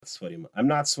I'm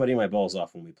not sweating my balls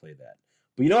off when we play that.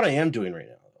 But you know what I am doing right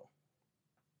now, though?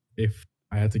 If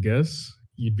I had to guess,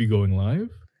 you'd be going live?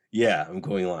 Yeah, I'm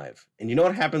going live. And you know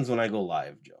what happens when I go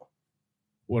live, Joe?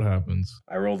 What happens?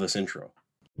 I roll this intro.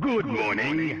 Good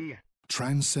morning.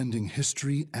 Transcending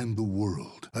history and the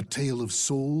world, a tale of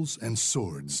souls and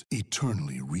swords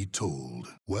eternally retold.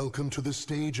 Welcome to the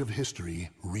stage of history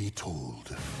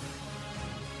retold.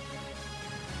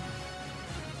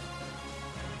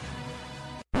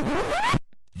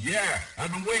 Yeah,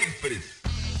 I've been waiting for this.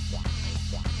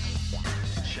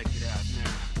 Check it out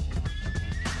now.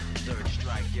 Third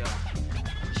strike, yo.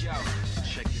 Yo,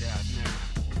 check it out now.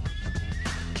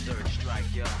 Third strike,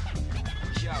 yo.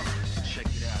 Yo, check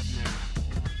it out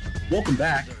now. Welcome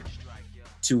back Third strike, yo.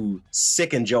 to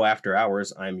Sick and Joe After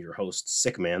Hours. I'm your host,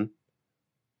 Sick Man.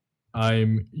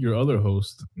 I'm your other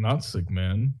host, not Sick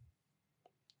Man.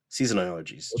 Seasonal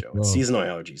allergies, Joe. Oh. It's seasonal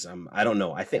allergies. I don't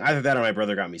know. I think either that or my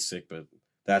brother got me sick, but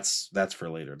that's for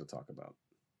later to talk about.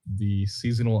 The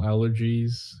seasonal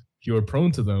allergies, if you are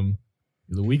prone to them,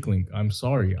 you're the weak link. I'm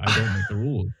sorry, I don't make the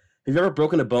rules. Have you ever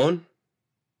broken a bone?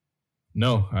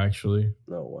 No, actually.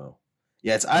 Oh, wow.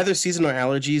 Yeah, it's either seasonal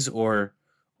allergies or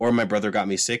my brother got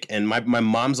me sick, and my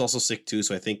mom's also sick too.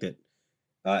 So I think that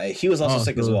he was also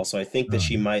sick as well. So I think that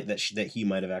he might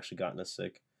have actually gotten us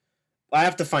sick. I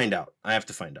have to find out.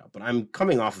 But I'm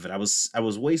coming off of it. I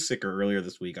was way sicker earlier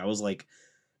this week. I was like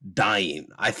dying.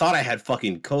 I thought I had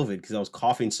fucking COVID because I was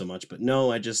coughing so much, but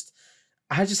no, I just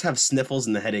have sniffles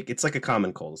and the headache. It's like a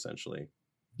common cold essentially.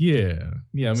 Yeah. I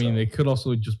mean, So- it could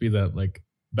also just be that like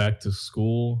back to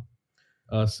school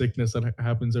sickness that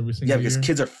happens every single Yeah, because year.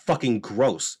 kids are fucking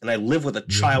gross, and I live with a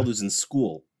child who's in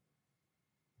school.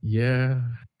 Yeah.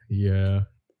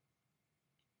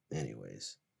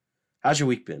 Anyways, how's your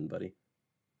week been, buddy?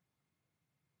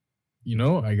 You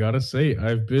know, I gotta say,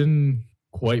 I've been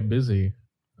quite busy.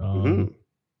 Mhm.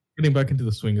 Getting back into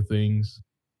the swing of things,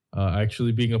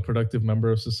 actually being a productive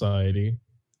member of society.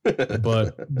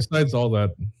 But besides all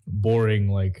that boring,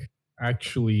 like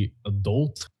actually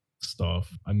adult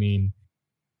stuff, I mean,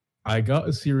 I got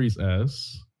a Series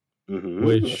S, Mhm,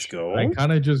 which let's go. I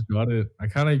kind of just got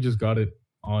it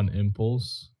on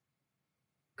impulse.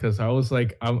 Because I was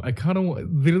like, I kind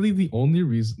of literally the only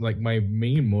reason, like my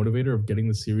main motivator of getting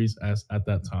the Series S at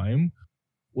that time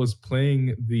was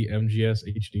playing the MGS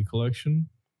HD collection.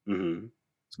 Mhm.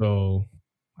 So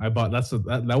I bought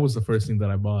that was the first thing that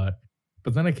I bought.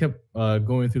 But then I kept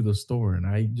going through the store and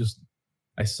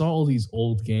I saw all these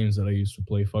old games that I used to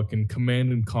play, fucking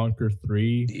Command and Conquer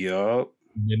 3, Yup.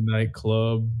 Midnight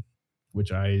Club,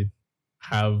 which I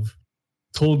have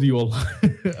told you a lot,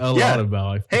 Yeah. lot about.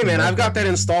 I Hey fucking man, love I've got that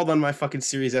game. installed on my fucking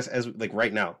Series S as like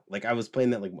right now. Like I was playing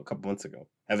that like a couple months ago.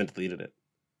 Haven't deleted it.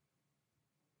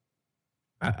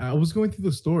 I was going through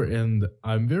the store and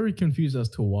I'm very confused as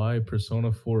to why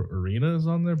Persona 4 Arena is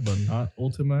on there, but not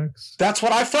Ultimax. That's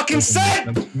what I fucking Doesn't make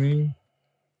said. sense to me.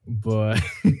 But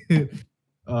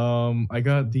I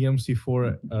got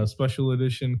DMC4 special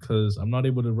edition because I'm not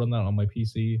able to run that on my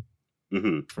PC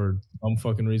Mhm. for some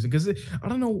fucking reason. Because I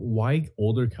don't know why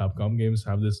older Capcom games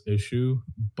have this issue,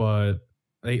 but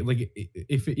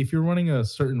if you're running a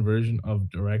certain version of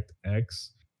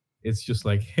DirectX, it's just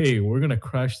like, hey, we're gonna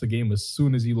crash the game as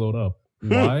soon as you load up.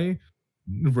 Why?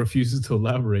 Refuses to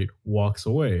elaborate, walks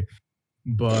away.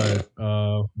 But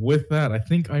with that, I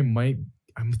think I might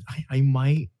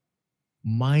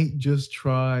just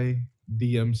try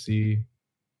DMC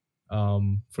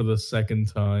for the second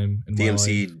time in my life.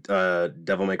 DMC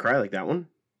Devil May Cry, like that one?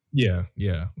 Yeah,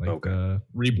 like Okay.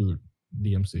 reboot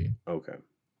DMC. Okay.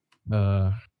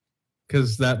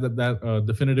 Because that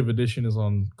definitive edition is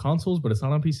on consoles, but it's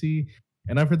not on PC.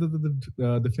 And I've heard that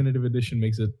the definitive edition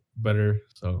makes it better.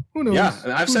 So who knows? Yeah,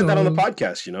 and I've Who said that on the knows?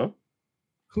 podcast, you know?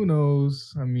 Who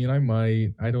knows? I mean, I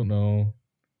might. I don't know.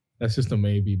 That's just a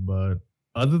maybe. But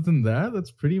other than that,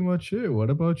 that's pretty much it. What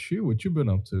about you? What you been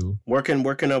up to? Where can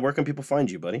people find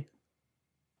you, buddy?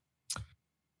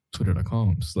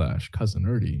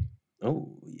 Twitter.com/cousinnerdy.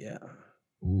 Oh, yeah.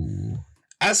 Ooh.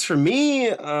 As for me,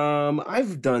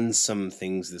 I've done some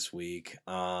things this week.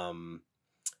 I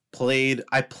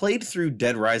played through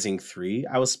Dead Rising 3.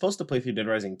 I was supposed to play through Dead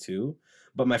Rising 2,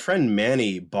 but my friend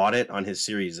Manny bought it on his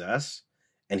Series S,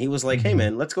 and he was like, "Hey Mhm.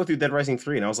 man, let's go through Dead Rising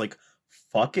 3." And I was like,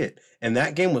 "Fuck it." And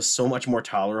that game was so much more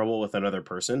tolerable with another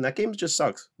person. That game just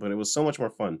sucks, but it was so much more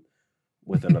fun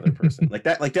with another person. Like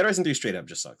Dead Rising 3 straight up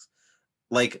just sucks.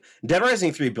 Like Dead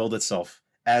Rising 3 billed itself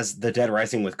as the Dead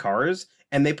Rising with cars,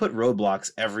 and they put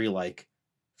roadblocks every like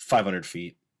 500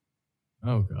 feet.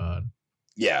 Oh God.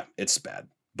 Yeah, it's bad.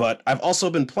 But I've also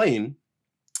been playing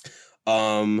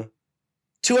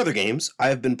 2 other games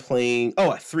I've been playing.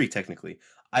 Oh, 3 technically.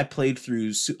 I played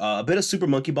through a bit of Super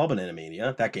Monkey Ball Banana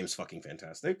Mania. That game's fucking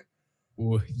fantastic.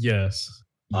 Yes.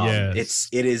 Yes.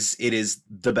 It is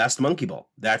the best Monkey Ball.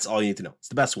 That's all you need to know. It's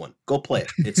the best one. Go play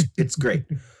it. It's great.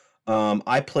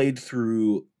 I played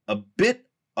through a bit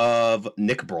of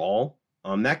Nick Brawl.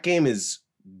 That game is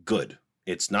good.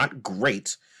 It's not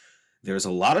great. There's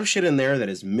a lot of shit in there that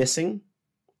is missing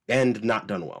and not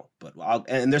done well. But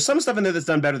and there's some stuff in there that's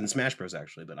done better than Smash Bros.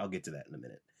 Actually, but I'll get to that in a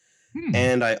minute.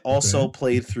 And I also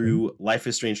played through Life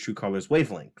is Strange True Colors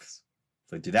Wavelengths.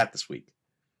 So I did that this week.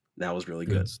 That was really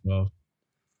good. Stuff.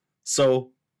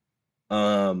 So,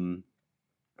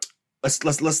 let's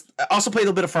also play a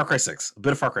little bit of Far Cry 6.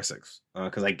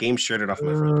 Because I game shared it off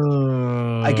my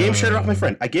friend. I game shared it off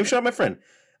my friend.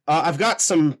 I've got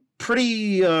some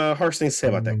pretty harsh things to say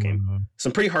about that game.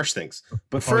 Some pretty harsh things.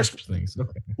 But first,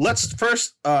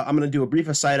 I'm going to do a brief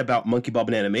aside about Monkey Ball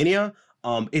Banana Mania.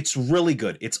 It's really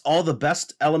good. It's all the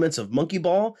best elements of Monkey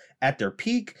Ball at their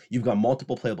peak. You've got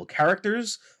multiple playable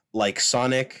characters like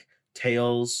Sonic,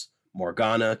 Tails,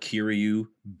 Morgana, Kiryu,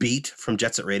 Beat from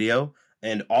Jet Set Radio,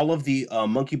 and all of the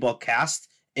Monkey Ball cast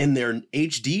in their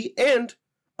HD and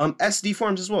SD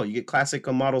forms as well. You get classic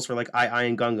models for like I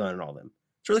and Gunga and all them.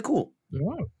 It's really cool.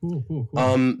 Oh,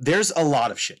 cool. There's a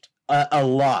lot of shit. A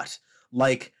lot.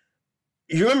 Like,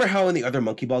 you remember how in the other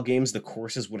Monkey Ball games, the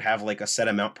courses would have like a set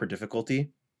amount per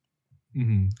difficulty?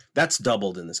 Mm-hmm. That's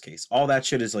doubled in this case. All that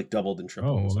shit is like doubled and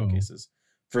tripled in some cases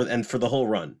for the whole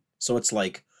run. So it's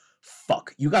like,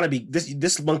 fuck, you gotta be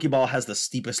this Monkey Ball has the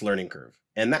steepest learning curve,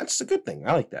 and that's a good thing.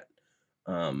 I like that.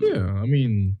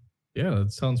 That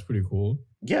sounds pretty cool.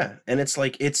 Yeah, and it's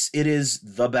like it is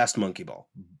the best Monkey Ball,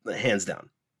 hands down.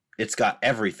 It's got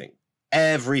everything.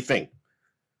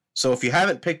 So if you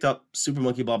haven't picked up Super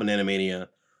Monkey Ball Banana Mania,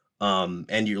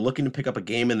 and you're looking to pick up a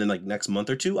game in the like next month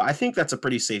or two, I think that's a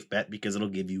pretty safe bet because it'll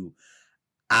give you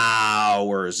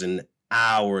hours and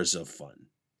hours of fun.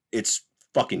 It's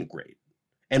fucking great.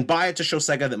 And buy it to show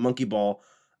Sega that Monkey Ball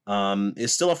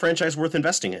is still a franchise worth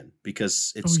investing in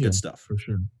because it's good stuff. For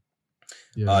sure.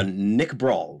 Yeah. Nick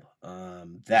Brawl,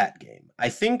 that game. I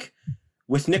think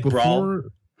with Nick Brawl...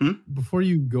 Before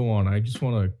you go on, I just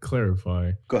want to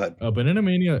clarify. Go ahead. Banana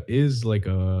Mania is like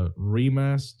a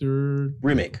remake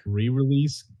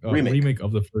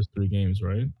of the first 3 games,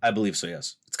 right? I believe so,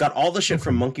 yes. It's got all the shit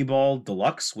from Monkey Ball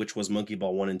Deluxe, which was Monkey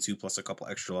Ball 1 and 2, plus a couple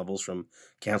extra levels from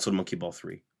canceled Monkey Ball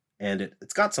 3. And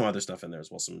it's got some other stuff in there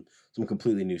as well, some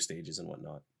completely new stages and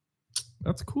whatnot.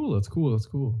 That's cool.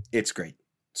 It's great.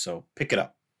 So pick it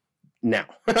up now.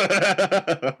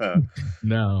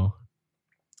 Now.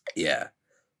 Yeah.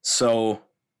 So,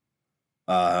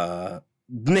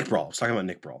 Nick Brawl. I was talking about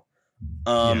Nick Brawl.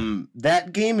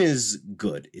 That game is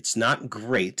good. It's not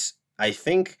great. I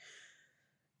think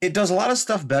it does a lot of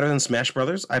stuff better than Smash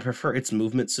Brothers. I prefer its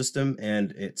movement system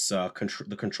and its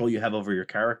the control you have over your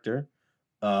character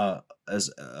as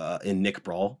in Nick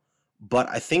Brawl. But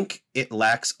I think it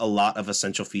lacks a lot of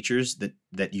essential features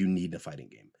that you need in a fighting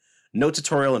game. No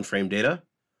tutorial and frame data.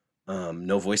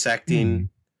 No voice acting.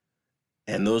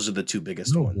 And those are the 2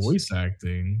 biggest ones. No voice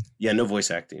acting? Yeah, no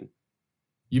voice acting.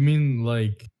 You mean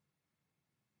like,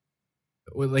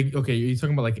 okay, you're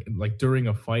talking about like during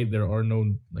a fight, there are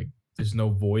no, like, there's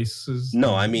no voices?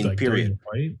 No, I mean, like, period.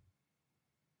 Fight?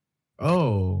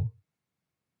 Oh.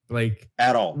 Like.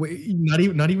 At all. Wait,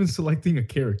 not even selecting a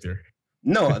character.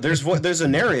 No, there's a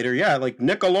narrator, yeah, like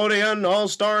Nickelodeon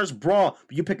All-Stars Brawl.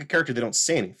 But you pick a character, they don't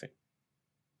say anything.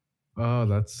 Oh,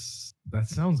 that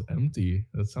sounds empty.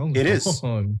 That sounds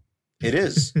wrong. It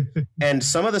is. And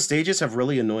some of the stages have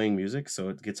really annoying music, so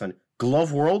it gets on.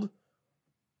 Glove World,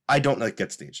 I don't like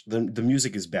that stage. The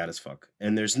music is bad as fuck.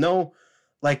 And there's no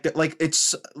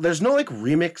there's no like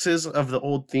remixes of the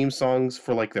old theme songs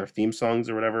for like their theme songs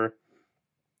or whatever.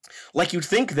 Like you'd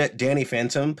think that Danny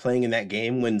Phantom playing in that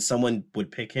game, when someone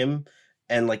would pick him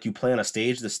and like you play on a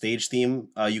stage, the stage theme,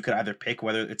 you could either pick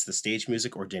whether it's the stage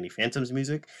music or Danny Phantom's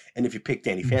music. And if you pick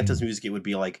Danny Phantom's music, it would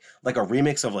be like a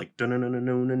remix of like no,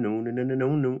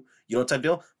 you know, type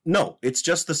deal. No, it's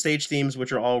just the stage themes,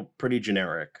 which are all pretty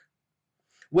generic.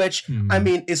 Which I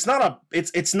mean, it's not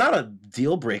a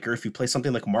deal breaker if you play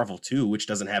something like Marvel 2, which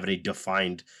doesn't have any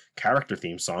defined character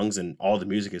theme songs and all the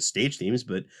music is stage themes,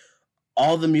 but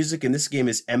all the music in this game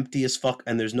is empty as fuck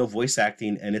and there's no voice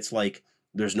acting and it's like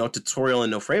there's no tutorial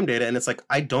and no frame data and it's like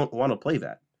I don't want to play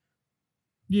that.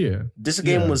 Yeah. This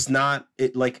game was not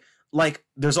it like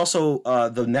there's also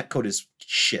the netcode is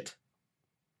shit.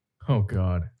 Oh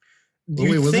god.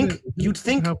 You'd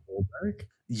think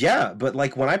yeah, but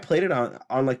like when I played it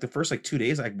on like the first like 2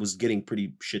 days, I was getting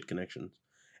pretty shit connections.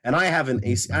 and I have an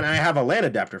AC, and I have a LAN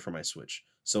adapter for my Switch.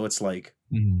 So it's like,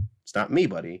 it's not me,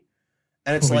 buddy.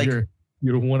 And it's like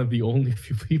you're one of the only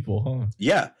few people, huh?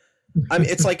 Yeah, I mean,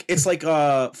 it's like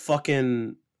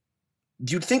fucking.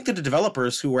 You'd think that the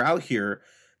developers who were out here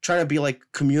trying to be like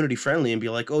community friendly and be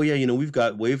like, oh yeah, you know, we've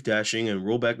got wave dashing and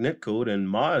rollback netcode and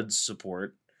mods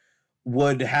support,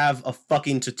 would have a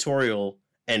fucking tutorial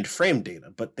and frame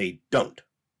data, but they don't.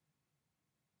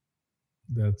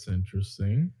 That's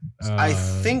interesting. I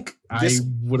think I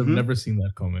would have never seen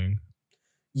that coming.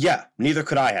 Yeah, neither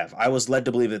could I have. I was led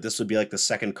to believe that this would be like the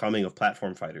second coming of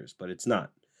platform fighters, but it's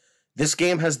not. This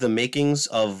game has the makings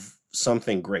of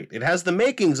something great. It has the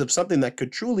makings of something that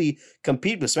could truly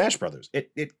compete with Smash Brothers.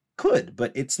 It could,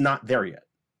 but it's not there yet.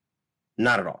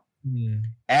 Not at all.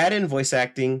 Add in voice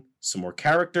acting, some more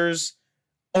characters.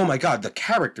 Oh my god, the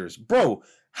characters. Bro,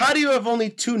 how do you have only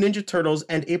 2 Ninja Turtles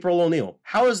and April O'Neil?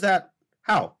 How is that?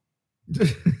 How? They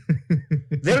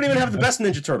don't even have the best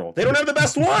Ninja Turtle. They don't have the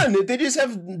best one. They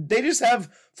just have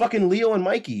fucking Leo and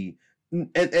Mikey, and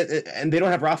they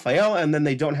don't have Raphael, and then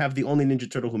they don't have the only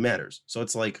Ninja Turtle who matters. So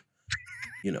it's like,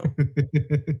 you know,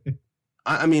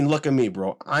 I mean, look at me,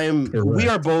 bro. We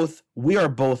are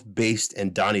both based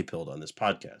and Donnie Pilled on this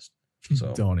podcast.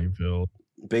 So Donnie Pilled,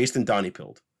 based and Donnie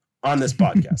Pilled on this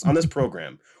podcast, on this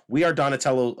program. We are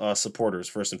Donatello supporters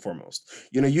first and foremost.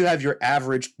 You know, you have your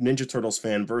average Ninja Turtles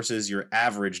fan versus your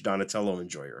average Donatello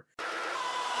enjoyer.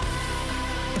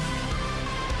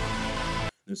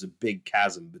 There's a big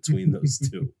chasm between those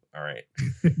two. All right.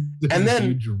 And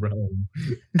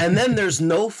then there's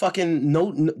no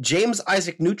fucking James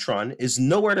Isaac Neutron is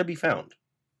nowhere to be found.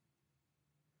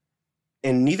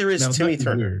 And neither is Timmy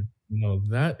Turner. Weird. No,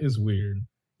 that is weird.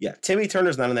 Yeah, Timmy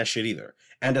Turner's not in that shit either.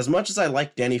 And as much as I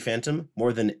like Danny Phantom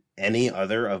more than any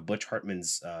other of Butch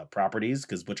Hartman's properties,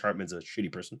 because Butch Hartman's a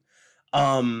shitty person,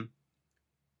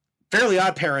 Fairly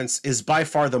Odd Parents is by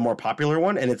far the more popular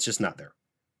one, and it's just not there.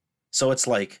 So it's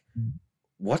like,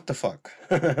 what the fuck?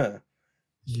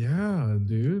 Yeah,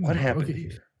 dude. What happened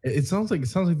here? It sounds like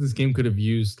this game could have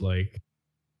used like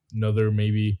another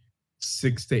maybe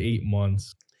 6 to 8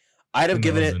 months. I'd have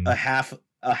given it a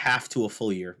half to a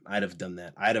full year. I'd have done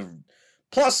that.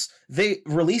 Plus, they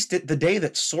released it the day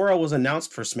that Sora was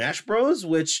announced for Smash Bros,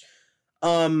 which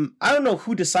I don't know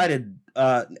who decided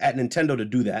at Nintendo to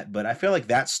do that, but I feel like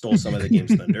that stole some of the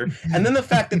game's thunder. And then the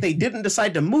fact that they didn't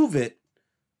decide to move it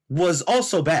was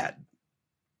also bad.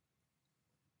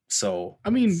 So, I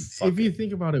mean, if you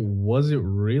think about it, was it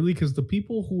really? Because the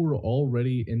people who were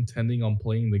already intending on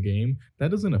playing the game,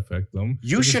 that doesn't affect them.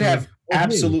 You should have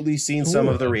absolutely seen some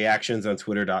of the reactions on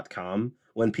Twitter.com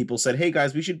when people said, "Hey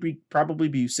guys, we should probably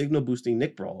be signal boosting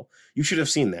Nick Brawl." You should have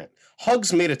seen that.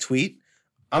 Hugs made a tweet.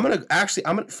 I'm gonna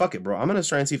fuck it, bro. I'm gonna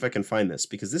try and see if I can find this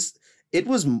because it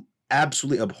was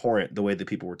absolutely abhorrent the way that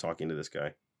people were talking to this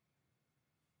guy.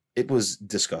 It was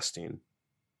disgusting.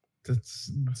 That's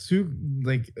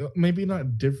like maybe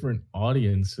not different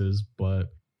audiences,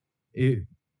 but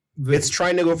it's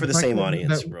trying to go for the same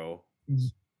audience, bro.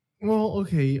 Well,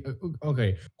 okay,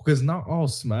 because not all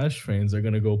Smash fans are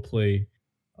gonna go play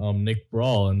Nick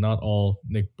Brawl, and not all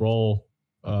Nick Brawl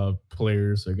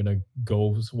players are gonna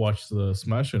go watch the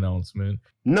Smash announcement.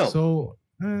 No, so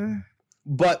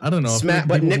but I don't know.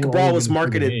 But Nick Brawl was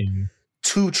marketed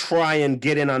to try and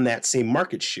get in on that same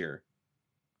market share.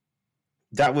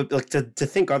 That would like to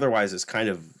think otherwise is kind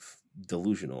of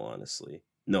delusional, honestly.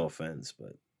 No offense,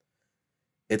 but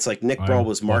it's like Nick Brawl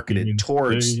was marketed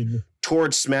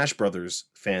towards Smash Brothers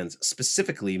fans,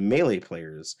 specifically Melee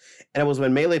players. And it was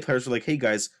when Melee players were like, "Hey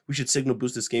guys, we should signal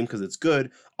boost this game because it's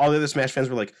good." All the other Smash fans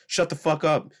were like, "Shut the fuck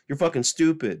up! You're fucking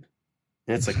stupid."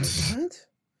 And it's like, what?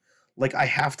 Like, I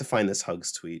have to find this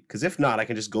Hugs tweet because if not, I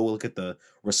can just go look at the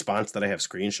response that I have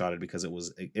screenshotted because it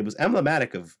was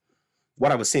emblematic of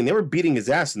what I was saying. They were beating his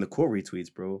ass in the quote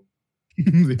retweets, bro.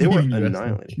 They were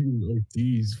annihilating.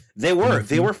 They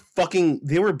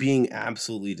were being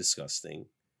absolutely disgusting.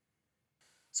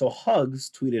 So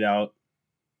Hugs tweeted out,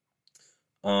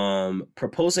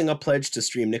 proposing a pledge to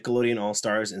stream Nickelodeon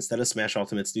All-Stars instead of Smash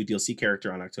Ultimate's new DLC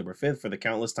character on October 5th for the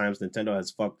countless times Nintendo has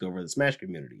fucked over the Smash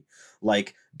community.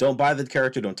 Like, don't buy the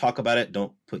character, don't talk about it,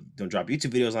 don't drop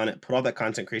YouTube videos on it, put all that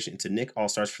content creation into Nick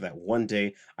All-Stars for that one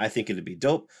day. I think it'd be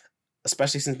dope,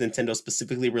 especially since Nintendo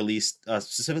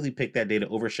specifically picked that day to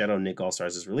overshadow Nick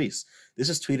All-Stars' release. This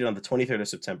was tweeted on the 23rd of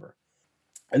September.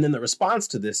 And then the response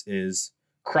to this is,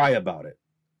 cry about it.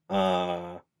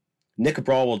 Nick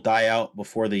Brawl will die out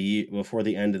before the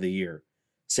end of the year.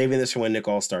 Saving this for when Nick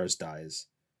All-Stars dies.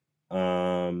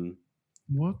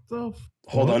 What the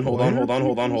Hold on.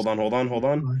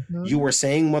 You were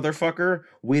saying, motherfucker,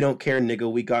 we don't care,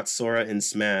 nigga. We got Sora in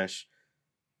Smash.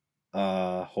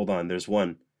 Hold on, there's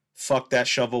one. Fuck that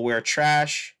shovelware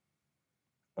trash.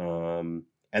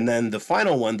 And then the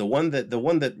final one, the one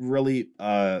that really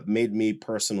made me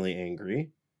personally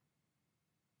angry.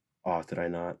 Oh, did I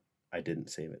not? I didn't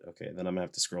save it. Okay, then I'm gonna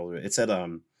have to scroll through it. It said,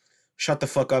 shut the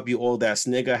fuck up, you old ass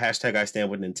nigga. Hashtag I stand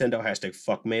with Nintendo. Hashtag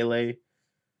fuck Melee.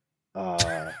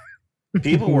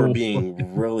 People were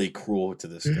being really cruel to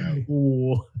this guy.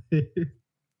 What?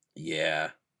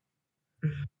 Yeah.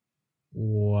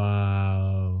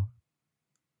 Wow.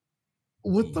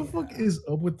 What the fuck is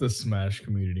up with the Smash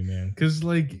community, man? Because,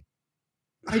 like,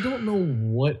 I don't know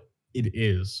what it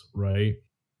is, right?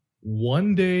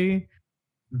 One day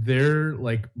they're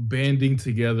like banding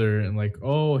together and like,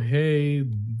 oh, hey,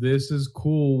 this is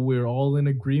cool. We're all in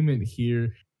agreement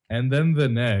here. And then the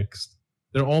next,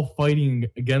 they're all fighting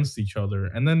against each other.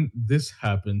 And then this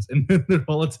happens. And then they're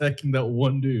all attacking that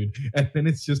one dude. And then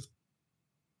it's just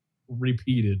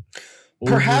repeated.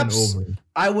 Perhaps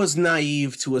I was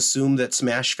naive to assume that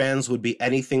Smash fans would be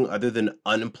anything other than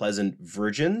unpleasant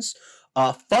virgins.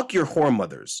 Fuck your whore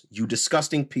mothers, you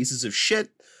disgusting pieces of shit.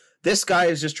 This guy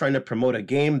is just trying to promote a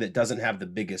game that doesn't have the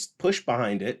biggest push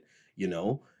behind it, you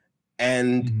know.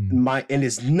 And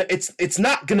it's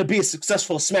not going to be as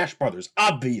successful as Smash Brothers,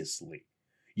 obviously,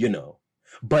 you know.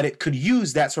 But it could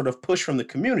use that sort of push from the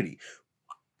community.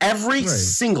 Every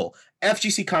single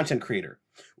FGC content creator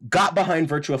got behind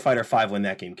Virtua Fighter 5 when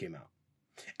that game came out.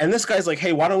 And this guy's like,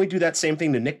 hey, why don't we do that same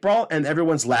thing to Nick Brawl? And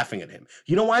everyone's laughing at him.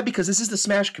 You know why? Because this is the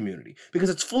Smash community.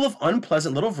 Because it's full of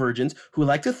unpleasant little virgins who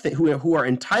like to who are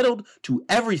entitled to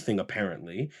everything,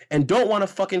 apparently, and don't want to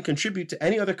fucking contribute to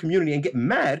any other community and get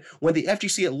mad when the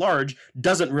FGC at large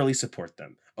doesn't really support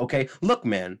them. Okay? Look,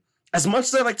 man. As much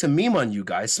as I like to meme on you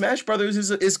guys, Smash Brothers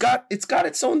is got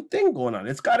its own thing going on.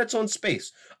 It's got its own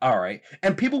space. All right.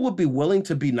 And people would be willing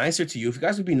to be nicer to you if you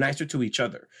guys would be nicer to each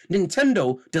other.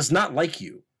 Nintendo does not like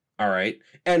you. All right.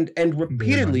 And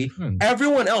repeatedly,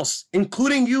 everyone else,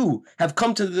 including you, have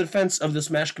come to the defense of the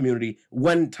Smash community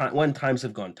when times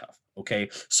have gone tough. Okay.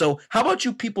 So how about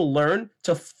you people learn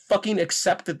to fucking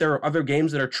accept that there are other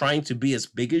games that are trying to be as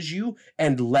big as you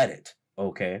and let it.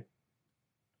 Okay.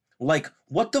 Like,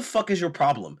 what the fuck is your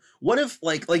problem? What if,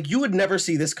 like you would never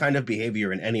see this kind of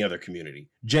behavior in any other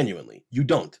community? Genuinely, you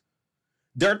don't.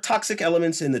 There are toxic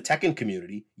elements in the Tekken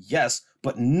community, yes,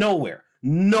 but nowhere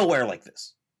like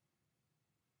this.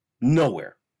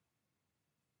 Nowhere.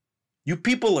 You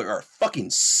people are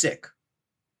fucking sick.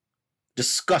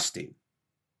 Disgusting.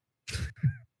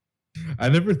 I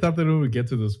never thought that it would get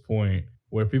to this point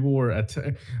where people were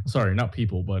sorry, not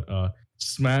people, but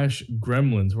Smash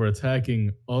gremlins were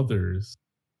attacking others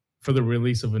for the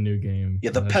release of a new game.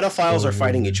 Yeah, the pedophiles are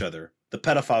fighting each other. The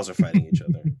pedophiles are fighting each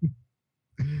other.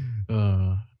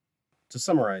 To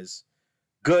summarize,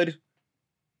 good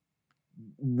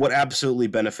would absolutely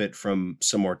benefit from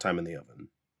some more time in the oven.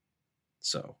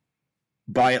 So,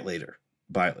 buy it later.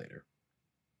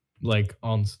 Like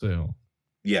on sale.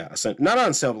 Yeah, not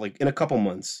on sale, but like in a couple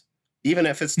months. Even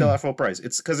if it's still at full price.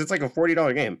 It's because it's like a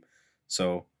 $40 game.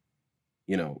 So,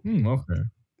 you know. Okay.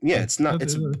 Yeah, it's not.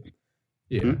 That's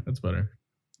better.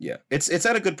 Yeah, it's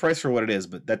at a good price for what it is,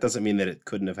 but that doesn't mean that it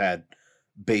couldn't have had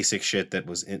basic shit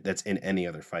that's in any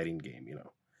other fighting game, you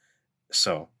know.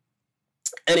 So,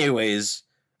 anyways,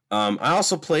 I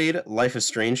also played Life is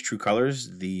Strange: True Colors,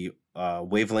 the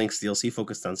Wavelengths DLC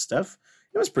focused on Steph.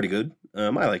 It was pretty good. I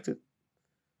liked it.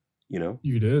 You know,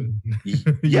 you did.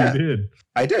 Yeah, you did.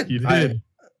 I did. You did.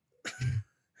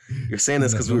 You're saying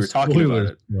this because we were talking about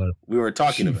it. We were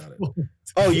talking about it.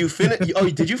 Oh, you finished? Oh,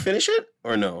 did you finish it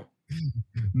or no?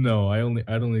 No, I only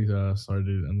started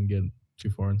and get too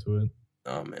far into it.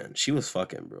 Oh man, she was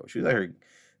fucking, bro. She was like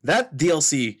that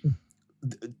DLC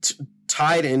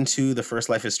tied into the first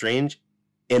Life is Strange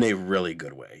in a really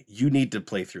good way. You need to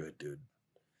play through it, dude.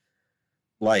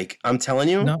 Like, I'm telling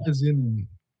you. Not as in.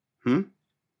 No,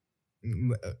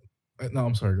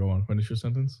 I'm sorry. Go on. Finish your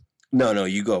sentence. No,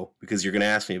 you go because you're gonna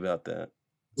ask me about that.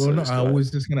 Well, so no, I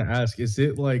was just gonna ask: is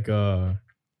it like a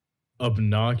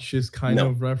obnoxious kind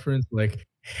of reference? Like,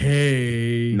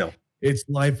 hey, no, it's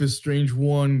Life is Strange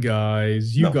 1,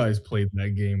 guys. You guys played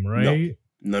that game, right?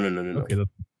 No. Okay,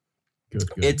 that's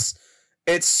good.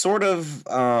 It's sort of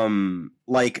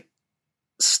like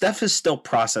Steph is still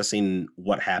processing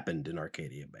what happened in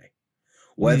Arcadia Bay.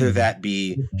 Whether that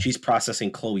be she's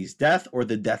processing Chloe's death or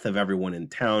the death of everyone in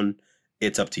town,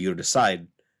 it's up to you to decide.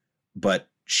 But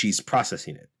she's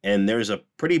processing it. And there's a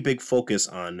pretty big focus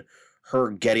on her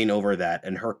getting over that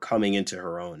and her coming into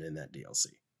her own in that DLC.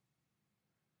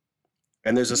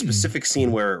 And there's a specific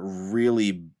scene where it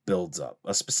really builds up.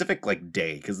 A specific like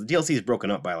day, because the DLC is broken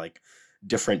up by like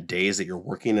different days that you're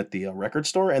working at the record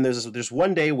store, and there's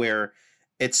one day where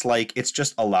it's like it's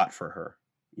just a lot for her,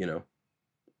 you know,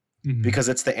 because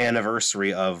it's the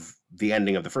anniversary of the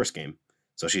ending of the first game,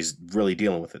 so she's really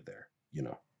dealing with it there, you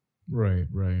know. Right.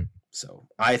 So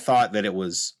I thought that it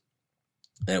was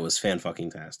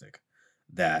fan-fucking-tastic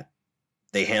that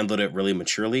they handled it really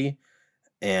maturely,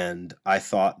 and I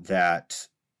thought that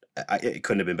it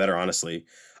couldn't have been better, honestly.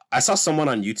 I saw someone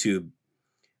on YouTube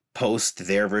post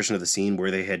their version of the scene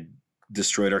where they had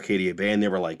destroyed Arcadia Bay, and they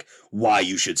were like, why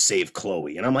you should save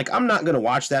Chloe. And I'm like, I'm not going to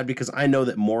watch that because I know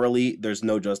that morally there's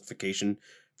no justification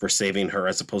for saving her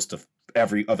as opposed to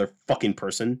every other fucking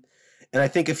person. And I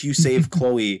think if you save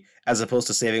Chloe as opposed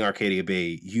to saving Arcadia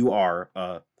Bay, you are,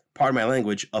 pardon my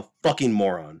language, a fucking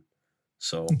moron.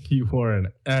 So you are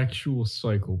an actual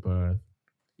psychopath.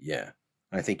 Yeah,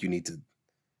 I think you need to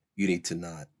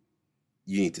not.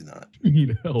 You need to not. You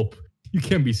need help. You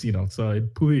can't be seen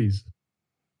outside, please.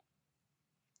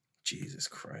 Jesus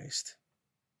Christ.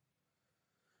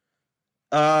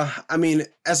 I mean,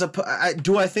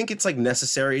 do I think it's like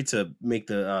necessary to make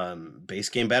the base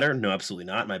game better? No, absolutely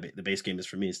not. The base game is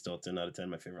for me still 10 out of 10.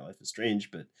 My favorite Life is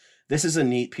Strange, but this is a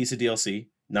neat piece of DLC.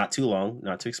 Not too long,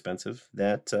 not too expensive.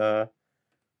 That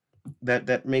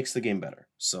makes the game better.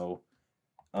 So,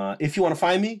 if you want to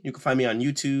find me, you can find me on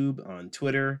YouTube, on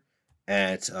Twitter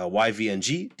at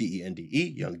YVNG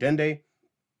DENDE Young Dende.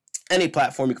 Any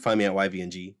platform you can find me at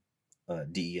YVNG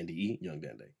DENDE Young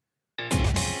Dende.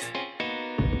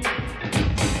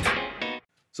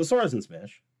 So Sora's in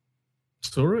Smash.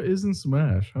 Sora is in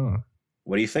Smash, huh?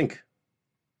 What do you think?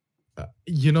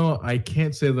 I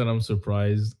can't say that I'm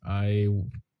surprised. I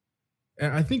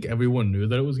think everyone knew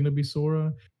that it was going to be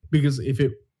Sora, because if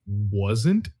it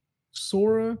wasn't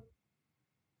Sora,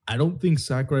 I don't think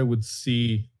Sakurai would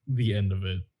see the end of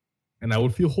it. And I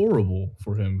would feel horrible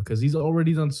for him because he's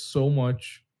already done so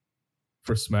much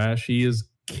for Smash. He has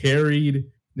carried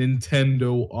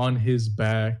Nintendo on his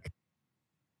back.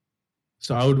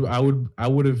 So I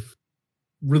would have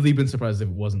really been surprised if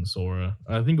it wasn't Sora.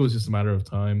 I think it was just a matter of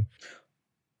time.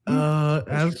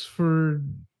 As for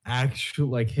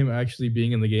him actually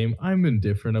being in the game, I'm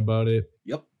indifferent about it.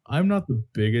 Yep. I'm not the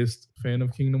biggest fan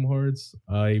of Kingdom Hearts.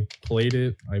 I played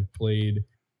it. I played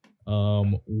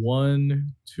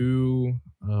 1, 2,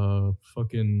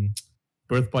 fucking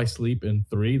Birth by Sleep, and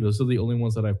 3. Those are the only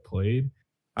ones that I've played.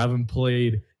 I haven't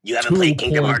played. You haven't played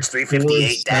Kingdom Hearts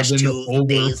 358-2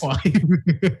 days. Exactly.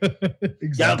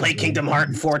 You haven't played Kingdom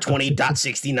Hearts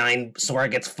 420.69. Sora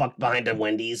gets fucked behind a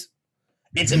Wendy's.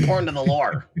 It's important to the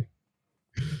lore.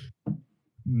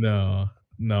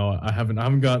 No, I haven't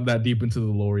gotten that deep into the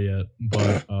lore yet.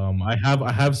 But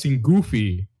I have seen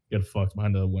Goofy get fucked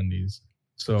behind a Wendy's.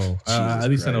 So at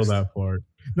least I know that part.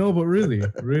 No, but really,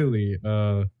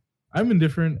 I'm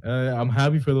indifferent. I'm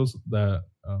happy for those that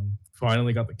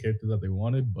finally got the character that they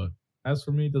wanted, but as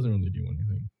for me, it doesn't really do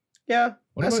anything. Yeah.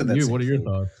 What about you? What are your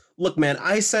thoughts? Look, man,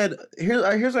 I said, here's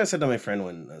what I said to my friend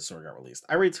when Sora got released.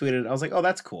 I retweeted it. I was like, oh,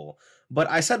 that's cool. But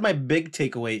I said my big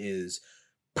takeaway is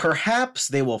perhaps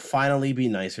they will finally be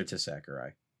nicer to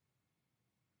Sakurai.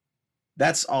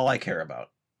 That's all I care about.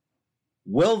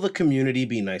 Will the community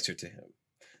be nicer to him?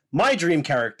 My dream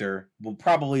character will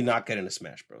probably not get into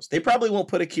Smash Bros. They probably won't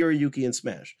put Akira Yuki in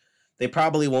Smash. They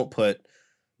probably won't put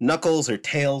Knuckles or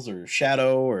Tails or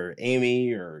Shadow or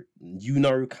Amy or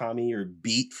Yunaru Kami or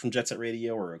Beat from Jet Set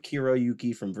Radio or Akira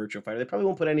Yuki from Virtua Fighter. They probably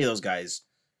won't put any of those guys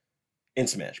in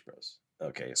Smash Bros.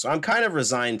 Okay, so I'm kind of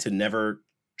resigned to never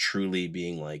truly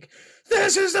being like,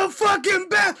 this is the fucking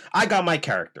best. I got my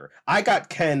character. I got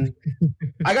Ken.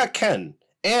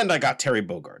 And I got Terry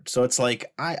Bogard. So it's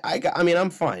like, I'm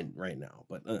fine right now.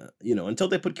 But, until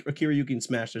they put Akira Yuki in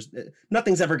Smash,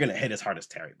 nothing's ever going to hit as hard as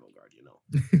Terry Bogard, you know?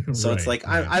 So right, it's like,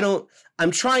 right. I'm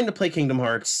trying to play Kingdom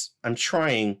Hearts. I'm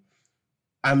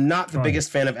not the biggest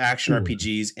fan of action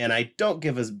RPGs, and I don't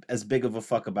give as big of a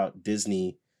fuck about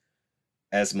Disney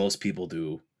as most people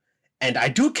do. And I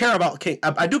do care about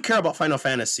Final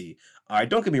Fantasy.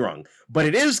 Don't get me wrong, but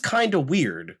it is kind of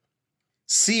weird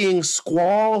seeing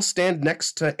Squall stand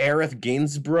next to Aerith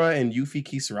Gainsborough and Yuffie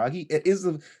Kisaragi.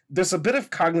 There's a bit of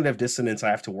cognitive dissonance I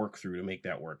have to work through to make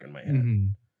that work in my head. Mm-hmm.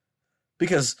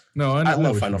 Because I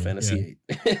love Final Fantasy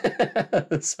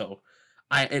VIII. So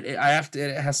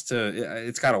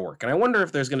it's got to work. And I wonder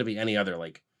if there's going to be any other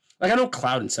like I know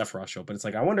Cloud and Sephiroth show, but it's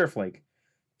like I wonder if like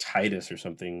Titus or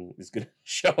something is going to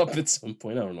show up at some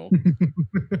point. I don't know.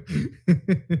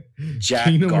 Jack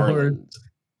Kingdom Garland.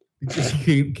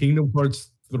 Kingdom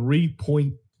Hearts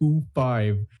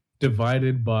 3.25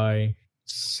 divided by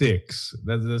 6.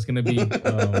 That's going to be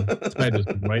Titus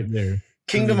right there.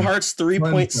 Kingdom Hearts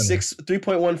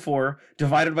 3.14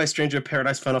 divided by Stranger of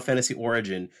Paradise Final Fantasy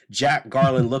Origin. Jack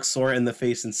Garland looks Sora in the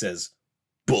face and says,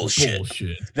 bullshit.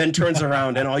 Then turns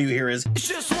around and all you hear is, It's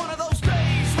just one of those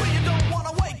days where you don't want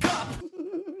to wake up.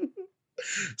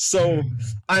 so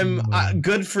I'm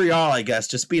good for y'all, I guess.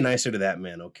 Just be nicer to that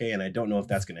man, okay? And I don't know if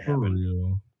that's going to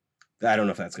happen. I don't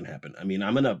know if that's going to happen. I mean,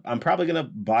 I'm probably going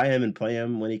to buy him and play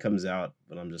him when he comes out,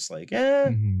 but I'm just like,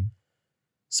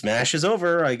 Smash is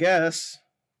over, I guess.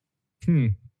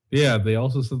 Yeah, they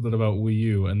also said that about Wii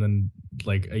U, and then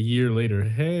like a year later,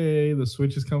 hey, the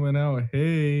Switch is coming out.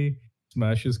 Hey,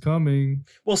 Smash is coming.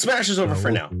 Well, Smash is over for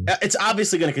now. It's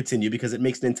obviously going to continue because it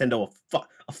makes Nintendo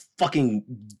a fucking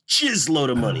jizz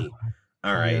load of money.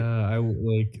 All right. Yeah,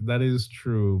 that is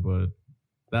true, but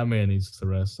that man needs to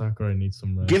rest. Sakurai needs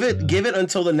some rest. Give it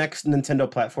until the next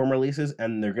Nintendo platform releases,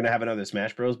 and they're going to have another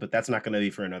Smash Bros. But that's not going to be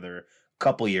for another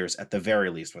couple years at the very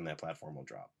least when that platform will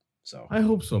drop. So I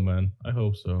hope so, man. I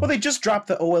hope so. Well, they just dropped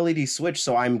the OLED Switch,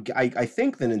 so I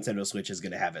think the Nintendo Switch is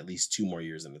going to have at least 2 more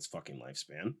years in its fucking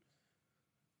lifespan.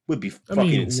 Would be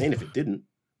insane if it didn't.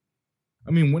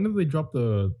 I mean, when did they drop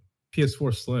the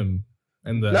PS4 Slim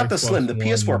and the not Xbox the Slim? The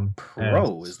PS4 One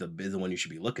Pro X? is the one you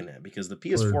should be looking at because the Or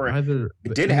PS4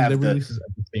 it did have the the releases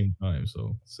at the same time,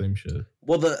 so same shit.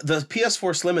 well the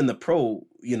PS4 Slim and the Pro,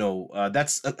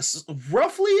 that's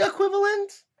roughly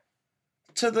equivalent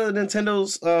to the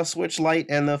Nintendo's Switch Lite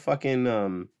and the fucking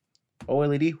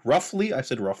OLED. Roughly, I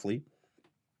said roughly.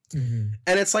 And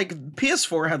it's like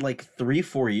PS4 had like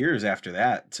 3-4 years after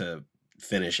that to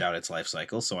finish out its life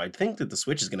cycle. So I think that the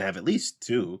Switch is going to have at least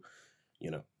 2,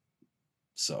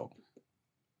 So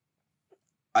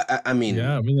I mean,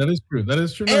 yeah, I mean that is true. That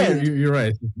is true. And, no, you're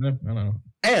right. I don't know.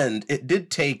 And it did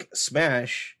take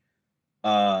Smash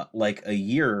like a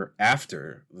year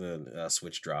after the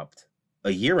Switch dropped. A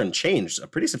year and change, a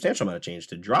pretty substantial amount of change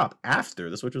to drop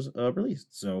after the Switch was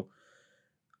released. So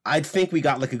I think we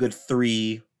got like a good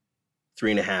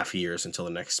 3.5 years until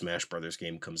the next Smash Brothers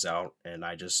game comes out. And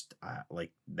I just like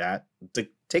that.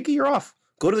 Take a year off.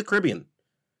 Go to the Caribbean.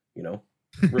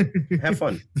 Have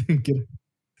fun.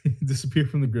 Disappear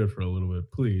from the grid for a little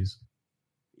bit, please.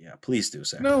 Yeah, please do,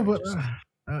 Zach. No, but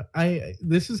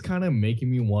this is kind of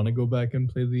making me want to go back and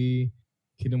play the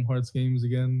Kingdom Hearts games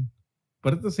again.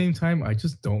 But at the same time, I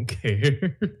just don't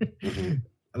care.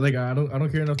 Like I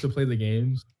don't care enough to play the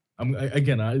games.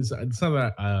 It's not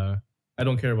that I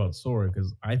don't care about Sora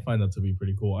because I find that to be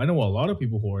pretty cool. I know a lot of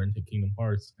people who are into Kingdom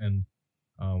Hearts and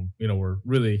we're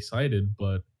really excited,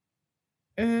 but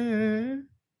his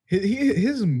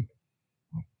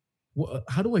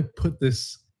how do I put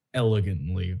this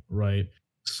elegantly, right?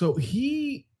 So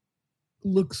he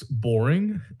looks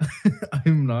boring.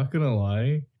 I'm not gonna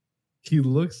lie. He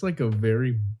looks like a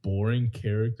very boring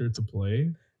character to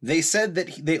play. They said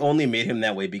that they only made him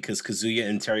that way because Kazuya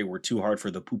and Terry were too hard for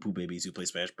the poo-poo babies who play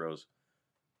Smash Bros.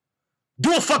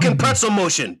 Do a fucking pretzel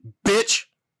motion, bitch!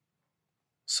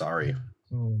 Sorry.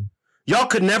 Y'all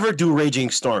could never do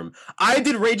Raging Storm. I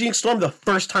did Raging Storm the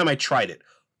first time I tried it.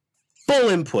 Full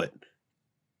input.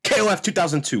 KOF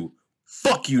 2002.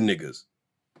 Fuck you niggas.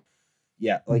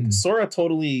 Yeah, like Sora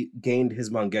totally gained his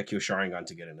Mangekyo Sharingan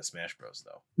to get into Smash Bros.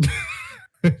 Though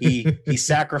he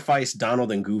sacrificed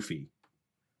Donald and Goofy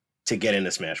to get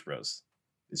into Smash Bros.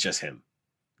 It's just him,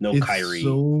 no Kairi,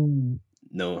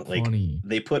 no funny.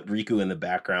 They put Riku in the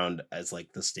background as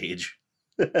like the stage.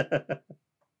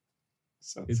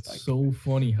 So it's so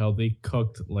funny how they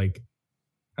cucked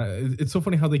it's so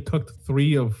funny how they cucked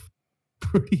 3 of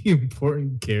pretty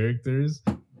important characters.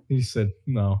 He said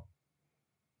no.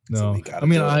 I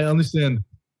mean, I understand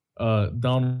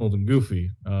Donald and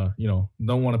Goofy, don't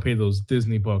want to pay those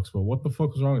Disney bucks, but what the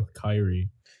fuck was wrong with Kairi?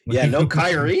 Yeah, no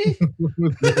Kairi?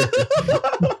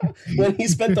 When he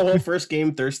spent the whole first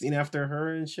game thirsting after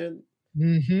her and shit?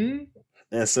 Mm-hmm.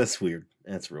 That's weird.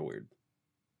 That's real weird.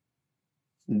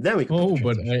 Then we can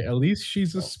but at least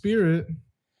she's a spirit.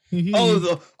 She's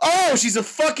a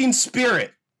fucking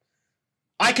spirit.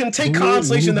 I can take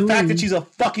consolation in the fact that she's a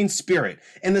fucking spirit.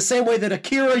 In the same way that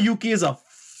Akira Yuki is a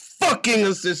fucking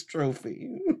assist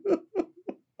trophy.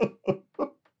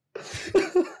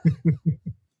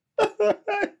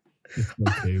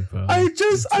 Okay, pal. I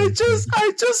just want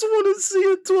to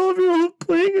see a 12-year-old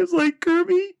playing as like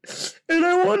Kirby, and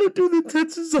I want to do the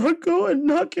Tetsuzanko and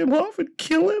knock him off and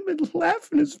kill him and laugh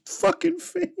in his fucking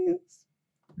face.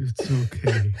 It's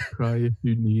okay. Cry if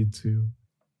you need to.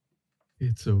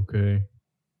 It's okay.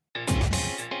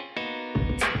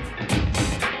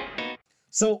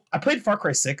 So I played Far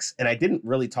Cry 6, and I didn't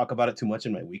really talk about it too much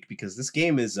in my week because this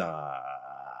game is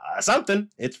something.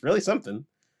 It's really something.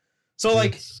 So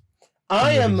like,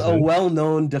 I am a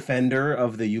well-known defender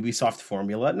of the Ubisoft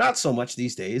formula. Not so much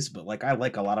these days, but like I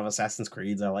like a lot of Assassin's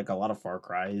Creeds. I like a lot of Far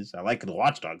Cry's. I like the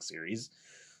Watch Dogs series.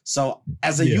 So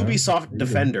as a Ubisoft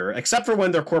defender, except for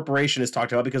when their corporation is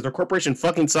talked about, because their corporation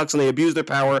fucking sucks and they abuse their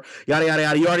power, yada, yada,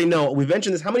 yada. You already know. We've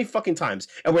mentioned this how many fucking times,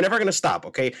 and we're never going to stop,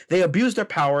 okay? They abuse their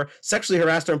power, sexually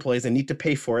harass their employees, and need to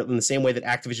pay for it in the same way that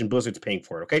Activision Blizzard's paying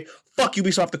for it, okay? Fuck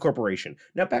Ubisoft, the corporation.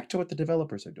 Now back to what the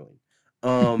developers are doing.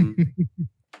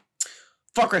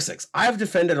 Far Cry 6. I've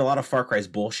defended a lot of Far Cry's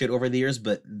bullshit over the years,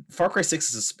 but Far Cry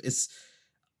 6 is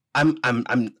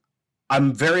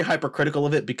I'm very hypercritical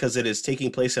of it because it is taking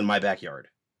place in my backyard.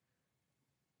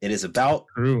 It is about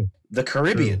the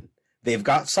Caribbean. True. They've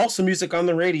got salsa music on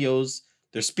the radios.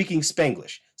 They're speaking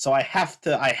Spanglish. So I have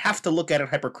to look at it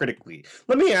hypercritically.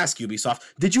 Let me ask you, Ubisoft,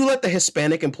 did you let the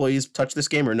Hispanic employees touch this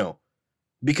game or no?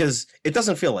 Because it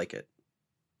doesn't feel like it.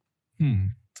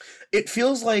 It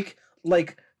feels like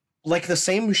the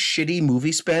same shitty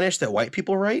movie Spanish that white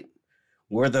people write.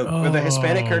 Where the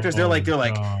Hispanic characters, they're like,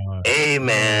 hey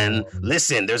man,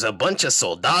 listen, there's a bunch of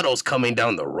soldados coming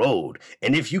down the road,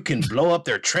 and if you can blow up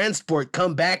their transport,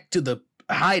 come back to the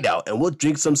hideout, and we'll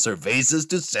drink some cervezas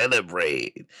to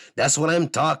celebrate. That's what I'm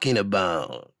talking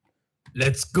about.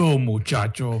 Let's go,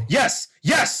 muchacho. Yes.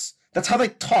 That's how they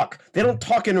talk. They don't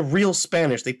talk in real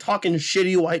Spanish. They talk in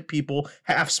shitty white people,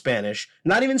 half Spanish,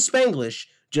 not even Spanglish.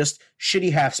 Just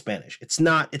shitty half Spanish. It's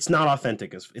not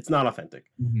authentic. It's not authentic.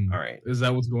 All right. Is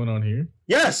that what's going on here?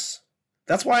 Yes.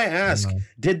 That's why I ask.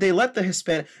 Did they let the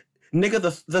Hispanic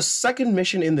nigga? The second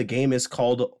mission in the game is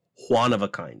called Juan of a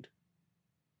Kind.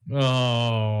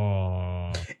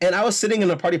 Oh. And I was sitting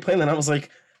in a party playing, and I was like,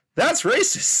 "That's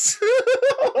racist."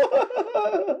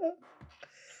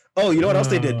 Oh, you know what else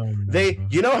they did?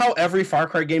 You know how every Far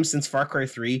Cry game since Far Cry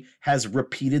 3 has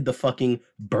repeated the fucking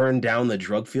burn down the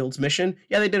drug fields mission?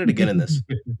 Yeah, they did it again in this.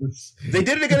 They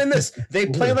did it again in this. They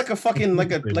play like a fucking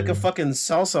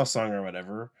salsa song or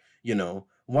whatever, you know,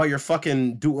 while you're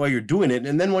doing it,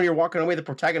 and then when you're walking away, the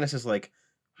protagonist is like,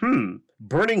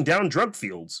 burning down drug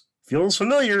fields feels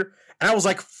familiar, and I was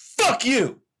like, fuck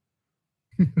you.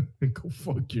 Go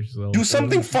fuck yourself. Do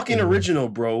something fucking original,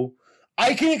 bro.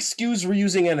 I can excuse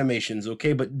reusing animations,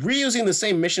 okay? But reusing the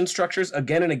same mission structures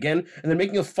again and again and then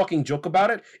making a fucking joke about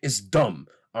it is dumb,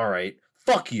 all right?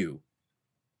 Fuck you.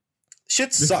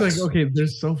 Shit sucks. It's like, okay, they're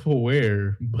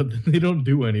self-aware, but they don't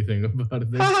do anything about it.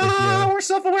 We're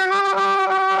self-aware.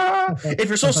 If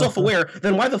you're so self-aware,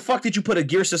 then why the fuck did you put a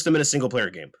gear system in a single-player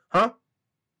game? Huh?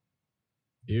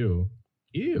 Ew.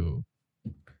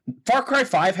 Far Cry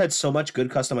 5 had so much good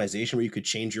customization where you could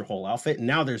change your whole outfit, and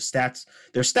now there's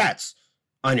stats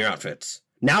on your outfits.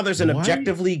 Now there's an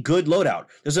objectively good loadout.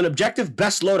 There's an objective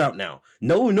best loadout now.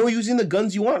 No using the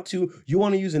guns you want to. You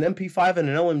want to use an MP5 and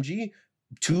an LMG?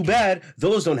 Too bad.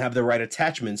 Those don't have the right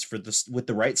attachments with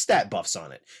the right stat buffs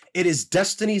on it. It is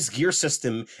Destiny's gear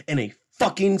system in a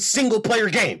fucking single-player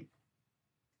game.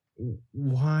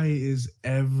 Why is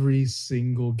every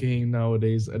single game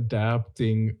nowadays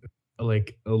adapting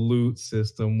like a loot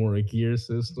system or a gear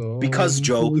system? Because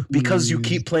Joe, because you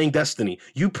keep playing Destiny.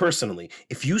 You personally,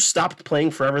 if you stopped playing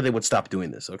forever, they would stop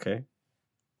doing this, okay?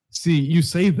 See, you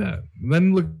say that.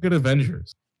 Then look at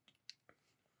Avengers.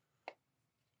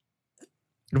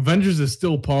 Avengers is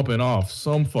still popping off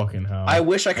some fucking how. I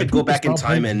wish I could go back in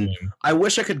time and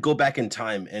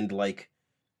like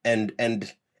and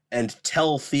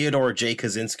tell Theodore J.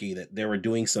 Kaczynski that they were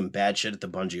doing some bad shit at the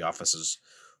Bungie offices.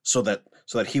 So that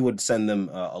he would send them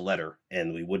a letter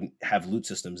and we wouldn't have loot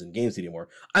systems in games anymore.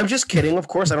 I'm just kidding. Of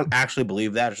course, I don't actually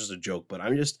believe that. It's just a joke. But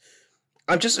I'm just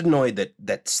annoyed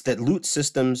that loot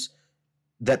systems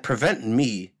that prevent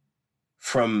me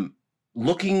from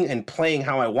looking and playing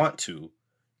how I want to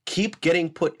keep getting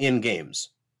put in games.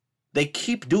 They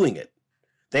keep doing it.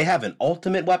 They have an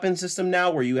ultimate weapon system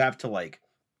now where you have to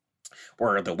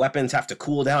where the weapons have to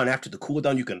cool down. After the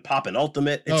cooldown, you can pop an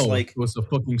ultimate. It's a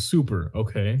fucking super.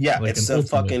 Okay. Yeah, like it's a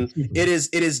fucking. Super. It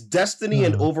is Destiny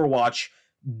and Overwatch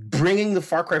bringing the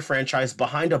Far Cry franchise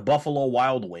behind a Buffalo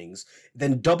Wild Wings,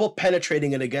 then double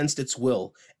penetrating it against its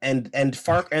will. And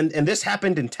this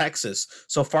happened in Texas,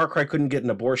 so Far Cry couldn't get an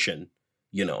abortion,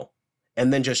 you know,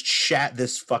 and then just shat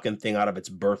this fucking thing out of its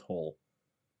birth hole.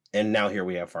 And now here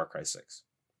we have Far Cry 6.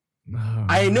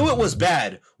 I knew it was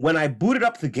bad when I booted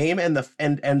up the game and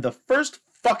the first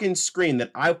fucking screen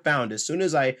that I found as soon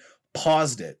as I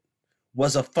paused it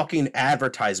was a fucking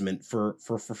advertisement for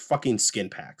fucking skin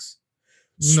packs.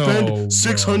 Spend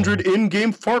 600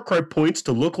 in-game Far Cry points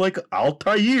to look like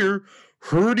Altair.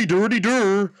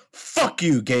 Hurdy-durdy-dur. Fuck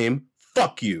you, game.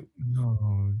 Fuck you.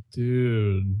 No,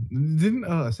 Dude, didn't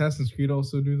Assassin's Creed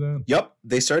also do that? Yep,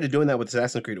 they started doing that with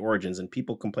Assassin's Creed Origins, and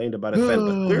people complained about it then.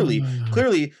 But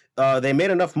clearly, they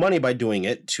made enough money by doing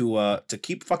it to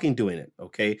keep fucking doing it.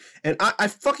 Okay, and I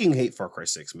fucking hate Far Cry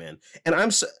 6, man. And I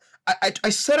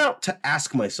set out to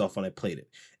ask myself when I played it,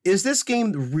 is this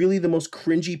game really the most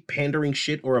cringy, pandering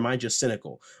shit, or am I just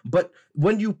cynical? But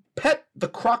when you pet the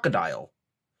crocodile,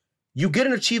 you get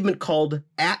an achievement called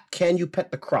 @Can You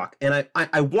Pet the Croc? And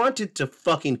I wanted to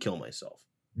fucking kill myself.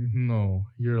 No,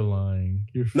 you're lying.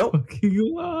 You're Nope.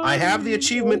 fucking lying. I have the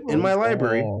achievement in my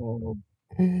library.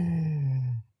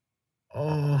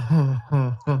 I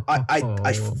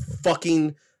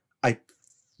fucking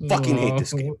hate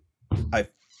this game. I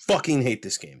fucking hate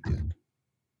this game, dude.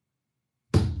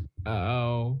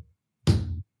 Ow.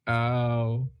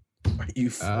 Are you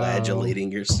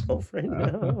flagellating yourself right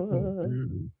now?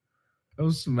 I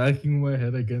was smacking my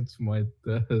head against my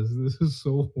desk. This is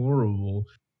so horrible.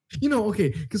 Okay,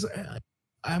 because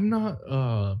I'm not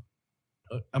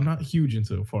huge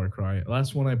into Far Cry.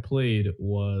 Last one I played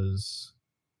was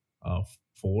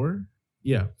 4.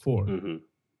 Yeah, 4. Mm-hmm.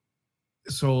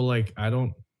 So like I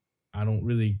don't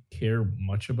really care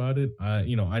much about it. I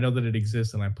know that it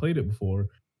exists and I played it before,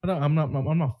 but I'm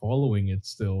not following it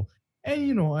still.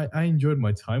 And I enjoyed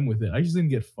my time with it. I just didn't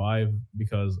get 5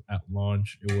 because at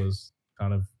launch it was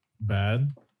kind of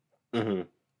bad. Mm-hmm.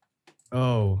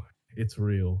 Oh, it's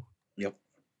real. Yep.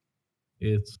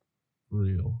 It's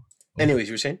real. Okay. Anyways,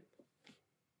 you were saying?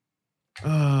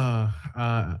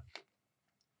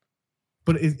 But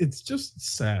it's just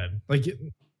sad. Like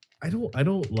I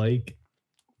don't like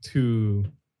to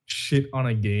shit on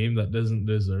a game that doesn't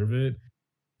deserve it.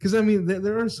 Because I mean,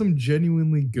 there are some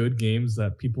genuinely good games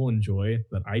that people enjoy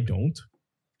that I don't.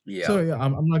 Yeah. So yeah,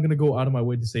 I'm not gonna go out of my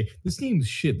way to say this game's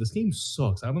shit. This game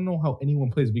sucks. I don't know how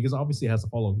anyone plays it because obviously it has a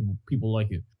following. People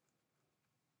like it.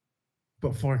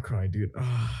 But Far Cry, dude.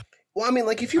 Well, I mean,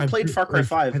 like if you played Far Cry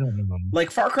 5, I don't know.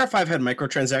 like Far Cry 5 had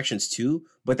microtransactions too,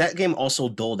 but that game also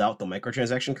doled out the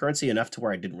microtransaction currency enough to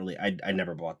where I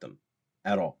never bought them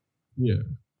at all. Yeah.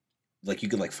 Like you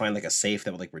could like find like a safe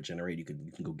that would like regenerate. You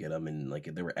can go get them, and like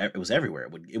it was everywhere.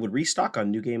 It would restock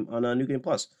on New Game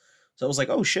Plus. So I was like,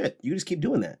 oh shit, you just keep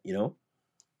doing that, I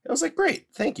was like, great,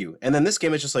 thank you. And then this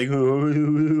game is just like, I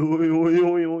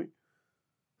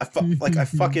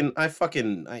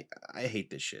hate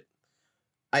this shit.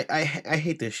 I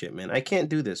hate this shit, man. I can't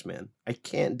do this, man. I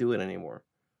can't do it anymore.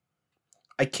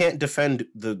 I can't defend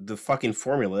the fucking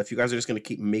formula if you guys are just gonna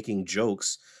keep making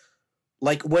jokes.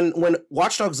 Like when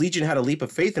Watch Dogs Legion had a leap of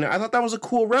faith in it, I thought that was a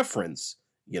cool reference,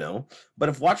 But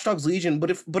if Watch Dogs Legion, but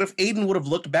if Aiden would have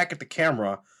looked back at the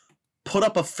camera, put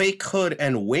up a fake hood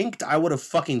and winked, I would have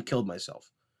fucking killed myself.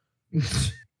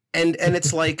 and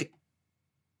it's like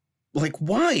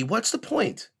why? What's the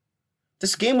point?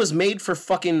 This game was made for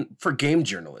game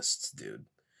journalists, dude.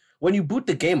 When you boot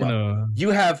the game up,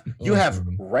 you have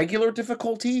regular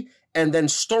difficulty and then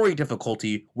story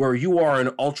difficulty where you are an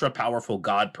ultra powerful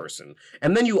god person.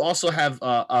 And then you also have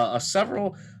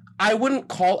several, I wouldn't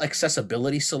call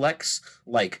accessibility selects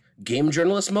like game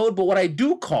journalist mode, but what I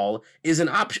do call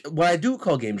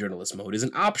game journalist mode is an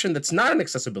option that's not an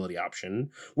accessibility option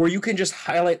where you can just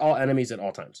highlight all enemies at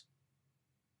all times.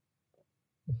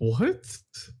 What?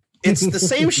 It's the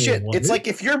same shit. It's like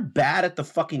if you're bad at the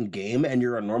fucking game and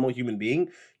you're a normal human being,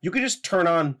 you could just turn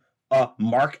on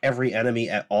mark every enemy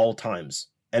at all times.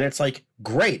 And it's like,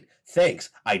 great, thanks.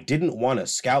 I didn't want to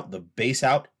scout the base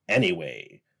out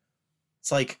anyway.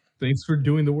 It's like, thanks for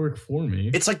doing the work for me.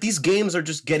 It's like these games are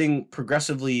just getting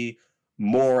progressively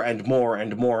more and more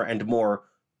and more and more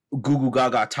goo goo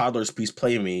gaga toddlers, please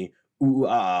play me. Ooh,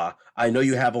 I know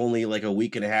you have only like a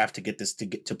week and a half to get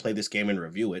to play this game and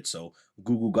review it. So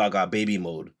goo goo gaga baby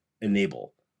mode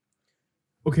enable.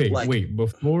 Okay, wait,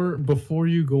 before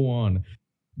you go on,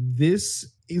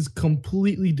 this is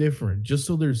completely different. Just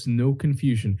so there's no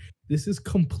confusion, this is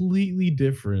completely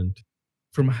different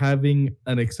from having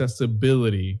an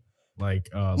accessibility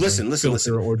listen.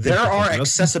 There are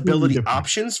accessibility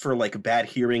options for like bad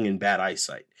hearing and bad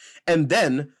eyesight, and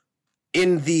then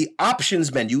in the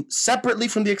options menu, separately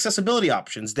from the accessibility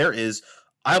options, there is,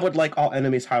 I would like all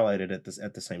enemies highlighted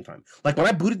at the same time. Like when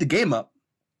I booted the game up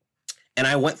and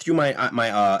I went through my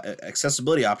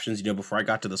accessibility options, before I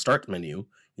got to the start menu,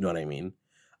 you know what I mean?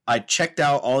 I checked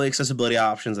out all the accessibility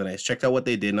options and I checked out what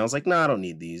they did and I was like, nah, I don't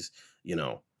need these,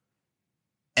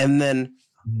 And then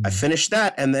I finished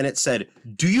that and then it said,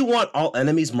 do you want all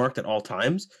enemies marked at all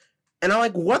times? And I'm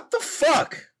like, what the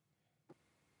fuck?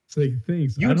 It's like,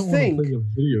 thanks. I don't want to play a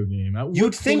video game.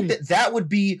 You'd think that would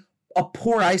be a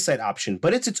poor eyesight option,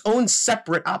 but it's its own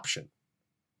separate option.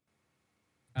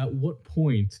 At what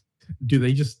point do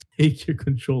they just take your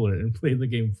controller and play the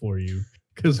game for you?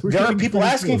 Because there are people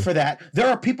asking for that. There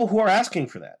are people who are asking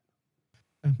for that.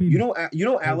 I mean, You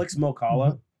know Alex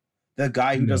Mokala, the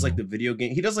guy who does like No. the video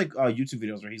game. He does like YouTube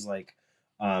videos where he's like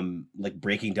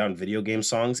breaking down video game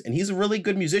songs, and he's a really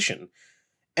good musician.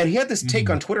 And he had this take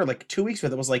on Twitter like 2 weeks ago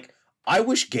that was like, I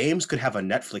wish games could have a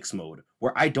Netflix mode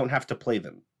where I don't have to play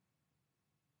them.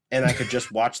 And I could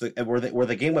just watch where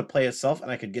the game would play itself and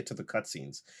I could get to the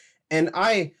cutscenes. And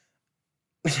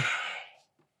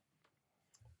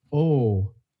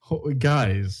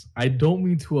guys, I don't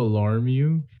mean to alarm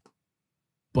you,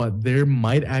 but there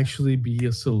might actually be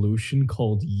a solution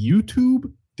called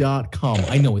YouTube.com.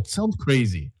 I know it sounds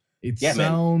crazy. Yeah,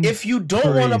 man. If you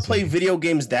don't want to play video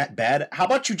games that bad, how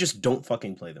about you just don't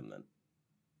fucking play them then?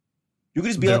 You could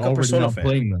just be like a Persona fan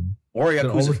playing them. or a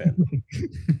Yakuza fan.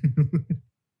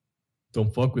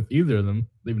 Don't fuck with either of them.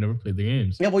 They've never played the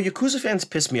games. Yeah, well, Yakuza fans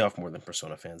piss me off more than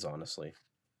Persona fans, honestly.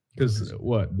 Because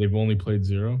what? They've only played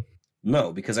 0?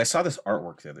 No, because I saw this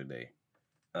artwork the other day.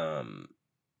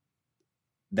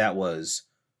 That was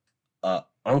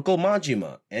Uncle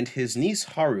Majima and his niece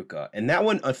Haruka, and that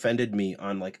one offended me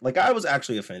on like I was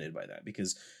actually offended by that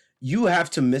because you'd have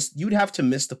to miss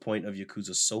the point of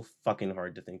Yakuza so fucking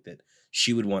hard to think that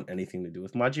she would want anything to do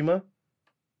with Majima.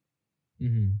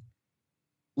 Mm-hmm.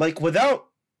 Like, without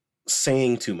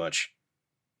saying too much,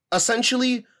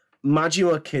 essentially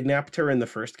Majima kidnapped her in the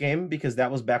first game because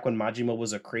that was back when Majima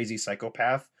was a crazy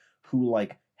psychopath who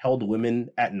like held women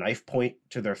at knife point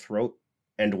to their throat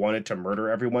and wanted to murder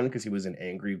everyone because he was an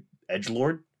angry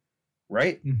edgelord,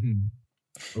 right?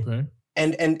 Mm-hmm. Okay.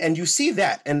 And you see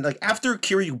that, and like after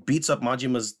Kiryu beats up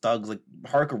Majima's thugs, like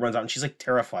Haruka runs out and she's like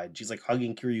terrified. She's like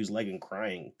hugging Kiryu's leg and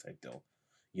crying type deal,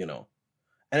 you know.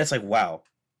 And it's like, wow.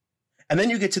 And then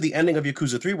you get to the ending of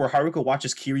Yakuza 3 where Haruka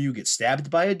watches Kiryu get stabbed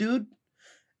by a dude.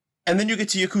 And then you get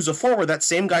to Yakuza 4 where that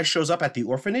same guy shows up at the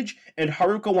orphanage and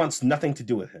Haruka wants nothing to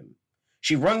do with him.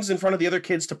 She runs in front of the other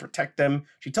kids to protect them.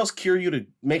 She tells Kiryu to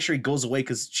make sure he goes away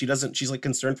because she's like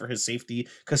concerned for his safety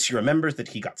because she remembers that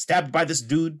he got stabbed by this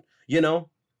dude, you know?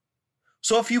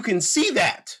 So if you can see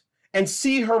that and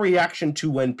see her reaction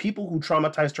to when people who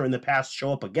traumatized her in the past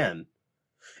show up again,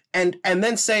 and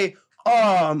then say,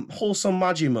 wholesome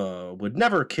Majima would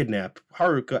never kidnap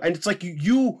Haruka, and it's like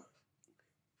you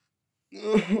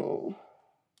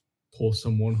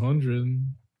Wholesome 100.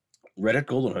 Reddit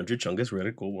Gold 100 Chungus,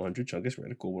 Reddit Gold 100 Chungus,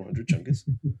 Reddit Gold 100 Chungus.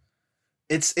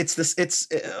 It's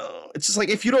just like,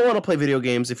 if you don't want to play video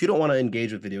games, if you don't want to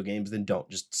engage with video games, then don't.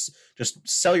 Just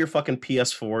sell your fucking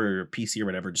PS4 or your PC or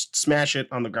whatever. Just smash it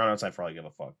on the ground outside for all you give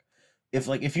a fuck.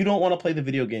 If you don't want to play the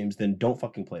video games, then don't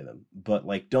fucking play them. But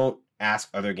like, don't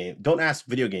ask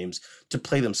video games to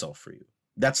play themselves for you.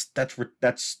 That's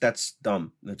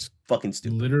dumb. That's fucking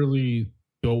stupid. Literally,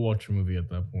 go watch a movie at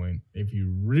that point. If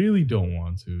you really don't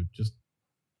want to, just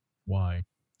why?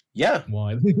 Yeah.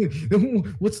 Why?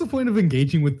 What's the point of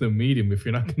engaging with the medium if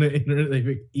you're not gonna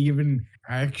even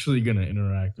actually gonna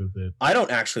interact with it? I don't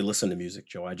actually listen to music,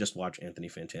 Joe. I just watch Anthony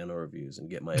Fantano reviews and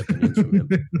get my opinions from him.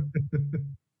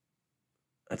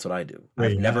 That's what I do.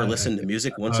 I've never listened to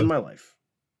music once in my life.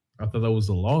 I thought that was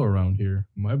the law around here.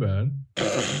 My bad.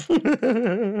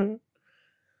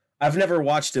 I've never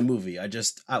watched a movie.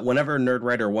 Whenever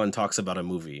Nerdwriter1 talks about a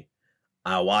movie,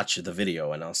 I'll watch the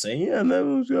video and I'll say, yeah,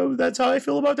 that's how I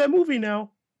feel about that movie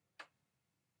now.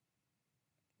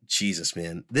 Jesus,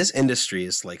 man. This industry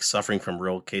is like suffering from a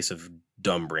real case of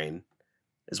dumb brain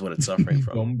is what it's suffering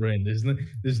from. Dumb brain.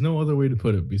 There's no other way to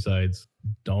put it besides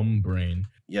dumb brain.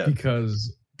 Yeah.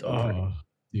 Because,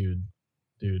 dude,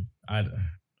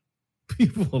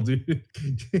 people, dude.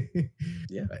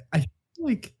 Yeah. I feel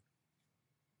like,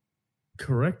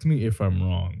 correct me if I'm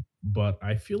wrong, but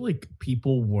I feel like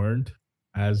people weren't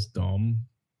as dumb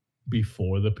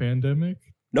before the pandemic.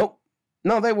 Nope.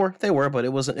 No, they were, but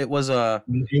it was not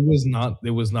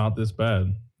this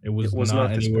bad. It was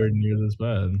not anywhere near this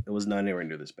bad. It was not anywhere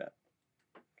near this bad.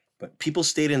 But people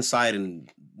stayed inside and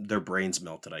their brains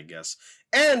melted, I guess.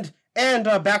 And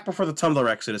back before the Tumblr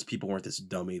exodus, people weren't this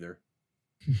dumb either.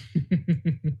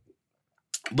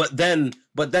 But then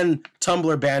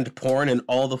Tumblr banned porn and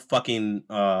all the fucking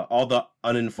all the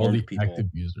uninformed people, active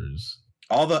users,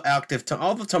 all the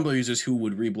Tumblr users who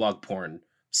would reblog porn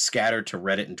scattered to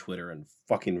Reddit and Twitter and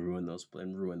fucking ruin those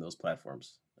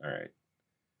platforms. All right.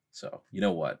 So, you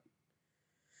know what?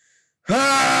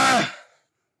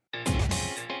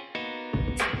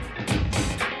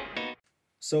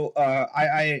 So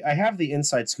I have the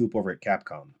inside scoop over at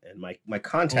Capcom, and my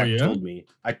contact told me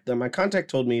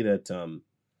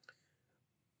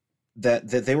that that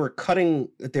they were cutting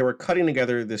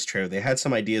together this trailer. They had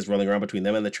some ideas rolling around between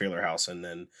them and the trailer house, and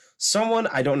then someone,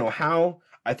 I don't know how,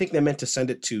 I think they meant to send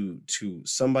it to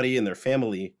somebody in their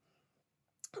family,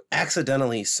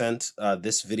 accidentally sent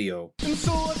this video. And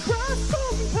so I cry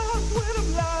sometimes when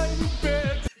I'm lying in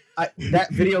bed.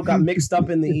 That video got mixed up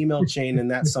in the email chain, and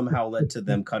that somehow led to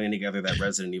them cutting together that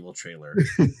Resident Evil trailer.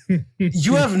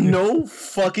 You have no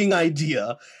fucking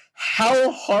idea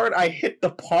how hard I hit the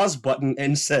pause button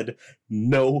and said,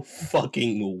 no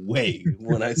fucking way,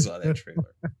 when I saw that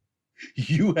trailer.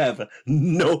 You have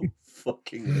no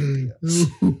fucking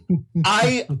idea.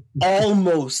 I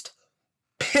almost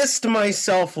pissed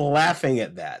myself laughing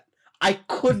at that. I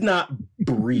could not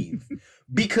breathe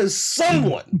because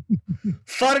someone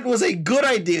thought it was a good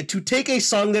idea to take a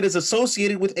song that is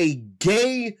associated with a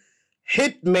gay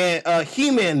Hitman,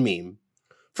 He-Man meme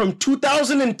from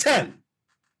 2010,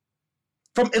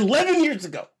 from 11 years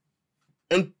ago,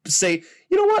 and say,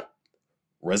 you know what?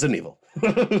 Resident Evil.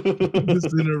 This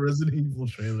is in a Resident Evil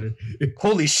trailer.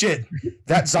 Holy shit.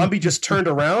 That zombie just turned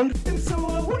around. And so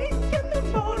I wake in the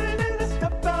morning and I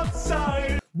step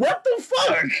outside. What the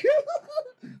fuck?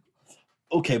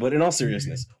 Okay, but in all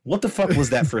seriousness, what the fuck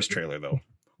was that first trailer, though?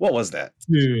 What was that?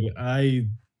 Dude, I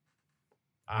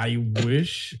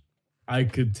wish I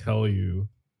could tell you.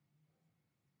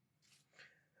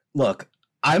 Look,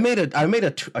 I made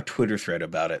a Twitter thread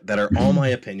about it that are all my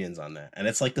opinions on that, and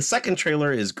it's like the second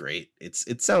trailer is great.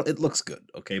 It looks good,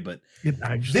 okay, but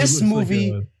this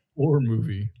movie, like a horror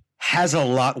movie, has a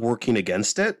lot working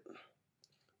against it.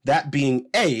 That being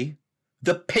A,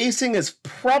 the pacing is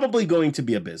probably going to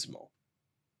be abysmal,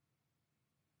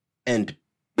 and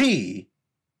B,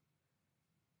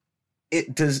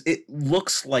 it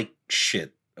looks like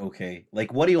shit. Okay,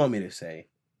 like what do you want me to say?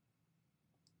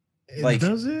 Like,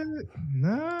 does it?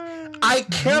 No. I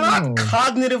cannot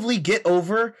cognitively get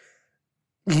over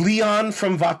Leon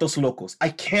from Vatos Locos. I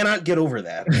cannot get over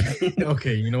that.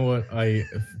 Okay, you know what?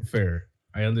 Fair.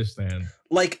 I understand.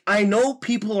 Like, I know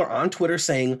people are on Twitter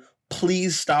saying,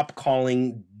 please stop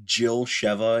calling Jill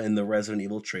Sheva in the Resident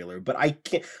Evil trailer, but I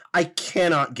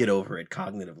cannot get over it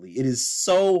cognitively. It is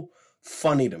so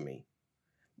funny to me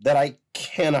that I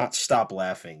cannot stop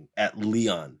laughing at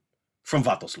Leon from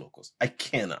Vatos Locos. I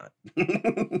cannot.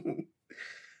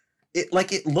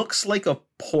 It looks like a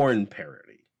porn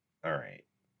parody. All right.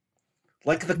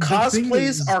 Like the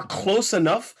cosplays are close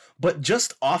enough, but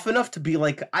just off enough to be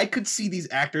like, I could see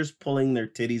these actors pulling their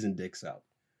titties and dicks out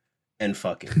and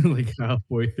fucking. Like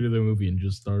halfway through the movie and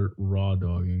just start raw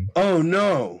dogging. Oh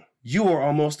no, you are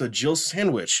almost a Jill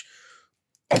sandwich.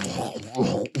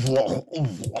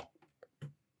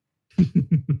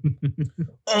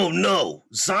 Oh no,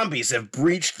 zombies have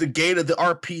breached the gate of the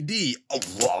RPD.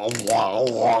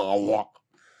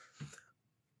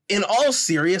 In all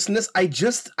seriousness, I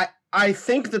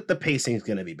think that the pacing is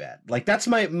going to be bad. Like, that's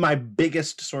my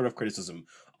biggest sort of criticism.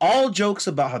 All jokes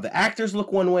about how the actors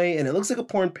look one way and it looks like a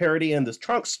porn parody and this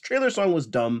trailer song was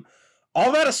dumb.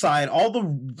 All that aside, all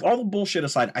the bullshit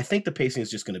aside, I think the pacing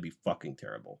is just going to be fucking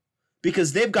terrible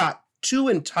because they've got 2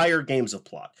 entire games of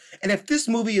plot. And if this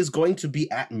movie is going to be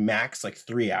at max like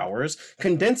 3 hours,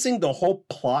 condensing the whole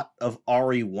plot of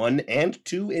RE1 and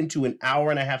 2 into an hour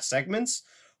and a half segments,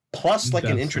 plus like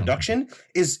an introduction,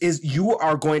 is you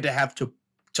are going to have to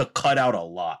cut out a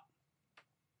lot.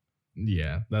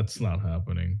 Yeah, that's not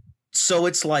happening. So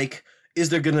it's like, is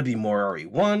there going to be more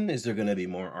RE1? Is there going to be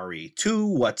more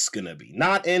RE2? What's going to be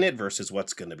not in it versus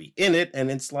what's going to be in it?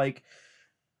 And it's like,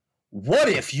 what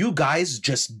if you guys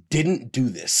just didn't do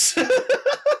this?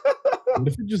 What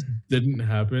if it just didn't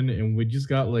happen and we just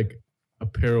got like a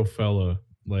pair of fella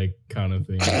like kind of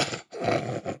thing?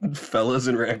 Fellas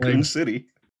in Raccoon City.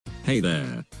 Hey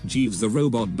there, Jeeves the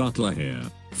Robot Butler here.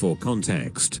 For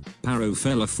context,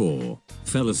 Parofella 4,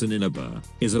 Fellas in Inaba,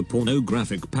 is a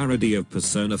pornographic parody of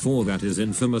Persona 4 that is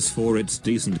infamous for its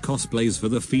decent cosplays for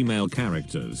the female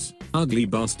characters, ugly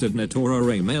bastard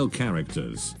Netora male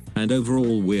characters, and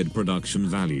overall weird production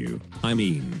value. I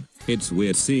mean, it's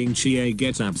weird seeing Chie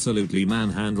get absolutely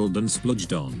manhandled and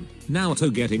spludged on,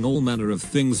 Naoto getting all manner of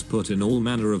things put in all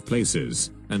manner of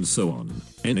places, and so on.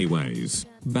 Anyways,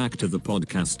 back to the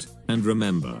podcast, and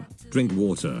remember, drink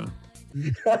water.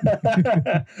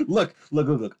 Look.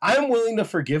 I'm willing to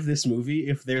forgive this movie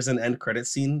if there's an end credit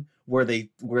scene where they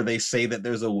say that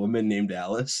there's a woman named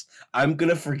Alice. I'm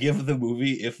gonna forgive the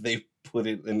movie if they put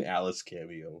it in Alice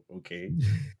cameo. Okay.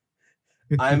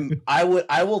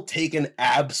 I will take an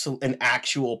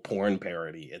actual porn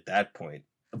parody at that point.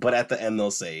 But at the end they'll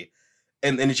say,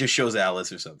 and then it just shows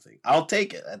Alice or something. I'll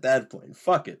take it at that point.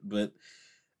 Fuck it. But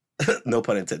No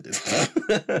pun intended.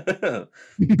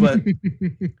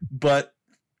 but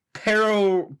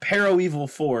Pero Evil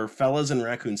 4, Fellas in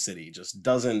Raccoon City just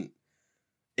doesn't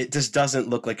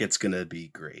look like it's gonna be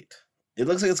great. It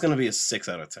looks like it's gonna be a 6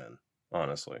 out of 10,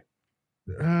 honestly.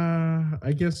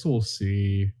 I guess we'll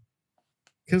see.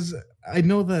 Because I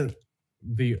know that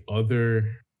the other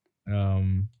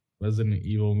Resident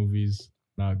Evil movies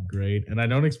not great, and I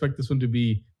don't expect this one to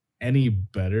be any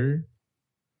better.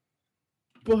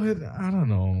 But I don't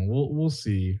know. We'll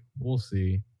see. We'll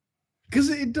see. Because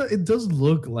it does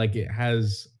look like it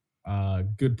has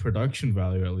good production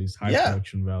value, at least high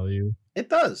production value. It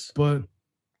does. But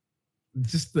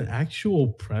just the actual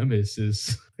premise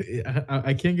is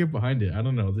I can't get behind it. I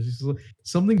don't know. This is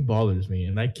something bothers me,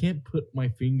 and I can't put my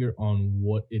finger on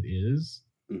what it is.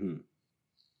 Mm-hmm.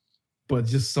 But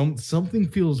just something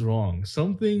feels wrong.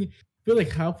 Something, I feel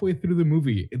like halfway through the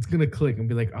movie, it's gonna click and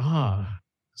be like,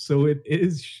 so it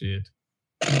is shit.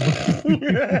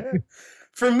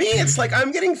 For me, it's like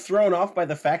I'm getting thrown off by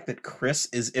the fact that Chris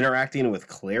is interacting with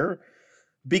Claire,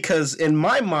 because in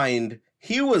my mind,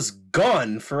 he was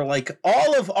gone for like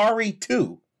all of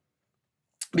RE2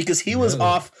 because he was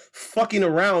off fucking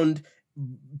around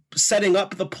setting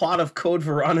up the plot of Code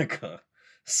Veronica.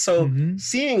 So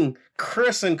seeing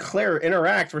Chris and Claire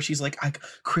interact where she's like,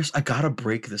 Chris, I gotta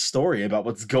break the story about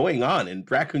what's going on in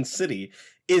Raccoon City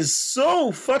is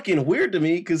so fucking weird to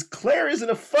me because Claire isn't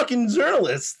a fucking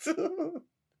journalist.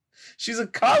 She's a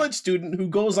college student who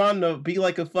goes on to be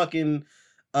like a fucking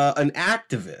an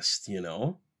activist, you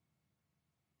know?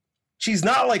 She's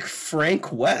not like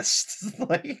Frank West.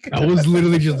 Like I was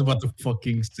literally just about to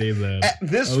fucking say that. At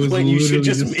this point, you should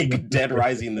just make Dead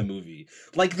Rising the movie.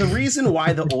 Like the reason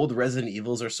why the old Resident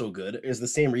Evils are so good is the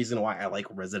same reason why I like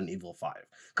Resident Evil 5.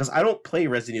 Because I don't play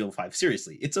Resident Evil 5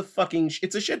 seriously. It's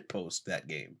a shit post, that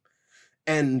game.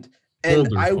 And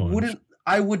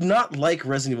I would not like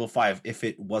Resident Evil 5 if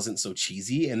it wasn't so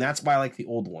cheesy, and that's why I like the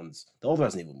old ones, the old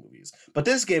Resident Evil movies. But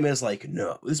this game is like,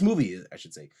 no. This movie, I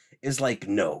should say, is like,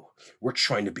 no. We're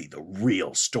trying to be the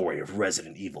real story of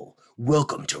Resident Evil.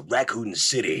 Welcome to Raccoon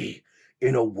City,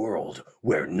 in a world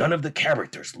where none of the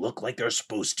characters look like they're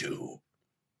supposed to.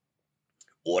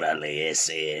 Orale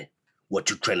ese. What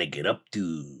you trying to get up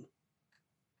to?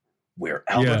 We're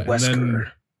Albert Wesker.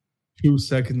 Then 2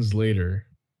 seconds later,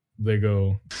 they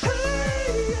go...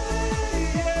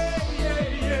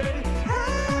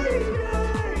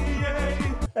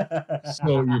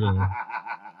 So, you know,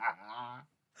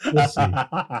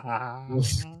 we'll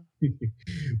see.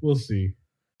 We'll see.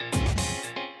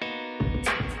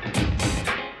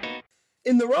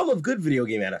 In the realm of good video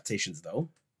game adaptations, though,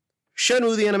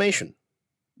 Shenmue the animation.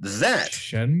 That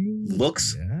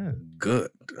looks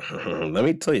good. Let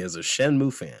me tell you, as a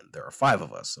Shenmue fan, there are 5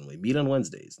 of us, and we meet on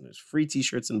Wednesdays, and there's free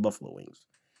t-shirts and buffalo wings.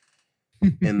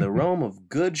 In the realm of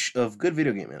good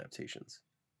video game adaptations,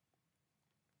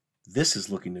 this is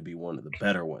looking to be one of the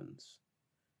better ones.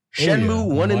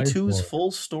 Shenmue 1 and 2's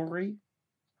full story.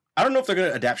 I don't know if they're going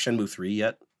to adapt Shenmue 3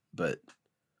 yet, but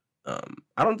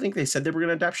I don't think they said they were going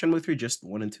to adapt Shenmue 3, just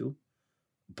 1 and 2.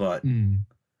 But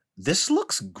this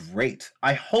looks great.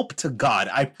 I hope to God,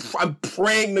 I'm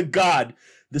praying to God,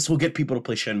 this will get people to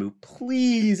play Shenmue.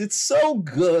 Please, it's so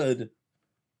good.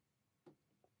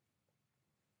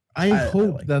 I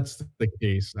hope that's the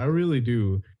case. I really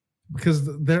do. Because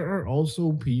there are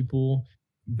also people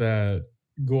that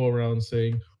go around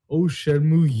saying, oh,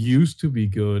 Shenmue used to be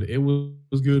good. It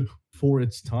was good for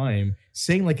its time.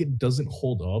 Saying like it doesn't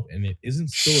hold up and it isn't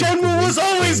still Shenmue was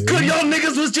always good. Y'all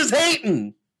niggas was just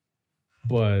hating.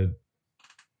 But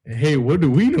hey, what do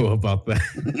we know about that?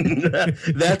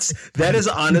 that is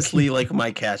honestly like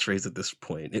my catchphrase at this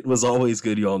point. It was always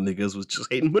good. Y'all niggas was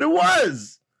just hating. But it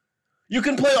was. You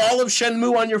can play all of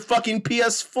Shenmue on your fucking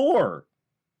PS4.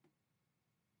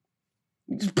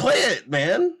 Just play it,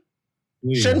 man.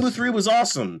 Please. Shenmue 3 was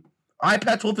awesome.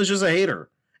 iPatchWolf is just a hater.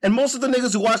 And most of the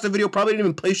niggas who watched the video probably didn't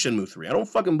even play Shenmue 3. I don't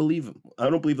fucking believe them. I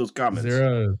don't believe those comments. Is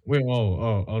there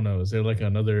no. Is there like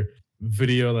another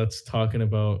video that's talking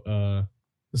about a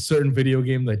certain video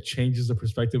game that changes the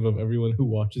perspective of everyone who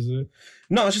watches it?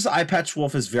 No, it's just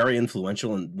iPatchWolf is very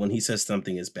influential, and when he says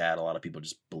something is bad, a lot of people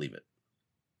just believe it.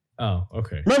 Oh,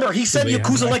 okay. Remember, he said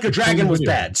Yakuza Like a Dragon was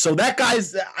bad. So that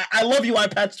guy's... I love you,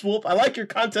 iPatchWolf. I like your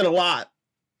content a lot.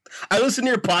 I listen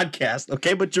to your podcast,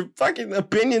 okay? But your fucking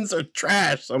opinions are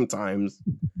trash sometimes.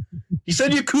 You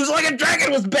said Yakuza Like a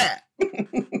Dragon was bad. It's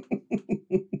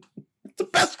the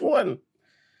best one.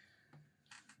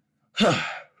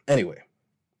 Anyway.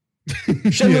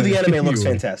 Shenmue the anime looks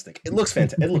fantastic. It looks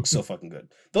fantastic. It looks so fucking good.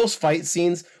 Those fight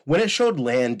scenes when it showed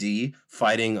Lan Di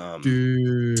fighting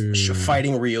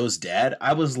fighting Ryo's dad,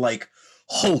 I was like,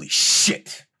 holy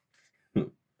shit.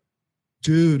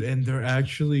 Dude, and they're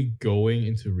actually going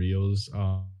into Ryo's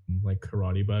like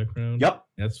karate background. Yep.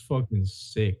 That's fucking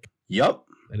sick. Yep.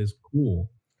 That is cool.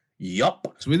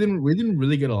 Yup. So we didn't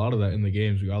really get a lot of that in the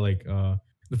games. We got like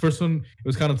the first one, it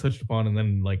was kind of touched upon, and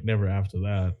then like never after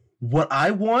that. What I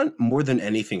want more than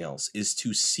anything else is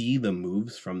to see the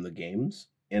moves from the games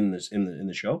in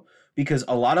the show, because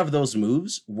a lot of those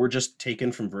moves were just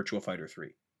taken from Virtua Fighter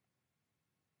 3.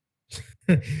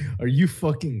 Are you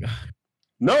fucking?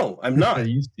 No, I'm not. Are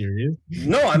you serious?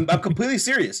 No, I'm completely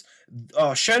serious.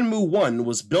 Shenmue 1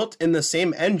 was built in the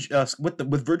same engine with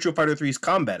Virtua Fighter 3's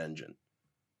combat engine.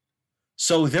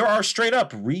 So there are straight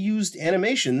up reused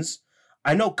animations.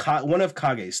 I know one of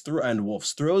Kage's and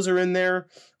Wolf's throws are in there.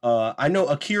 I know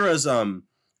Akira's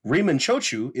Riemann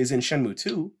Chochu is in Shenmue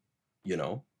 2. You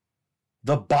know,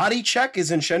 the body check is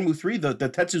in Shenmue 3. The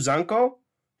Tetsuzanko,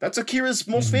 that's Akira's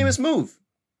most famous move.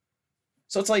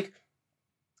 So it's like,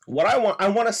 what I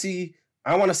want to see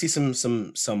some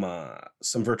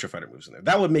Virtua Fighter moves in there.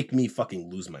 That would make me fucking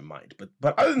lose my mind. But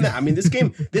other than that, I mean,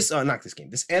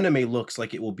 this anime looks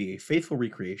like it will be a faithful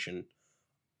recreation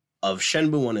of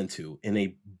Shenmue 1 and 2 in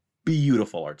a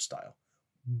beautiful art style.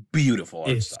 Beautiful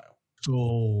art style.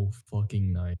 So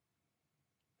fucking nice.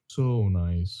 So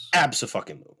nice.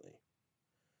 Abso-fucking-lutely.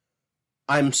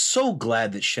 I'm so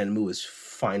glad that Shenmue is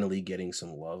finally getting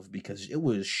some love, because it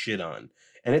was shit on.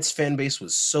 And its fan base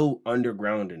was so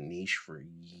underground and niche for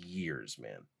years,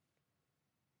 man.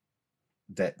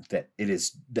 That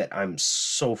I'm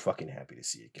so fucking happy to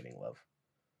see it getting love.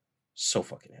 So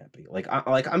fucking happy.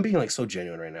 I'm being like so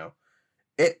genuine right now.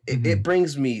 It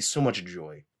brings me so much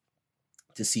joy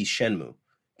to see Shenmue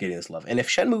getting this love. And if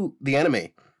Shenmue the anime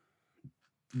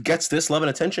gets this love and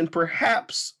attention,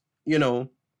 perhaps, you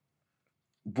know,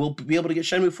 we'll be able to get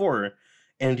Shenmue 4,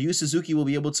 and Yu Suzuki will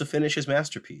be able to finish his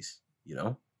masterpiece. You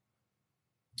know,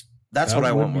 that's what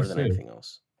I want more than anything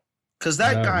else. Because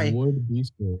that guy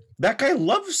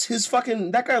loves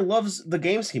the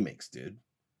games he makes, dude.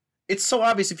 It's so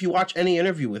obvious if you watch any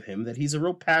interview with him that he's a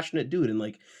real passionate dude. And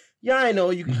like, yeah, I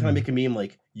know you can kind of make a meme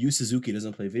like Yu Suzuki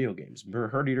doesn't play video games,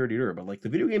 but like the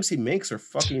video games he makes are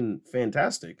fucking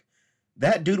fantastic.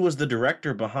 That dude was the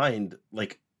director behind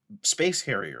like Space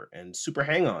Harrier and Super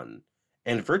Hang-On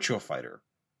and Virtua Fighter,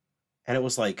 and it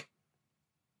was like.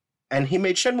 And he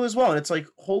made Shenmue as well. And it's like,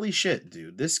 holy shit,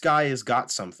 dude. This guy has got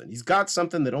something. He's got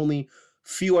something that only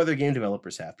few other game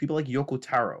developers have. People like Yoko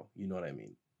Taro. You know what I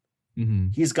mean?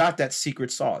 Mm-hmm. He's got that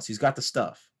secret sauce. He's got the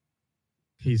stuff.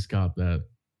 He's got that.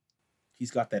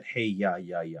 He's got that hey, yeah. All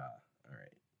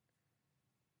right.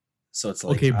 So it's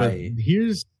like, okay, but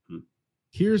here's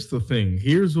the thing.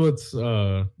 Here's what's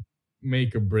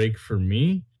make or break for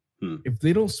me. If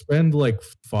they don't spend like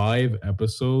 5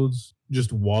 episodes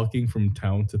just walking from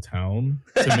town to town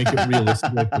to make it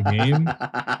realistic like the game.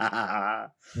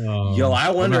 Yo,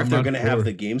 I wonder if they're going to have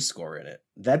the game score in it.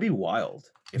 That'd be wild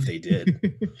if they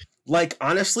did. Like,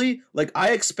 honestly, like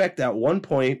I expect at one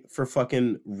point for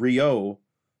fucking Ryo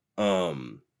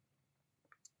to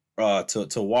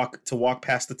walk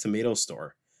past the tomato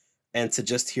store and to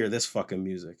just hear this fucking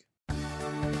music.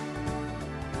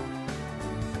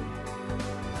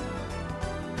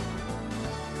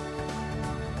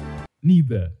 Need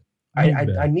that.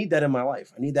 I need that in my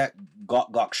life. I need that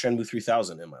Gok Shenmue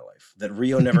 3000 in my life that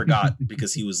Ryo never got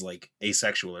because he was like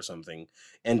asexual or something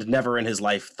and never in his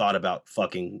life thought about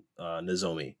fucking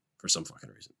Nozomi for some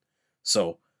fucking reason.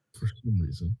 So for some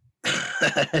reason,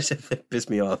 it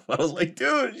pissed me off. I was like,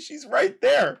 dude, she's right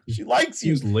there. She likes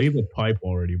you. Just lay the pipe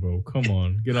already, bro. Come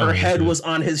on, get out. Her head was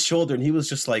on his shoulder, and he was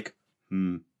just like,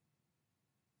 And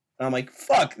I'm like,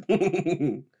 fuck.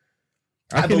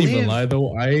 I can't even lie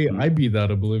though. I be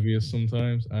that oblivious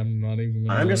sometimes. I'm not even.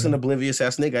 I'm just an oblivious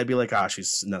ass nigga. I'd be like,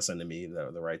 she's not sending me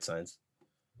the right signs.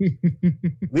 At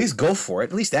least go for it.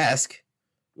 At least ask.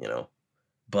 You know.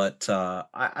 But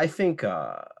I think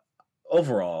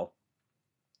overall,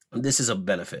 this is a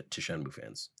benefit to Shenmue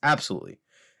fans. Absolutely.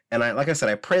 And like I said,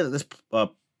 I pray that this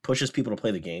pushes people to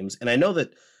play the games. And I know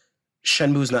that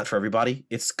Shenmue's not for everybody.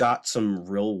 It's got some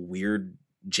real weird,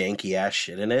 janky ass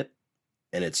shit in it,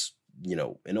 and it's. You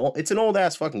know, it's an old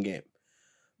ass fucking game,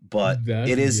 but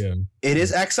it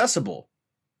is accessible,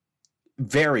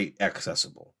 very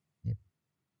accessible.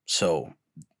 So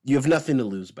you have nothing to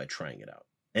lose by trying it out.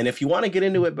 And if you want to get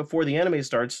into it before the anime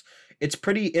starts, it's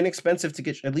pretty inexpensive to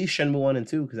get at least Shenmue 1 and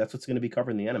 2 because that's what's going to be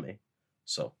covered in the anime.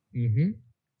 So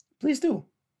please do.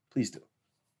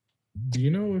 Do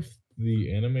you know if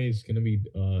the anime is gonna be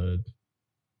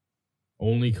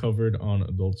only covered on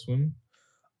Adult Swim?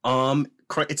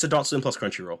 It's Adult Swim plus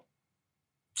Crunchyroll.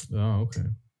 Oh, okay.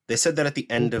 They said that at the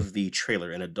end of the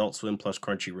trailer, an Adult Swim plus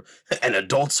Crunchyroll, an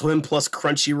Adult Swim plus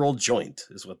Crunchyroll joint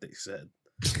is what they said.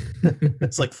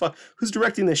 It's like, fuck, who's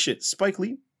directing this shit? Spike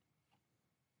Lee?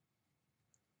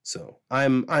 So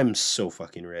I'm so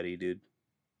fucking ready, dude.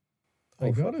 I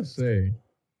gotta say,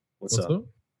 what's up?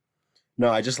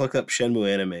 No, I just looked up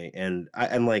Shenmue anime, and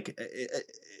I'm like,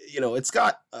 it's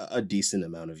got a decent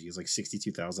amount of views, like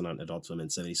 62,000 on Adult Swim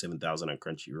and 77,000 on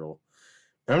Crunchyroll.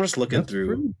 And I'm just looking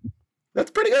through.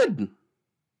 That's pretty good.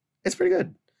 It's pretty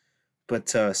good. But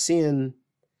seeing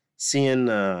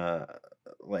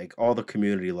like all the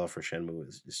community love for Shenmue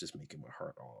is just making my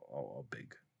heart all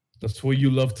big. That's what you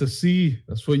love to see.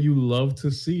 That's what you love to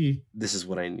see. This is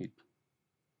what I need.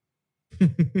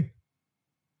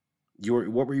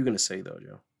 What were you gonna say though,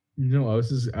 Joe? No, I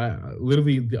was just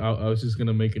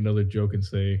gonna make another joke and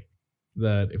say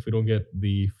that if we don't get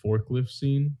the forklift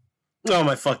scene, oh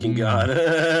my fucking god,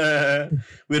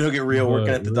 we don't get Rio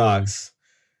working at the docks.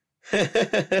 But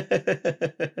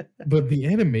the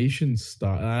animation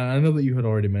style, I know that you had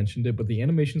already mentioned it, but the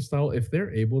animation style, if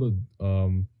they're able to,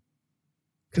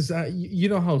 because you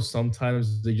know how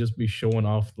sometimes they just be showing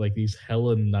off like these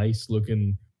hella nice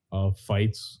looking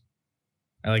fights,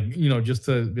 and like just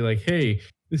to be like, hey,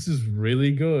 this is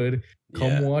really good,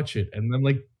 come watch it, and then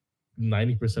like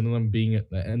 90% of them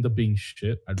end up being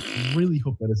shit. I really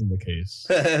hope that isn't the case.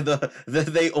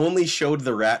 They only showed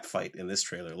the rat fight in this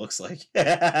trailer. Looks like.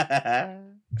 Yeah,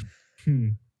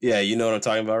 you know what I'm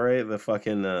talking about, right? The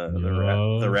fucking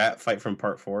the rat fight from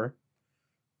part 4.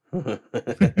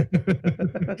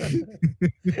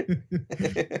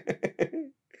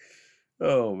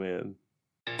 Oh man.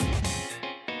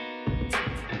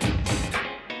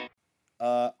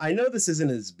 I know this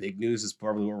isn't as big news as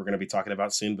probably what we're going to be talking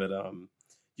about soon, but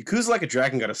Yakuza Like a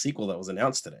Dragon got a sequel that was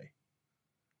announced today.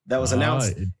 That was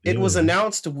announced. It was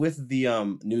announced with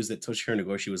the news that Toshihiro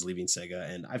Nagoshi was leaving Sega,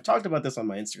 and I've talked about this on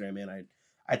my Instagram, and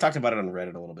I talked about it on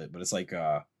Reddit a little bit, but it's like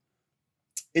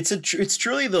it's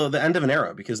truly the end of an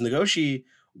era because Nagoshi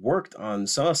worked on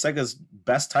some of Sega's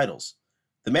best titles.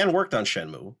 The man worked on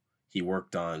Shenmue. He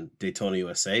worked on Daytona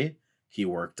USA. He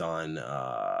worked on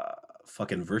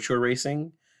fucking Virtua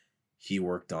Racing. He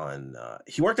worked on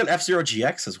F-Zero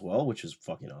GX as well, which is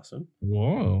fucking awesome.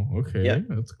 Whoa, okay, yeah,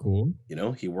 that's cool.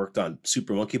 He worked on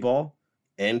Super Monkey Ball,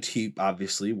 and he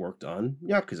obviously worked on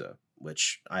Yakuza,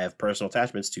 which I have personal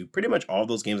attachments to pretty much all of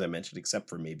those games I mentioned, except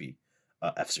for maybe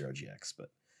F-Zero GX.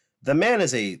 But the man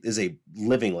is a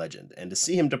living legend, and to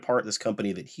see him depart this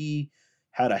company that he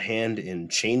had a hand in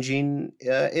changing,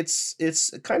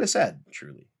 it's kind of sad,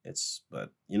 truly.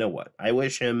 But you know what? I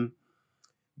wish him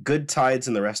good tides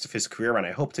in the rest of his career, and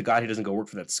I hope to God he doesn't go work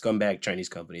for that scumbag Chinese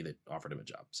company that offered him a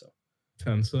job. So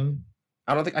Tencent?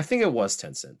 I think it was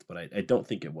Tencent, but I don't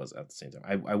think it was at the same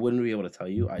time. I wouldn't be able to tell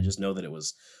you. I just know that it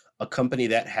was a company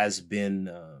that has been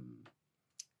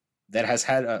that has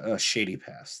had a shady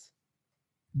past.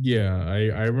 Yeah,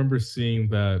 I remember seeing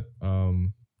that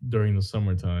during the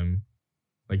summertime.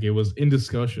 Like it was in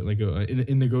discussion, like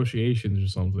in negotiations or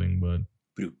something, but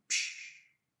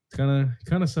it's kind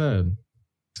of sad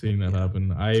seeing that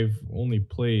happen. I've only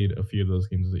played a few of those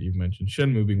games that you've mentioned,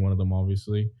 Shenmue being one of them,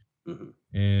 obviously,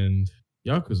 and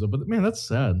Yakuza. But man, that's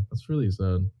sad. That's really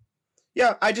sad.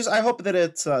 Yeah, I hope that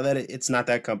it's not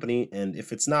that company, and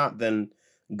if it's not, then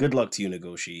good luck to you,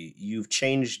 Nagoshi. You've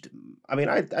changed. I mean,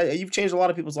 you've changed a lot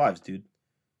of people's lives, dude.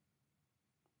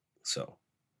 So,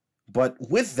 but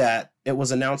with that, it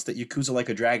was announced that Yakuza Like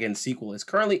a Dragon sequel is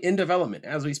currently in development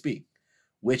as we speak,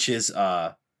 which is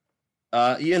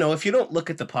if you don't look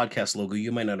at the podcast logo,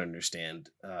 you might not understand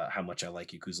how much I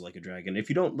like Yakuza Like a Dragon. If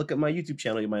you don't look at my YouTube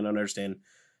channel, you might not understand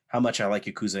how much I like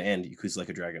Yakuza and Yakuza Like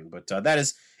a Dragon. But that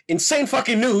is insane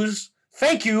fucking news.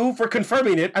 Thank you for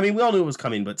confirming it. I mean, we all knew it was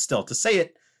coming, but still, to say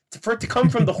it, for it to come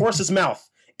from the horse's mouth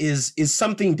is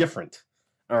something different.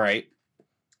 All right.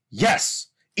 Yes,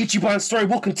 Ichiban's story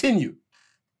will continue.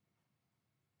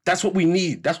 That's what we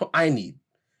need. That's what I need.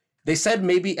 They said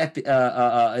maybe at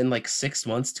the in like 6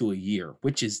 months to a year,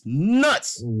 which is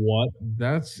nuts. What?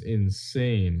 That's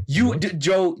insane.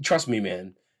 Joe, trust me,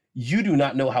 man. You do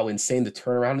not know how insane the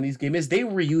turnaround in these games is. They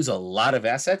reuse a lot of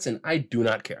assets, and I do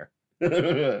not care.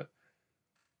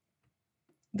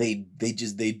 They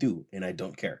do, and I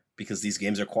don't care because these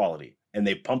games are quality and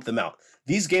they pump them out.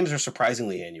 These games are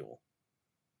surprisingly annual.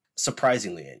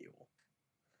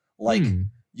 Like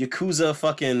Yakuza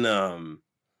fucking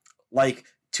like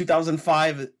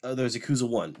 2005 there's Yakuza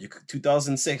 1,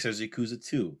 2006 there's Yakuza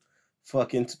 2,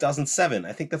 fucking 2007.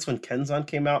 I think that's when Kenzan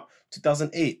came out.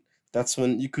 2008. That's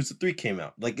when Yakuza 3 came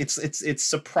out. Like it's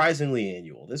surprisingly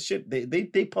annual. This shit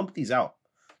they pump these out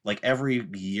like every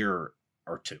year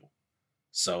or two.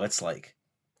 So it's like,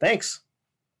 thanks.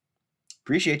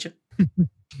 Appreciate you.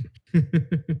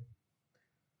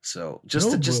 So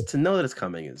just to know that it's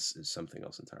coming is something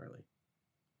else entirely.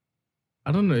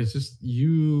 I don't know. It's just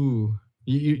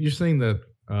you're saying that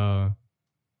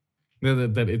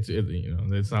that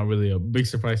it's not really a big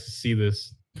surprise to see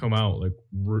this come out like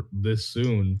this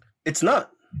soon. It's not.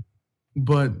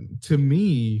 But to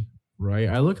me, right,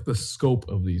 I look at the scope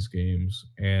of these games,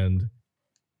 and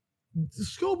the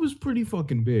scope is pretty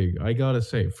fucking big. I gotta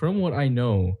say, from what I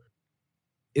know,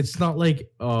 it's not like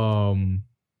I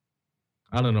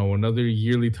don't know, another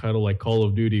yearly title like Call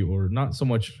of Duty, or not so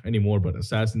much anymore, but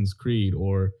Assassin's Creed,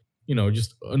 or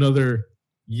just another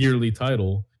yearly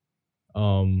title.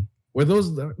 Where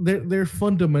they're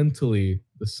fundamentally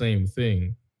the same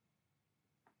thing.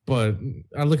 But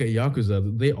I look at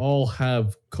Yakuza, they all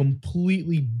have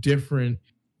completely different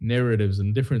narratives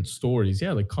and different stories.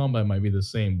 Yeah, the combat might be the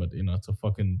same, but it's a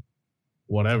fucking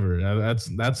whatever.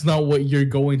 That's not what you're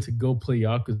going to go play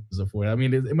Yakuza for. I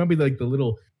mean, it might be like the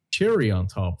little cherry on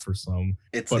top for some.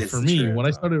 But for me, when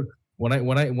I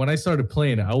started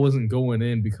playing it, I wasn't going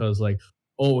in because like,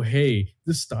 oh hey,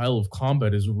 this style of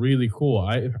combat is really cool.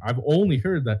 I've only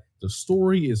heard that the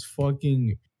story is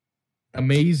fucking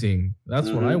amazing. That's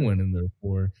what I went in there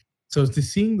for. So to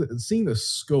seeing the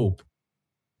scope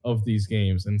of these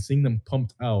games and seeing them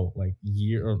pumped out like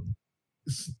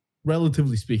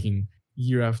relatively speaking,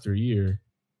 year after year,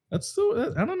 that's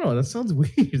still, I don't know. That sounds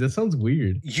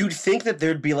weird. You'd think that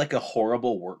there'd be like a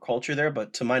horrible work culture there,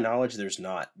 but to my knowledge, there's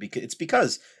not.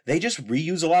 Because they just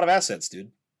reuse a lot of assets,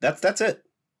 dude. That's it.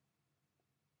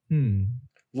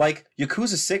 Like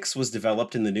Yakuza 6 was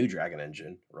developed in the new Dragon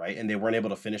Engine, right? And they weren't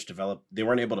able to finish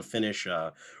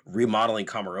remodeling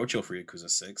Kamurocho for Yakuza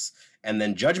 6. And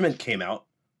then Judgment came out,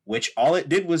 which all it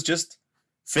did was just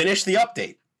finish the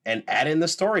update and add in the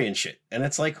story and shit. And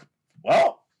it's like,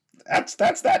 well, that's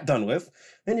that done with.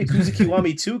 Then Yakuza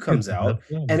Kiwami 2 comes out,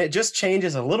 and it just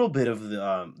changes a little bit of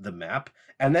the map,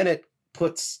 and then it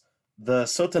puts the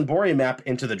Sotenbori map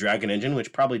into the Dragon Engine,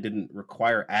 which probably didn't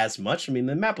require as much. I mean,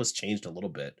 the map was changed a little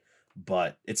bit,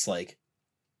 but it's like,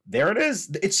 there it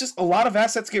is. It's just a lot of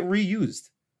assets get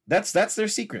reused. That's their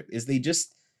secret, is they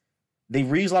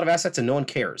reuse a lot of assets and no one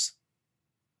cares.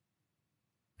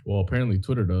 Well, apparently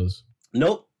Twitter does.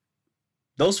 Nope.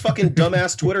 Those fucking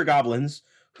dumbass Twitter goblins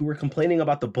who were complaining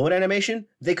about the boat animation,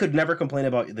 they could never complain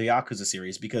about the Yakuza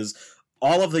series because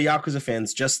all of the Yakuza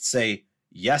fans just say,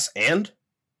 yes, and?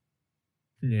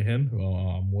 Yeah, well,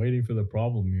 I'm waiting for the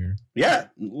problem here. Yeah,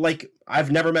 like,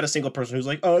 I've never met a single person who's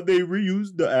like, oh, they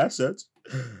reused the assets.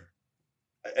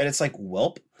 And it's like,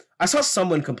 welp. I saw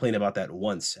someone complain about that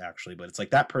once, actually, but it's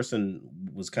like that person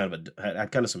was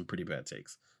had kind of some pretty bad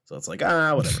takes. So it's like,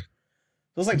 whatever.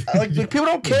 It was like people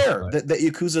don't care that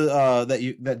Yakuza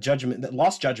that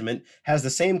Lost Judgment has the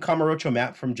same Kamurocho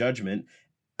map from Judgment,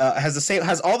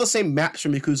 has all the same maps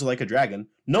from Yakuza Like a Dragon.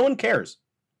 No one cares.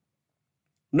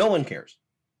 No one cares.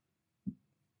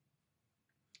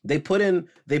 They put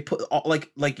like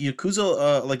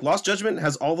Yakuza like Lost Judgment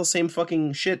has all the same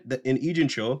fucking shit that in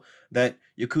Ijincho that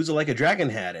Yakuza Like a Dragon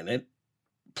had in it,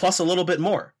 plus a little bit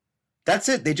more. That's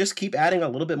it. They just keep adding a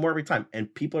little bit more every time,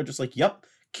 and people are just like, "Yep,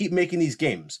 keep making these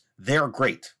games. They're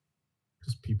great."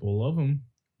 Because people love them.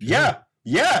 Yeah.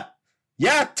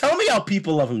 Tell me how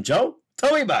people love them, Joe.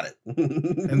 Tell me about it.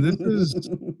 And this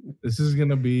is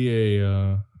gonna be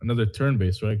another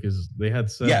turn-based, right? Because they had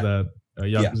said that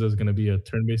Yakuza is gonna be a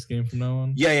turn-based game from now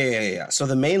on. Yeah. So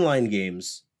the mainline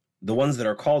games, the ones that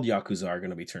are called Yakuza, are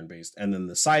going to be turn-based, and then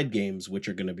the side games, which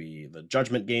are going to be the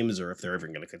Judgment games, or if they're ever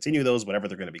going to continue those, whatever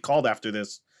they're going to be called after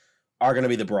this, are going to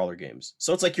be the brawler games.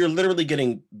 So it's like you're literally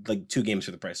getting like 2 games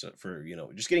for the price for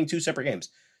just getting 2 separate games.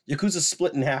 Yakuza's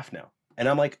split in half now, and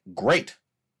I'm like, great,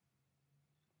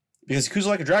 because Yakuza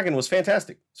Like a Dragon was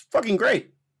fantastic. It's fucking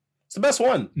great. It's the best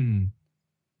one.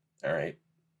 All right,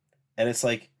 and it's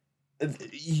like,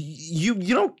 you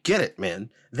don't get it,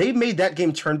 man. They made that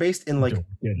game turn-based in like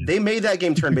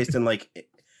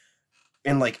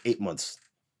 8 months.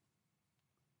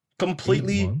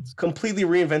 Completely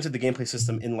reinvented the gameplay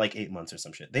system in like 8 months or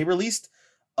some shit. They released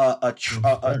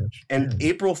an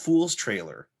April Fool's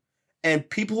trailer, and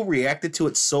people reacted to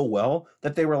it so well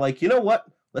that they were like, you know what?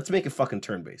 Let's make it fucking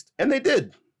turn-based. And they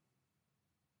did.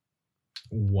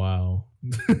 Wow.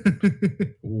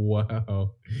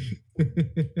 Wow.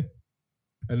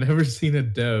 I've never seen a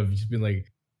dev just be like,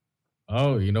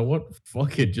 oh, you know what?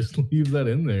 Fuck it. Just leave that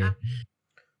in there.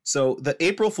 So the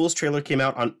April Fool's trailer came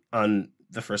out on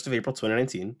the 1st of April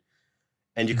 2019,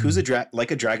 and Yakuza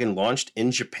Like a Dragon launched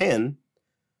in Japan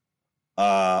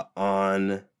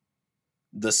on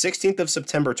the 16th of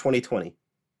September 2020.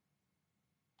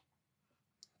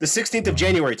 The 16th of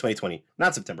January 2020,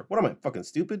 not September. What am I, fucking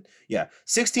stupid? Yeah,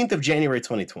 16th of January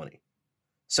 2020.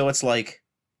 So it's like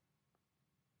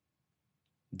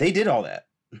they did all that.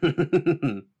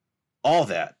 All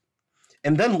that.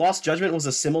 And then Lost Judgment was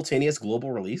a simultaneous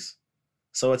global release.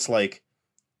 So it's like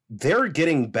they're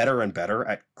getting better and better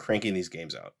at cranking these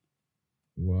games out.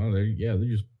 Wow, they're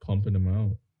just pumping them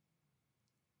out.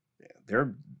 Yeah,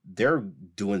 they're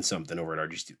doing something over at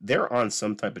RGC. They're on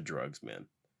some type of drugs, man.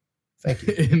 Thank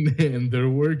you. and they're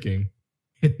working.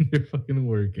 And they're fucking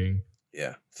working.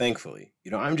 Yeah, thankfully. You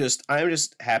know, I'm just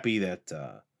happy that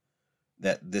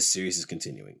that this series is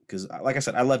continuing. Because, like I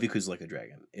said, I love Yakuza Like a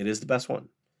Dragon. It is the best one.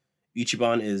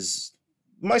 Ichiban is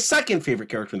my second favorite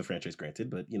character in the franchise, granted,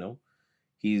 but you know,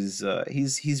 he's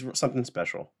something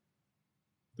special.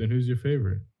 Then who's your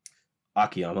favorite?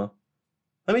 Akiyama.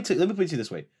 Let me put it to you this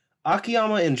way.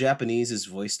 Akiyama in Japanese is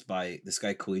voiced by this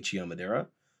guy Koichi Yamadera.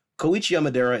 Koichi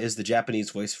Yamadera is the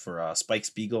Japanese voice for Spike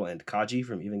Spiegel and Kaji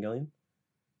from Evangelion.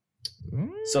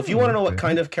 So if you want to know what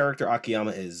kind of character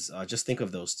Akiyama is, just think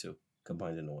of those two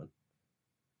combined into one.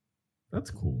 That's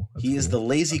cool. He is the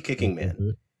lazy kicking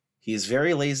man. He is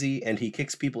very lazy and he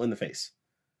kicks people in the face.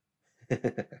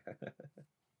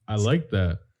 I like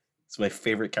that. It's my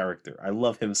favorite character. I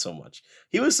love him so much.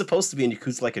 He was supposed to be in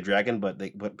Yakuza Like a Dragon, but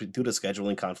due to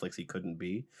scheduling conflicts, he couldn't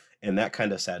be. And that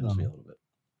kind of saddens me a little bit.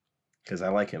 Because I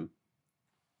like him.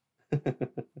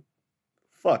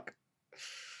 Fuck.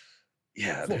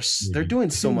 Yeah, they're doing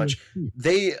so much.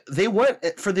 They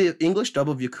went for the English dub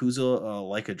of Yakuza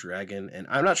Like a Dragon, and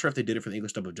I'm not sure if they did it for the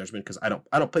English dub of Judgment because I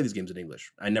don't play these games in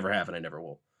English. I never have, and I never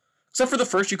will. Except for the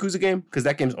first Yakuza game, because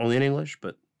that game's only in English.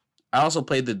 But I also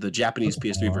played the Japanese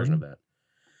PS3 version of that.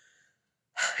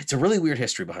 It's a really weird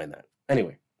history behind that.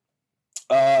 Anyway,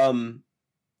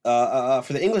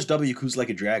 for the English dub of Yakuza Like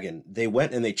a Dragon, they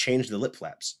went and they changed the lip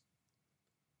flaps.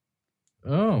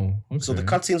 Oh, okay. So the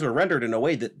cutscenes were rendered in a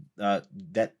way that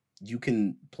that you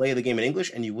can play the game in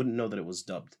English and you wouldn't know that it was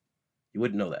dubbed. You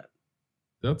wouldn't know that.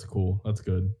 That's cool. That's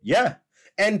good. Yeah.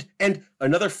 And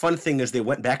another fun thing is they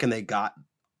went back and they got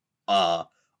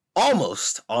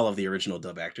almost all of the original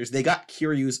dub actors. They got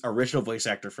Kiryu's original voice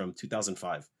actor from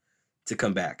 2005 to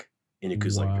come back in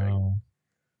Yakuza Like a Dragon.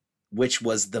 Which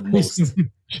was the most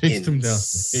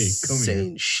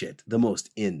insane shit. The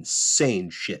most insane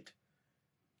shit.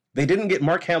 They didn't get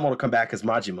Mark Hamill to come back as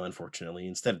Majima, unfortunately.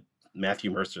 Instead,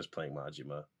 Matthew Mercer's playing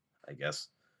Majima, I guess.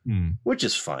 Which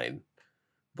is fine.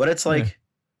 But it's like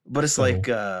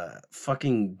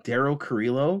fucking Daryl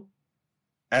Carrillo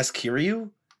as Kiryu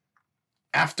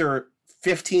after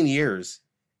 15 years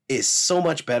is so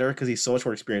much better because he's so much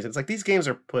more experienced. It's like these games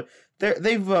are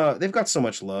they've got so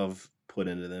much love put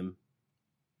into them.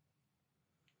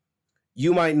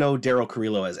 You might know Daryl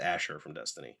Carrillo as Asher from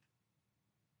Destiny.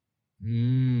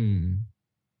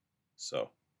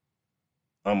 So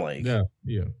I'm like,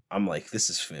 I'm like, this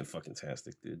is fucking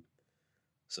fantastic, dude.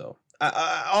 So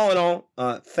all in all,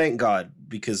 thank God,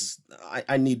 because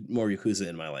I need more Yakuza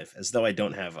in my life, as though I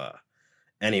don't have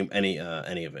any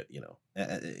of it, you know.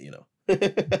 I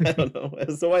don't know,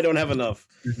 as though I don't have enough,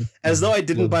 as though I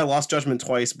didn't buy Lost Judgment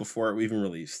twice before it even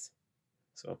released.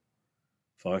 So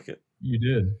fuck it. You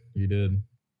did.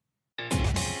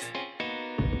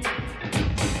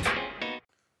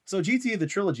 So GTA the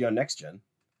Trilogy on Next Gen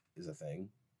is a thing.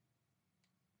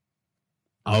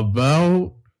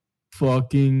 About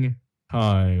fucking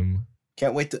time.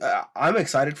 Can't wait to. I'm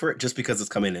excited for it just because it's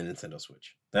coming in Nintendo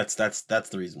Switch. That's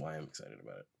the reason why I'm excited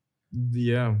about it.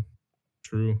 Yeah,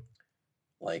 true.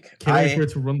 Like, can't wait for it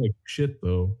to run like shit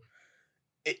though.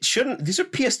 It shouldn't. These are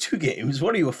PS2 games.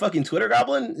 What are you, a fucking Twitter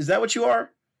goblin? Is that what you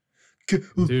are?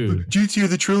 Dude, GTA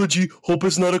the Trilogy. Hope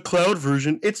it's not a cloud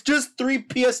version. It's just 3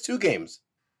 PS2 games.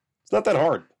 It's not that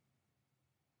hard.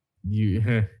 You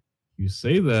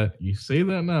say that. You say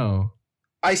that now.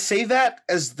 I say that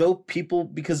as though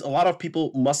because a lot of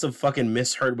people must have fucking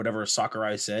misheard whatever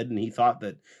Sakurai said, and he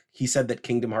said that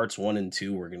Kingdom Hearts 1 and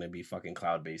 2 were going to be fucking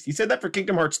cloud-based. He said that for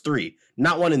Kingdom Hearts 3,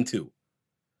 not 1 and 2.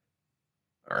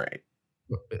 All right.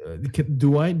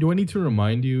 Do I need to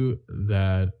remind you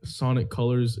that Sonic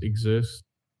Colors Exist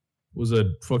was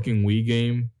a fucking Wii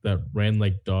game that ran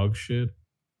like dog shit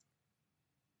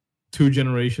 2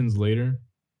 generations later?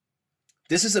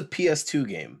 This is a PS2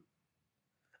 game.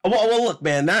 Well, look,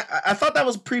 man. I thought that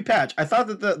was pre-patch. I thought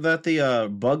that the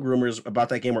bug rumors about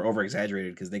that game were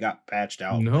over-exaggerated because they got patched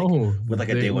out. No, with a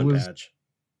day one patch.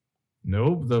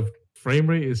 Nope. The frame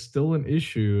rate is still an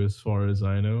issue as far as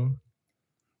I know.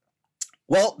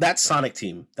 Well, that's Sonic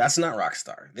Team. That's not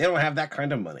Rockstar. They don't have that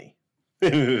kind of money.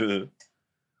 They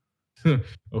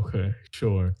Okay,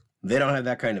 sure. don't have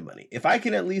that kind of money. If I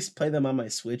can at least play them on my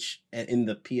Switch and in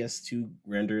the PS2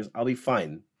 renders, I'll be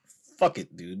fine. Fuck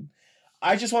it, dude.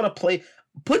 I just want to play.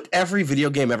 Put every video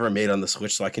game ever made on the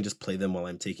Switch so I can just play them while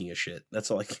I'm taking a shit.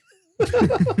 That's all I can.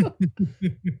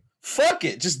 Fuck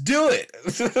it. Just do it.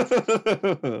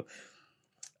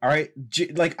 All right.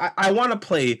 Like, I want to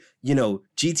play,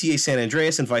 GTA San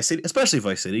Andreas and Vice City, especially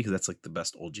Vice City, because that's like the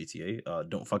best old GTA.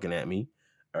 Don't fucking at me.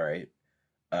 All right.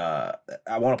 I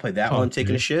want to play that one,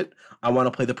 taking a shit. I want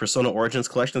to play the Persona Origins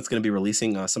collection that's going to be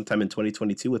releasing sometime in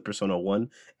 2022 with Persona 1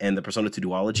 and the Persona 2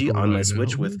 Duology on my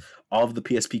Switch with all of the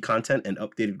PSP content and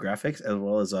updated graphics, as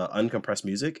well as uncompressed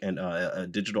music and a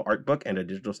digital art book and a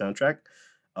digital soundtrack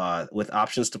with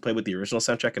options to play with the original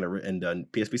soundtrack and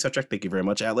PSP soundtrack. Thank you very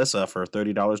much, Atlas, for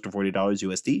 $30 to $40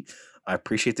 USD. I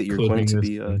appreciate that you're going to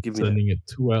be giving sending it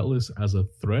to Atlas as a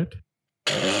threat.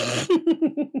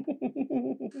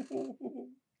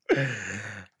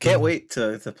 Can't wait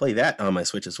to play that on my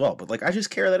Switch as well. But like, I just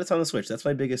care that it's on the Switch. That's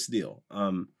my biggest deal.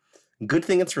 Good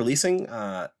thing it's releasing.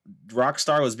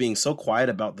 Rockstar was being so quiet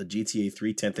about the GTA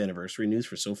 3 10th anniversary news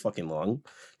for so fucking long.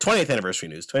 20th anniversary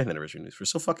news for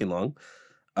so fucking long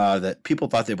that people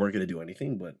thought they weren't going to do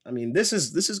anything. But I mean, this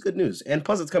is good news. And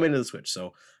plus, it's coming to the Switch. So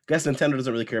I guess Nintendo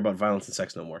doesn't really care about violence and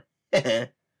sex no more. I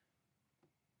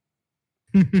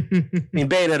mean,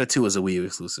 Bayonetta 2 is a Wii U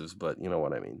exclusive, but you know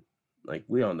what I mean. Like,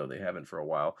 we all know they haven't for a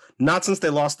while. Not since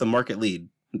they lost the market lead.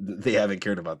 They haven't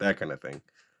cared about that kind of thing.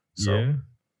 So, yeah,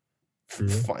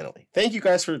 finally. Thank you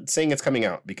guys for saying it's coming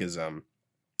out, because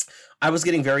I was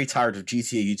getting very tired of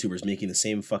GTA YouTubers making the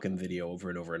same fucking video over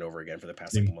and over and over again for the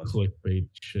past couple months. Clickbait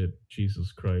shit.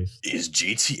 Jesus Christ. Is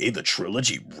GTA the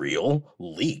trilogy real?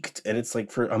 Leaked. And it's like,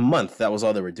 for a month, that was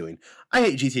all they were doing. I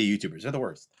hate GTA YouTubers. They're the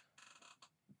worst.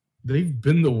 They've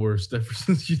been the worst ever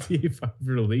since GTA 5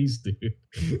 released, dude.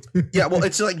 Yeah, well,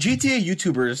 it's like GTA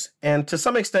YouTubers, and to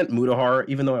some extent Mutahar,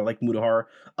 even though I like Mutahar,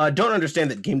 don't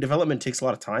understand that game development takes a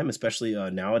lot of time, especially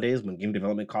nowadays when game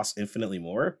development costs infinitely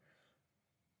more.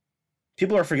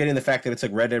 People are forgetting the fact that it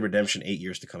took Red Dead Redemption 8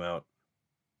 years to come out.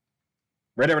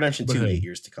 Red Dead Redemption 2, 8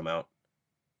 years to come out.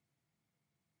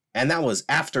 And that was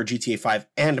after GTA 5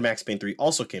 and Max Payne 3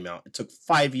 also came out. It took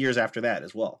 5 years after that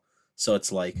as well. So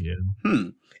it's like,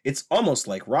 it's almost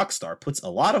like Rockstar puts a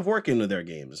lot of work into their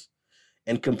games.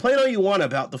 And complain all you want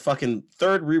about the fucking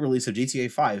third re-release of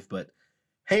GTA 5, but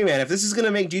hey man, if this is going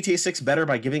to make GTA 6 better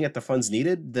by giving it the funds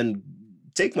needed, then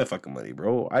take my fucking money,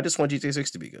 bro. I just want GTA 6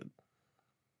 to be good.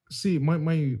 See,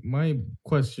 my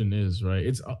question is, right,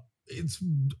 it's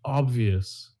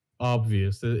obvious.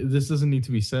 This doesn't need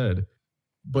to be said,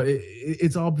 but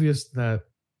it's obvious that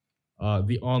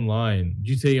the online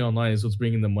GTA Online is what's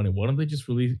bringing them money. Why don't they just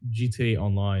release GTA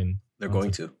Online? They're going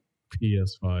to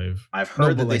PS5. I've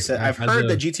heard that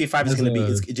GTA 5 is going to be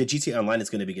GTA Online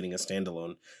is going to be getting a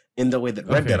standalone in the way that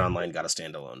Red Dead Online got a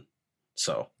standalone.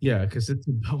 So yeah, because it's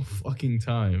about fucking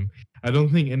time. I don't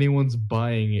think anyone's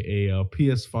buying a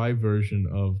PS5 version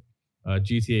of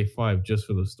GTA 5 just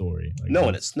for the story. Like, no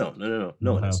one is. No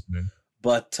one is.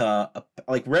 But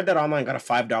like Red Dead Online got a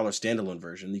 $5 standalone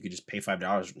version. You could just pay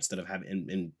 $5 instead of having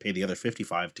and pay the other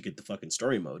 $55 to get the fucking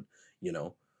story mode,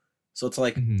 So it's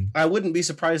like, I wouldn't be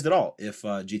surprised at all if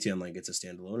GTA Online gets a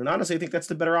standalone. And honestly, I think that's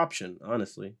the better option,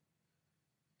 honestly.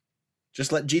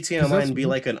 Just let GTA Online be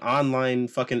like an online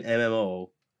fucking MMO,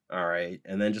 all right?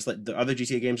 And then just let the other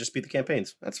GTA games just be the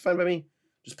campaigns. That's fine by me.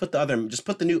 Just put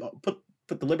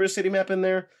put the Liberty City map in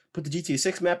there, put the GTA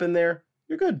 6 map in there.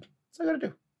 You're good. That's all I gotta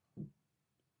do.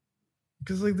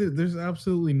 Because like there's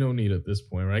absolutely no need at this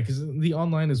point, right? Because the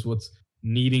online is what's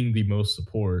needing the most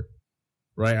support,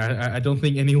 right? I don't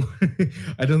think anyone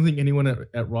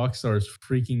at Rockstar is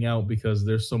freaking out because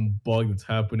there's some bug that's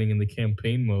happening in the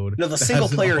campaign mode. No, the single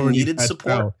player needed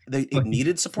support. It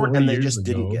needed support, and they just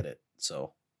didn't get it.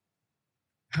 So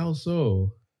how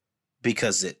so?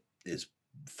 Because it is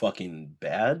fucking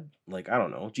bad. Like, I don't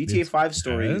know. GTA 5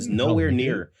 story is nowhere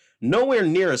near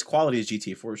as quality as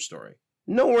GTA 4 story.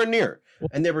 Nowhere near.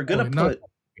 And they were gonna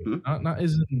not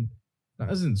as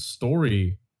in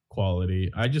story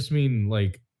quality. I just mean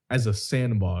like as a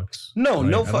sandbox. No,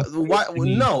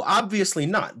 obviously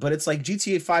not. But it's like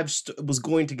GTA 5 was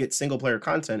going to get single player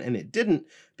content, and it didn't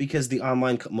because the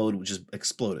online mode just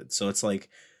exploded. So it's like,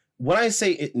 when I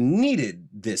say it needed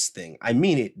this thing, I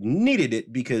mean it needed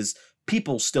it because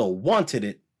people still wanted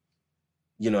it.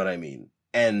 You know what I mean?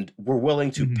 And were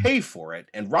willing to pay for it.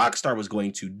 And Rockstar was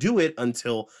going to do it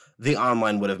until the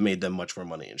online would have made them much more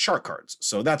money in shark cards.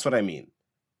 So that's what I mean.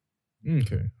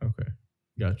 Okay.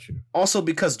 Got you. Also,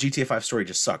 because GTA 5 story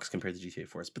just sucks compared to GTA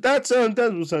 4's. But that's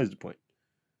besides the point.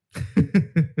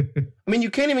 I mean, you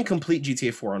can't even complete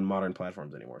GTA 4 on modern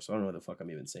platforms anymore, so I don't know why the fuck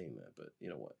I'm even saying that, but you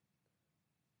know what?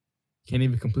 Can't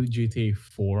even complete GTA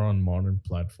 4 on modern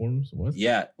platforms? What?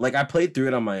 Yeah, like I played through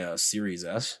it on my Series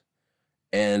S,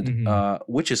 and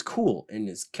which is cool and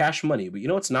it's cash money, but you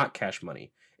know it's not cash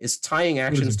money. It's tying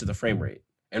actions to the frame rate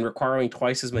and requiring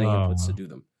twice as many inputs to do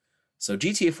them. So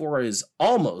GTA 4 is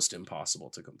almost impossible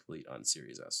to complete on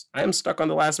Series S. I am stuck on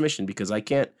the last mission because I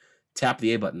can't tap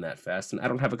the A button that fast, and I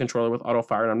don't have a controller with auto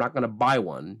fire, and I'm not going to buy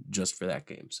one just for that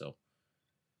game. So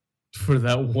for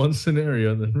that one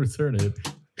scenario, and then return it.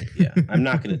 Yeah, I'm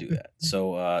not going to do that.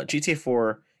 So GTA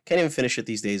 4 can't even finish it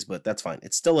these days, but that's fine.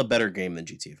 It's still a better game than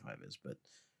GTA 5 is, but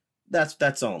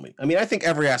that's all me. I mean, I think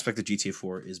every aspect of GTA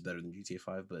 4 is better than GTA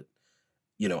 5, but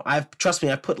you know, trust me,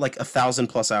 I put like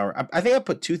 1,000+ hours. I think I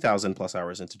put 2,000+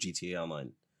 hours into GTA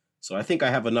Online, so I think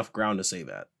I have enough ground to say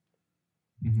that.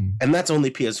 And that's only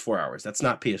PS4 hours. That's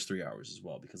not PS3 hours as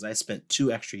well, because I spent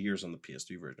 2 extra years on the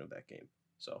PS3 version of that game.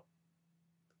 So,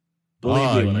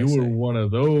 believe me, you were one of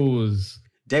those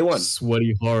day one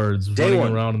sweaty hards running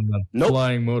around in that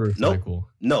flying motorcycle.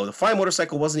 No, the flying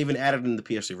motorcycle wasn't even added in the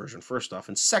PS3 version. First off,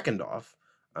 and second off,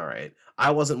 all right, I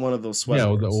wasn't one of those sweaty.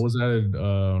 Yeah, what was added?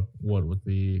 What with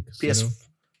the casino?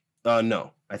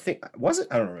 No, I think was it?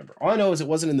 I don't remember. All I know is it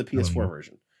wasn't in the PS4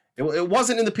 version. It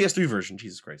wasn't in the PS3 version.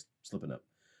 Jesus Christ, slipping up.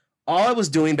 All I was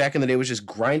doing back in the day was just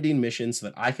grinding missions so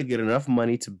that I could get enough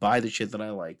money to buy the shit that I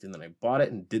liked, and then I bought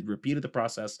it and repeated the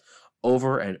process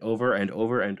over and over and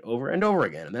over and over and over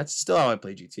again. And that's still how I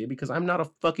play GTA, because I'm not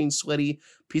a fucking sweaty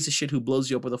piece of shit who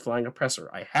blows you up with a flying oppressor.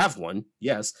 I have one,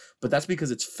 yes, but that's because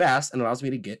it's fast and allows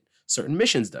me to get certain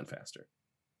missions done faster,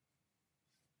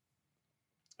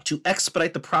 to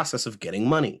expedite the process of getting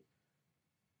money.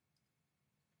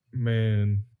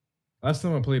 Man, last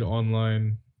time I played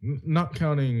online, not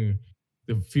counting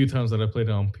the few times that I played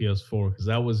it on PS4, because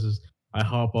that was just, I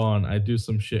hop on, I do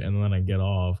some shit, and then I get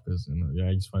off because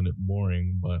I just find it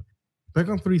boring. But back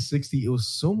on 360, it was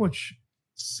so much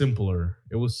simpler.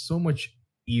 It was so much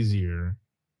easier.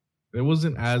 There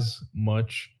wasn't as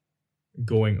much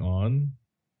going on.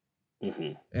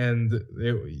 And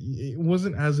it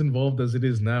wasn't as involved as it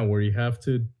is now, where you have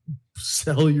to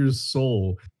sell your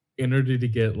soul in order to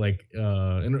get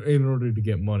in order to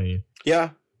get money. Yeah.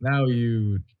 Now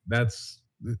it's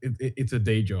a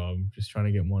day job, just trying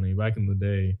to get money. Back in the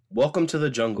day, welcome to the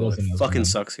jungle. It fucking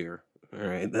sucks here. All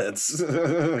right, that's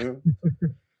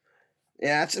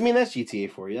yeah. I mean, that's GTA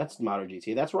for you. That's modern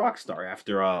GTA. That's Rockstar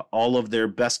after all of their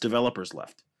best developers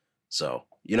left. So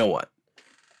you know what?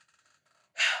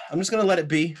 I'm just gonna let it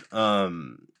be. I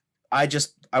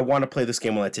want to play this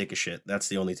game while I take a shit. That's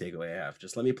the only takeaway I have.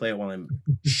 Just let me play it while I'm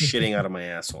shitting out of my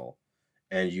asshole,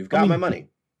 and you've got my money.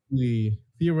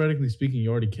 Theoretically speaking, you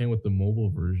already came with the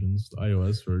mobile versions, the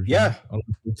iOS version. Yeah,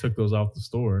 we took those off the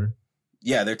store.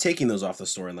 Yeah, they're taking those off the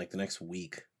store in like the next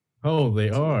week. Oh, they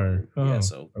are. Yeah,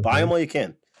 so buy them while you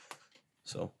can.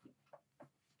 So,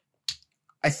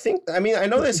 I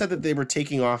know they said that they were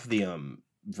taking off the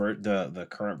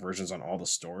current versions on all the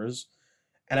stores,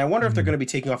 and I wonder if they're going to be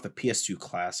taking off the PS2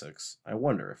 classics. I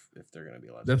wonder if they're going to be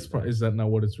allowed. Is that not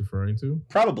what it's referring to?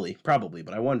 Probably,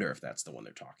 but I wonder if that's the one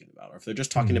they're talking about, or if they're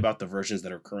just talking about the versions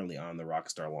that are currently on the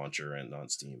Rockstar launcher and on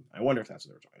Steam. I wonder if that's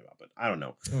what they're talking about, but I don't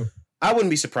know. Oh. I wouldn't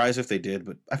be surprised if they did,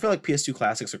 but I feel like PS2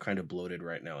 classics are kind of bloated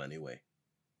right now anyway.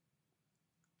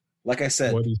 Like I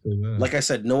said,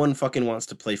 no one fucking wants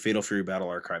to play Fatal Fury Battle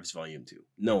Archives Volume 2.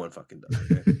 No one fucking does.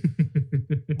 Okay?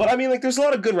 But I mean, like, there's a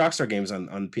lot of good Rockstar games on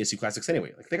PS2 classics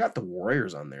anyway. Like, they got The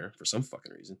Warriors on there for some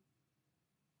fucking reason.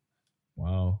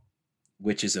 Wow.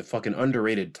 Which is a fucking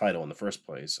underrated title in the first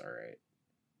place. All right.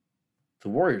 The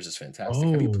Warriors is fantastic.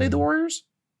 Have you played The Warriors?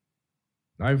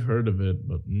 I've heard of it,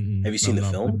 but have you seen the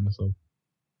film?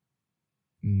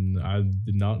 I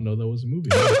did not know that was a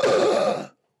movie.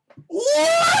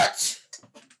 What?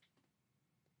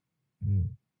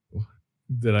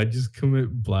 Did I just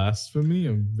commit blasphemy?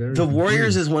 I'm very The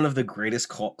Warriors is one of the greatest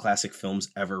cult classic films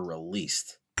ever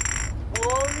released.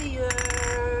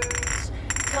 Warriors,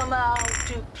 come out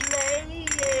to play.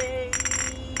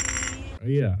 Oh,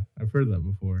 yeah, I've heard that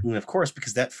before. And of course,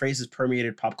 because that phrase has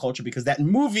permeated pop culture, because that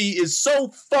movie is so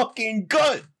fucking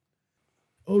good.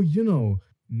 Oh,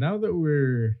 now that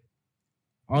we're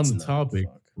on the topic,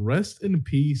 rest in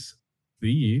peace,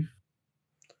 Thief.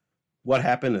 What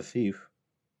happened to Thief?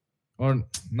 Or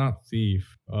not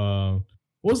Thief.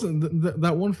 Wasn't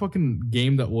that one fucking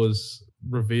game that was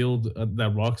revealed,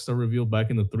 that Rockstar revealed back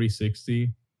in the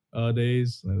 360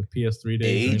 days, the PS3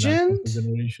 days, Agent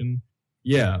generation?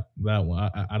 Yeah, that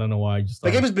one. I don't know why. I just That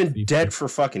thought game has been Thief dead was- for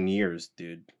fucking years,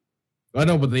 dude. I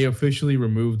know, but they officially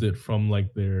removed it from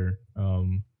like their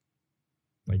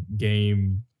like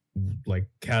game like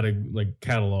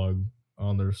catalog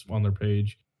on their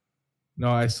page. No,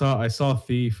 I saw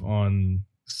Thief on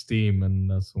Steam,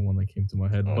 and that's the one that came to my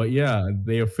head. Oh. But yeah,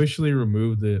 they officially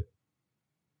removed it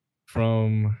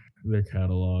from their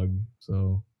catalog.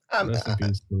 So rest in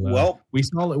peace to that. Well,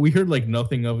 we heard like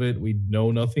nothing of it. We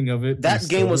know nothing of it. that We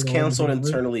game was still don't know canceled anything of it.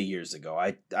 internally years ago.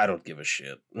 I don't give a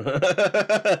shit.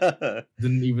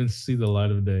 Didn't even see the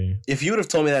light of day. If you would have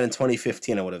told me that in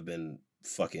 2015, I would have been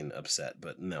fucking upset.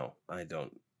 But no, I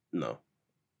don't. No,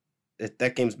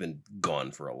 that game's been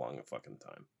gone for a long fucking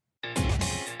time.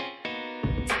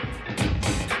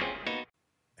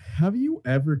 Have you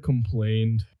ever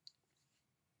complained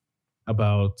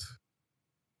about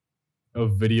a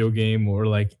video game or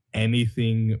like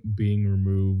anything being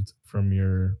removed from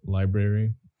your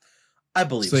library? I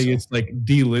believe Say so. it's like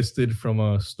delisted from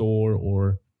a store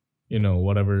or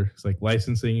whatever. It's like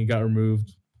licensing, it got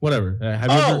removed. Whatever. Have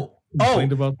you ever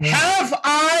complained about that? Have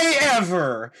I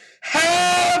ever?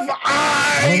 Have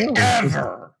I don't know.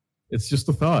 ever? It's just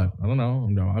a thought. I don't know.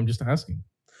 I'm just asking.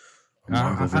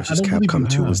 Marvel I vs. don't believe Capcom you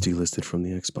 2 have. was delisted from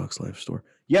the Xbox Live Store.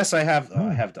 Yes, I have.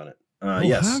 I have done it. Oh,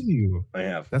 Yes, have you? I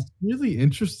have. That's really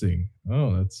interesting.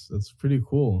 Oh, that's pretty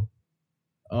cool.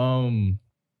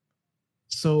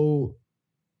 So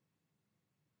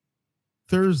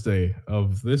Thursday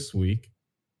of this week,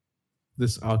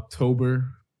 this October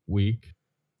week.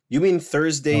 You mean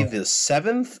Thursday Oh. the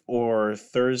 7th or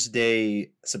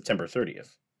Thursday September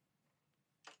 30th?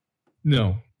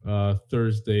 No,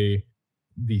 Thursday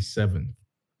the 7th,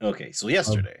 Okay, so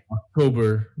yesterday.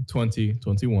 October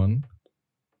 2021.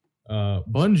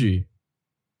 Bungie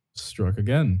struck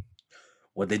again.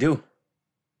 What'd they do?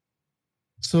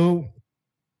 So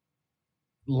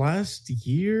last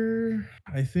year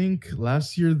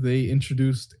they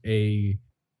introduced a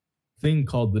thing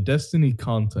called the Destiny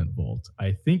Content Vault.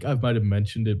 I think I might have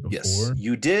mentioned it before. Yes,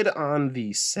 you did on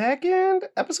the second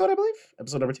episode, I believe.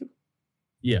 Episode number 2.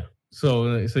 Yeah.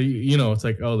 So it's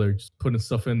like, oh, they're just putting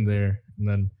stuff in there and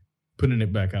then putting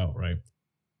it back out, right?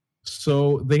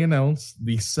 So they announced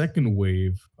the second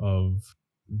wave of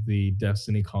the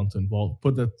Destiny Content Vault,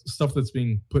 put that stuff that's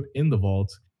being put in the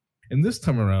vault. And this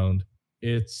time around,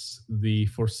 it's the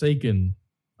Forsaken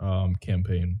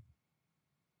campaign.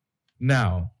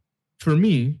 Now, for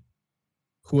me,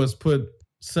 who has put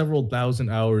several thousand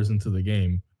hours into the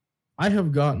game, I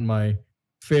have gotten my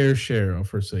fair share of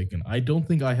Forsaken. I don't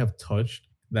think I have touched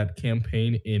that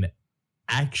campaign in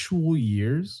actual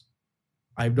years.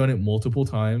 I've done it multiple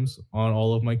times on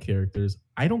all of my characters.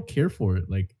 I don't care for it.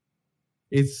 Like,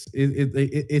 it's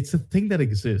a thing that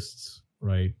exists,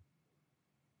 right?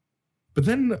 But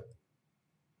then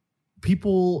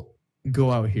people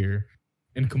go out here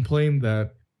and complain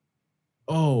that,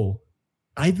 oh,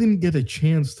 I didn't get a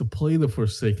chance to play the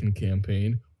Forsaken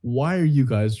campaign. Why are you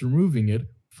guys removing it?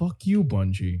 Fuck you,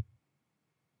 Bungie.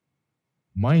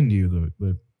 Mind you,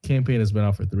 the campaign has been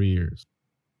out for 3 years.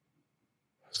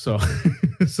 So,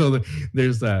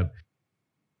 there's that.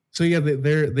 So yeah,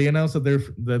 they announced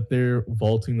that they're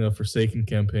vaulting the Forsaken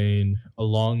campaign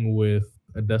along with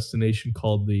a destination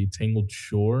called the Tangled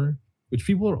Shore, which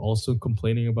people are also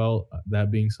complaining about that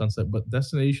being sunset. But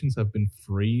destinations have been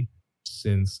free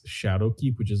since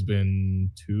Shadowkeep, which has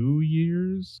been 2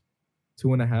 years,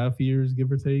 2.5 years, give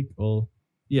or take. Well,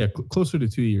 yeah, closer to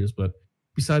 2 years. But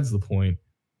besides the point,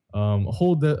 a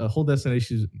whole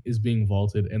destination is being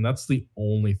vaulted, and that's the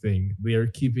only thing. They are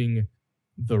keeping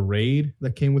the raid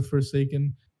that came with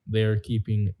Forsaken. They are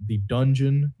keeping the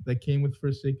dungeon that came with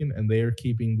Forsaken, and they are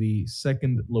keeping the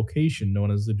second location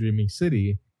known as the Dreaming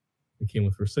City that came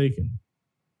with Forsaken.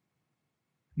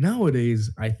 Nowadays,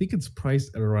 I think it's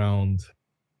priced at around,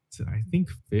 I think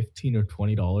 $15 or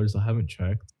 $20. I haven't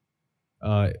checked.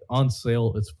 On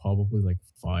sale, it's probably like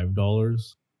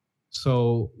 $5.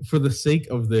 So for the sake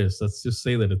of this, let's just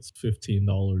say that it's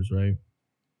 $15, right?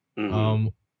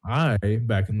 Mhm. I,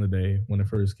 back in the day when it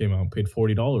first came out, paid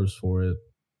 $40 for it.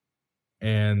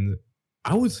 And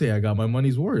I would say I got my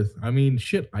money's worth. I mean,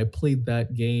 shit, I played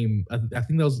that game. I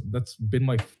think that's been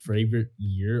my favorite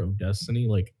year of Destiny,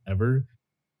 like ever.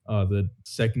 The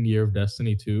second year of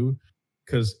Destiny 2,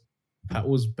 because that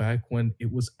was back when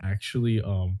it was actually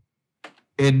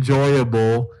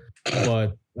enjoyable,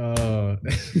 but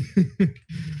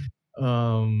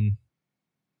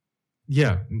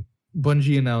yeah,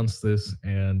 Bungie announced this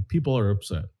and people are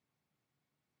upset.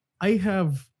 I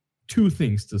have two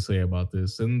things to say about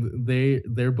this, and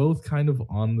they're both kind of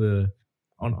on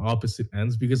opposite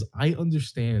ends, because I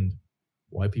understand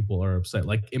why people are upset.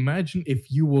 Like, imagine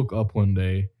if you woke up one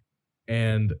day,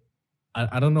 and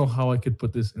I don't know how I could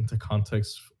put this into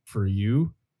context for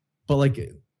you, but like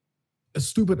a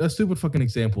stupid fucking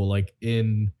example. Like,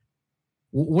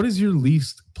 what is your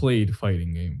least played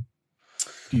fighting game?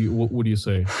 What do you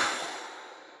say?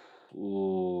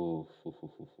 Ooh,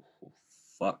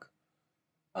 fuck.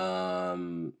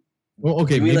 Well,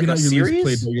 okay, you mean maybe like not a your least series?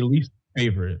 played, but your least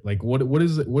favorite. Like, what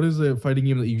is a fighting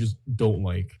game that you just don't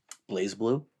like? Blaze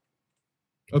Blue.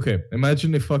 Okay,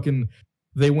 imagine if fucking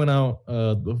they went out,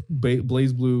 the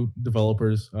Blaze Blue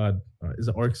developers, is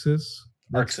it ArcSys?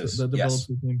 ArcSys, That develops yes.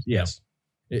 these games? Yes.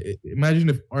 Imagine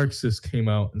if ArcSys came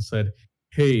out and said,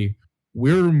 "Hey,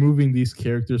 we're removing these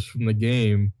characters from the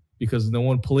game because no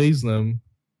one plays them."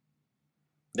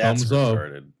 That's Thumbs up.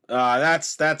 retarded.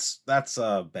 That's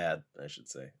bad. I should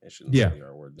say. I shouldn't Yeah. say the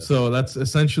R word. So that's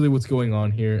essentially what's going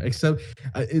on here. Except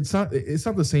it's not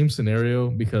the same scenario,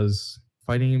 because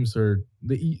fighting games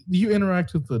you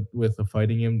interact with a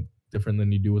fighting game different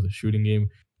than you do with a shooting game.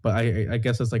 But I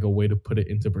guess that's like a way to put it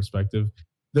into perspective.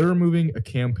 They're removing a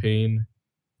campaign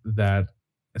that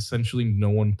essentially no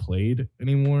one played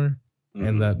anymore,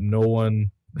 and that no one,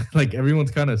 like,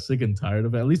 everyone's kind of sick and tired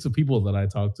of it. At least the people that I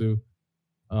talk to,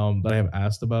 that I have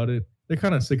asked about it, they're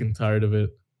kind of sick and tired of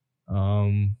it.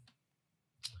 Along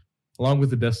with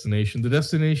the destination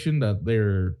that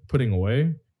they're putting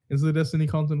away into the Destiny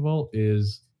content vault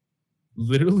is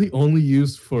literally only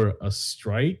used for a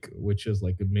strike, which is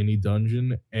like a mini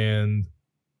dungeon, and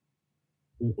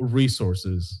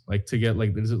resources, like to get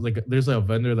there's a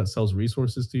vendor that sells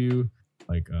resources to you,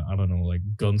 like I don't know, like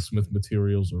gunsmith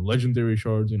materials or legendary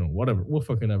shards, whatever,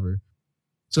 fucking ever.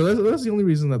 So that's the only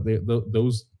reason that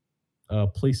those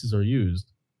places are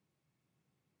used.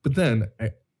 But then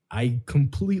I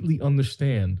completely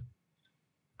understand.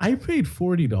 I paid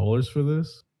 $40 for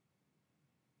this,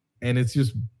 and it's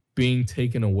just being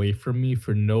taken away from me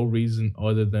for no reason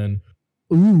other than,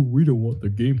 "Ooh, we don't want the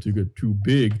game to get too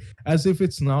big," as if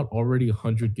it's not already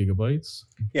 100 gigabytes.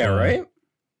 Yeah, right.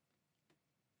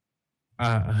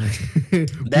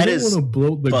 That is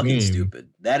bloat the fucking game.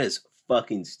 stupid. That is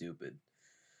fucking stupid.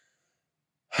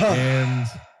 And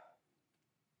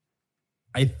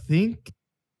I think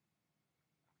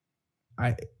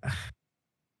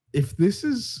if this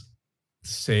is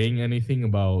saying anything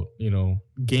about,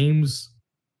 games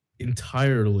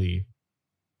entirely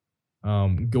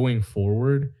going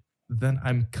forward, then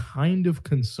I'm kind of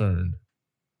concerned.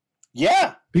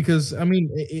 Yeah. Because I mean,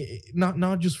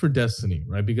 not just for Destiny,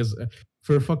 right? Because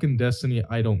for fucking Destiny,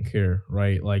 I don't care,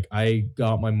 right? Like, I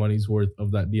got my money's worth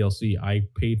of that DLC. I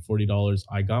paid $40.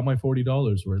 I got my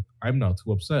 $40 worth. I'm not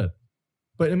too upset.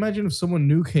 But imagine if someone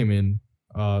new came in.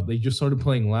 They just started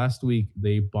playing last week.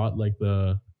 They bought like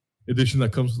the edition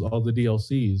that comes with all the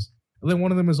DLCs, and then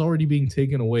one of them is already being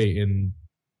taken away in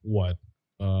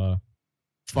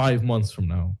 5 months from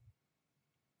now.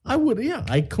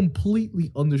 I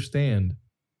completely understand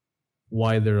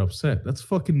why they're upset. That's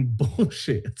fucking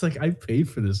bullshit. It's like, I paid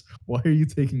for this. Why are you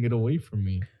taking it away from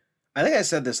me? I think I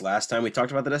said this last time we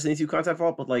talked about the Destiny 2 content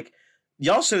vault, but like,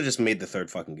 y'all should have just made the third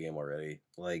fucking game already.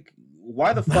 Like,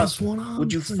 why the fuck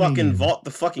would you fucking vault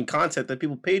the fucking content that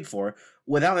people paid for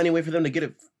without any way for them to get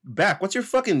it back? What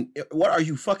are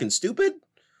you fucking stupid?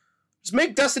 Just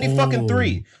make Destiny fucking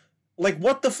 3. Like,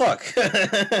 what the fuck?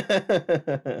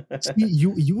 See,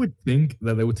 you would think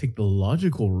that they would take the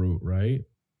logical route, right?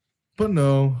 But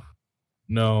no.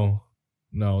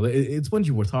 It's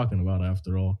Bungie we're talking about,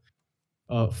 after all.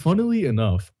 Funnily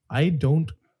enough, I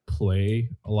don't play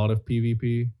a lot of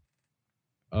PvP.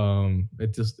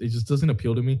 It just doesn't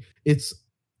appeal to me.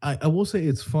 I will say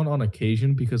it's fun on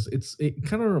occasion, because it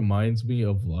kind of reminds me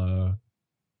of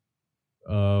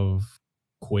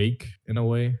Quake in a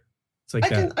way. It's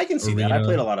like I can see that. I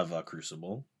played a lot of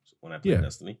Crucible when I played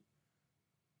Destiny.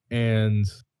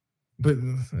 But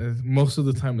most of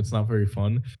the time it's not very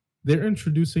fun. They're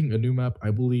introducing a new map,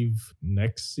 I believe,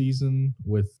 next season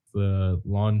with the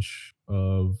launch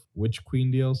of Witch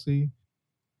Queen DLC.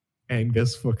 And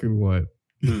guess fucking what?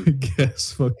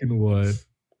 Guess fucking what?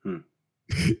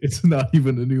 It's not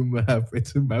even a new map.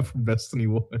 It's a map from Destiny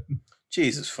 1.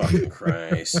 Jesus fucking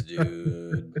Christ,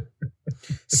 dude.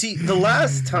 See, the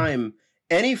last time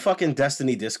any fucking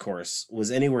Destiny discourse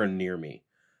was anywhere near me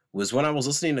was when I was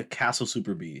listening to Castle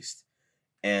Super Beast.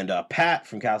 And Pat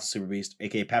from Castle Super Beast,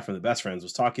 aka Pat from the Best Friends,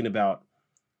 was talking about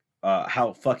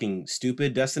how fucking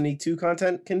stupid Destiny 2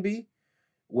 content can be.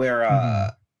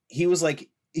 Where he was like,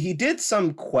 he did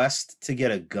some quest to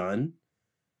get a gun.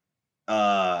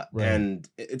 And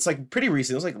it's like pretty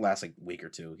recent. It was like last week or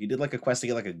two. He did like a quest to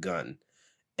get like a gun.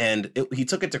 and he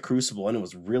took it to Crucible, and it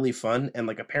was really fun. And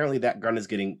like apparently that gun is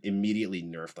getting immediately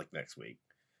nerfed like next week.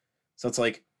 So it's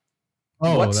like,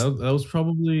 oh, that was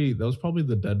probably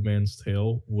the Dead Man's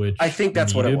Tale, which I think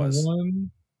that's what it was.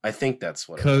 One. I think that's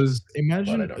what. Because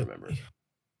imagine, but I don't remember.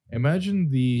 Imagine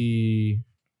the,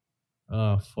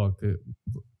 fuck it.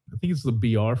 I think it's the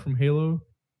BR from Halo.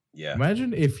 Yeah.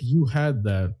 Imagine if you had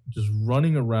that just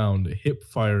running around, hip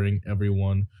firing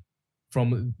everyone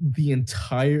from the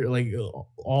entire, like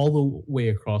all the way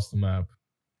across the map.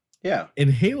 Yeah. In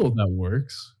Halo that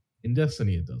works. In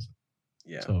Destiny it doesn't.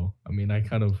 Yeah. So I mean, I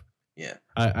kind of. Yeah.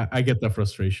 I get that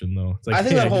frustration though. It's like, I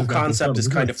think that whole concept is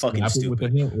kind of fucking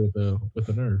stupid. With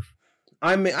a nerf.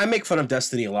 I make fun of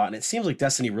Destiny a lot, and it seems like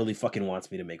Destiny really fucking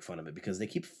wants me to make fun of it because they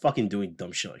keep fucking doing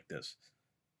dumb shit like this.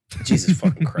 Jesus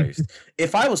fucking Christ!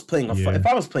 If I was playing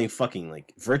fucking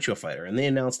like Virtua Fighter, and they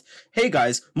announced, "Hey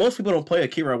guys, most people don't play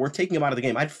Akira. We're taking him out of the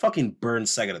game," I'd fucking burn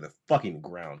Sega to the fucking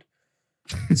ground.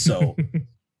 So,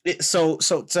 so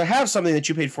to have something that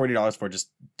you paid $40 for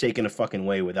just taken a fucking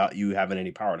way without you having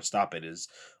any power to stop it is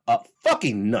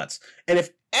fucking nuts. And if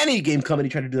any game company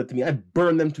tried to do that to me, I'd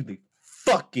burn them to the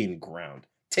fucking ground.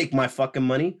 Take my fucking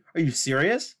money? Are you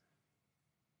serious?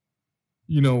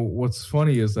 You know, what's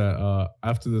funny is that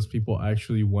after this, people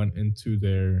actually went into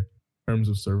their terms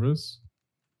of service.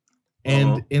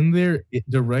 And in there, it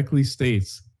directly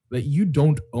states that you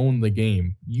don't own the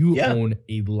game. You own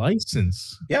a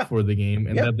license for the game,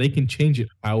 and that they can change it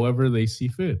however they see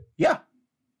fit. Yeah.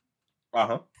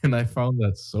 Uh-huh. And I found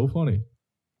that so funny.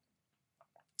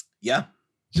 Yeah.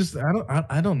 Just,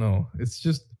 I don't know. It's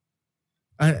just,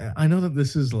 I know that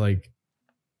this is like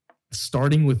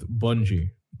starting with Bungie,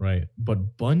 right?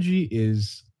 But Bungie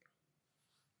is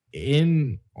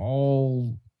in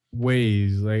all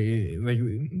ways like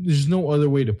there's no other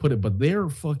way to put it, but they're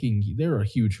a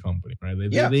huge company, right?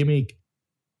 They make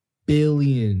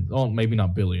billions, maybe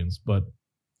not billions, but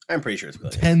I'm pretty sure it's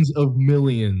billions. Tens of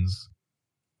millions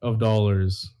of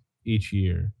dollars each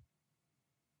year,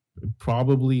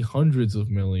 probably hundreds of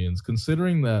millions,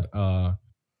 considering that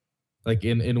like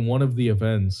in one of the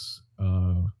events,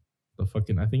 I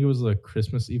think it was a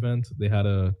Christmas event, they had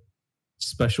a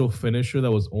special finisher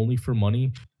that was only for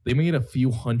money. They made a few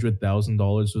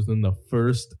 $100,000 within the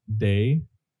first day.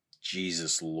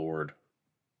 Jesus Lord.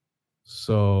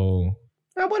 So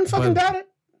I wouldn't fucking doubt it.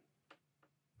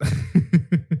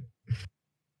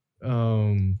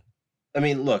 I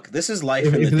mean, look, this is life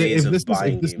in the days of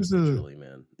buying games digitally,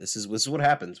 man. This is what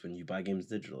happens when you buy games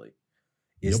digitally.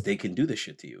 They can do this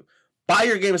shit to you. Buy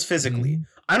your games physically. Mm-hmm.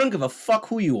 I don't give a fuck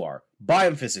who you are. Buy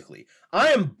them physically.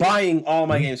 I am buying all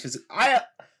my games physically.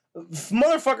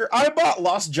 Motherfucker, I bought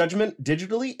Lost Judgment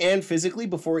digitally and physically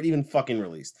before it even fucking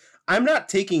released. I'm not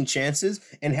taking chances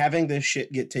and having this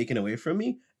shit get taken away from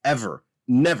me ever.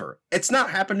 Never. It's not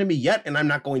happened to me yet, and I'm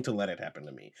not going to let it happen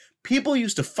to me. People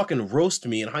used to fucking roast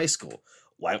me in high school.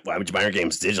 Why would you buy your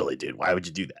games digitally, dude? Why would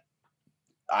you do that?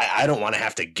 I don't want to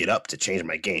have to get up to change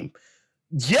my game.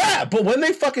 Yeah, but when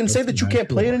they fucking say that you can't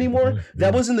play it anymore,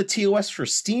 that was in the TOS for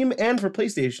Steam and for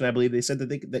PlayStation, I believe. They said that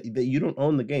that you don't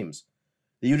own the games.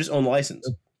 That you just own the license.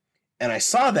 And I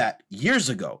saw that years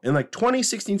ago. In like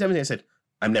 2016, 17, I said,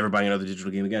 I'm never buying another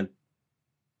digital game again.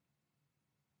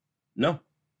 No.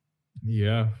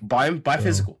 Yeah. Buy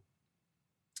physical.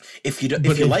 If you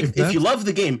love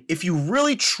the game, if you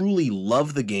really truly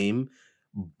love the game,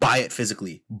 buy it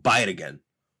physically. Buy it again.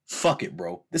 Fuck it,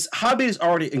 bro. This hobby is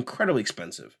already incredibly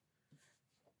expensive.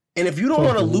 And if you don't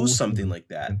want to lose something like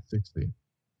that, 60.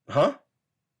 Huh?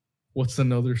 What's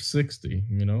another 60,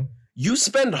 you know? You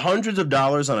spend hundreds of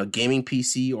dollars on a gaming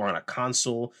PC or on a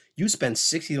console. You spend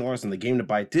 $60 on the game to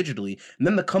buy it digitally, and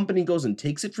then the company goes and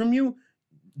takes it from you.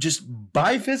 Just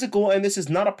buy physical, and this is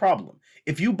not a problem.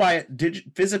 If you buy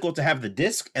it physical to have the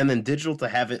disc and then digital to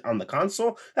have it on the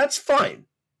console, that's fine.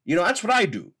 You know, that's what I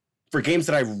do for games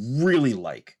that I really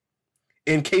like.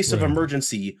 In case of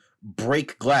emergency,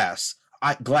 break glass.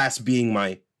 Glass being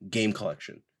my game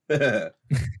collection. That's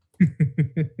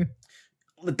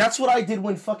what I did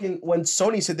when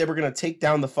Sony said they were gonna take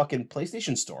down the fucking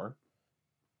PlayStation Store.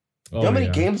 You know how many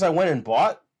games I went and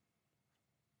bought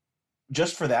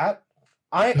just for that?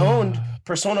 I owned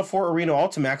Persona 4 Arena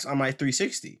Ultimax on my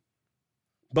 360.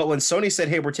 But when Sony said,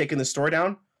 hey, we're taking the store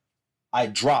down, I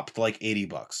dropped like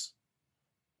 $80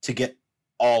 to get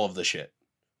all of the shit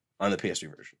on the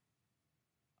PS3 version.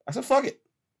 I said, fuck it.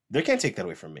 They can't take that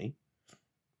away from me.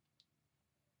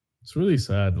 It's really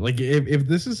sad. Like if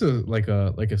this is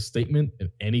a statement in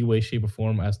any way, shape, or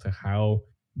form as to how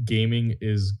gaming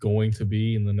is going to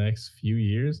be in the next few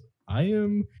years, I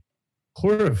am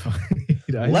horrified.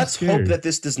 Let's hope that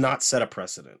this does not set a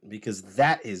precedent, because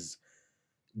that is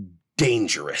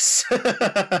dangerous.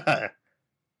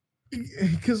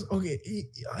 Because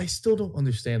I still don't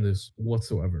understand this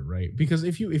whatsoever, right? Because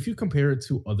if you compare it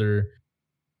to other,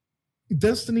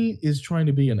 Destiny is trying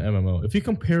to be an MMO. If you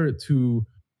compare it to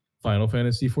Final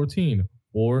Fantasy 14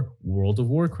 or World of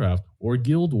Warcraft or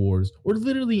Guild Wars or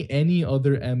literally any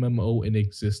other MMO in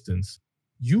existence,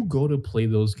 you go to play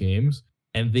those games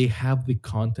and they have the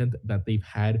content that they've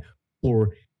had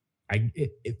for,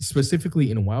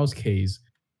 specifically in WoW's case,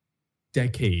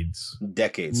 decades,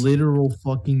 literal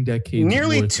fucking decades,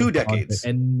 nearly 2 decades,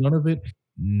 and none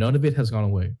of it has gone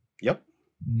away. Yep,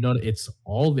 it's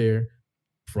all there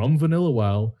from Vanilla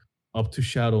WoW up to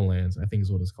Shadowlands, I think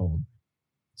is what it's called.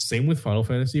 Same with Final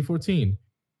Fantasy 14,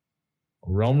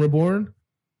 Realm Reborn,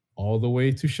 all the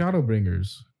way to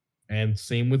Shadowbringers, and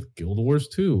same with Guild Wars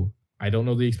 2. I don't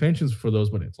know the expansions for those,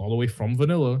 but it's all the way from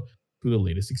Vanilla to the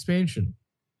latest expansion.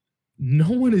 No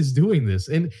one is doing this,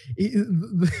 and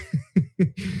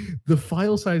the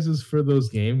file sizes for those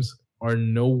games are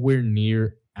nowhere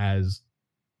near as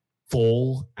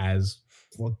full as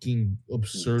fucking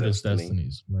absurd as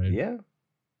Destiny's, right? Yeah.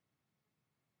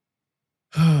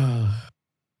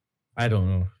 I don't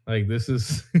know. Like, this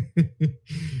is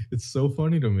it's so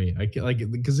funny to me. I can't,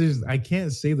 like, because I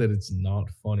can't say that it's not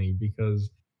funny,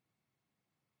 because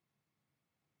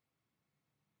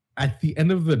at the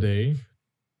end of the day,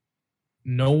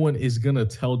 no one is gonna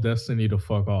tell Destiny to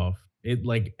fuck off.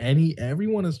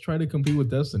 Everyone has tried to compete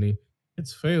with Destiny.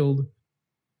 It's failed.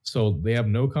 So they have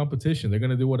no competition. They're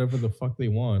gonna do whatever the fuck they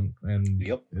want, and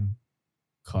yep,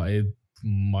 it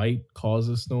might cause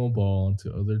a snowball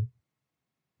into other,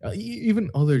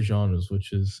 even other genres.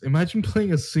 Which is, imagine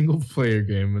playing a single player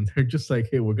game and they're just like,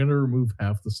 "Hey, we're gonna remove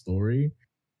half the story."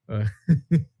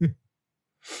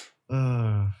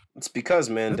 It's because,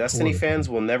 man, Destiny fans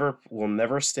will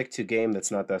never stick to a game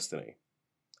that's not Destiny.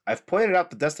 I've pointed out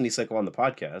the Destiny cycle on the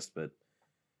podcast, but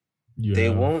they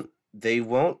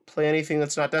won't play anything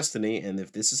that's not Destiny. And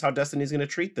if this is how Destiny is going to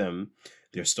treat them,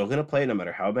 they're still going to play it no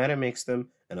matter how bad it makes them.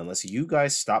 And unless you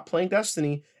guys stop playing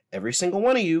Destiny, every single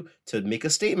one of you, to make a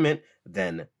statement,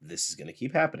 then this is going to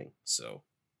keep happening. So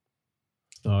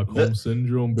Stockholm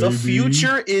Syndrome, baby. The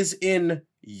future is in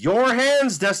your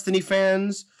hands, Destiny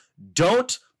fans.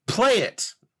 Don't play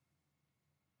it.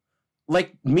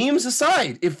 Like, memes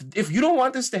aside, if you don't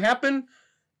want this to happen,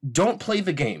 don't play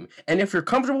the game. And if you're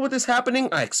comfortable with this happening,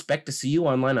 I expect to see you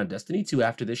online on Destiny 2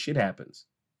 after this shit happens.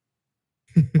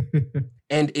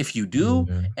 And if you do,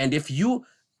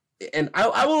 and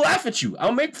I will laugh at you,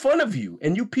 I'll make fun of you,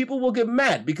 and you people will get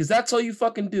mad, because that's all you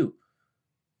fucking do,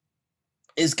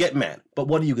 is get mad. But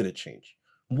what are you gonna change?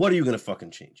 What are you gonna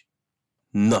fucking change?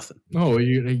 Nothing. Oh,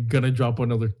 you're gonna drop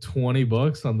another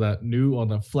 $20 on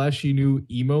that flashy new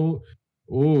emote?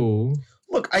 Oh,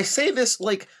 look, I say this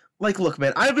like, look,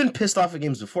 man, I've been pissed off at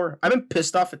games before. I've been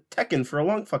pissed off at Tekken for a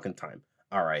long fucking time.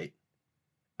 All right,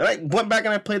 and I went back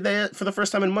and I played that for the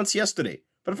first time in months yesterday.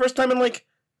 For the first time in like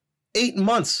 8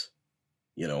 months,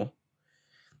 you know.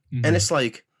 Mm-hmm. And it's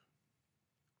like,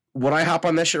 would I hop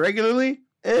on that shit regularly?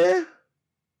 If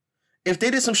they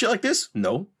did some shit like this,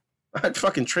 no. I'd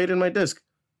fucking trade in my disc.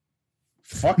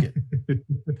 Fuck it.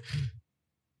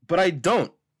 But I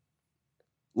don't.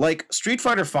 Like, Street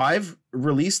Fighter V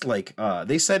released, like,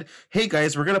 they said, hey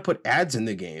guys, we're gonna put ads in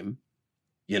the game,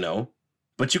 you know,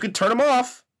 but you can turn them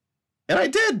off. And I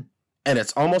did. And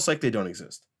it's almost like they don't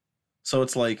exist. So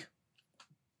it's like,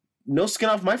 no skin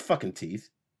off my fucking teeth,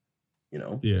 you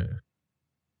know? Yeah.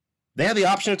 They have the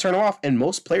option to turn them off, and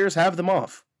most players have them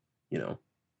off, you know?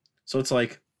 So it's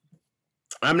like,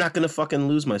 I'm not gonna fucking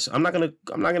lose myself. I'm not gonna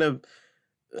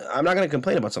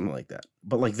complain about something like that.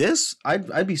 But like this,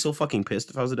 I'd be so fucking pissed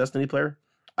if I was a Destiny player.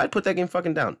 I'd put that game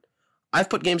fucking down. I've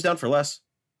put games down for less.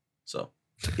 So,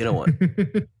 you know what?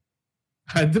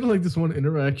 I didn't like this one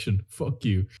interaction. Fuck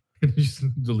you. It just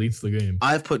deletes the game.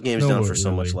 I've put games down for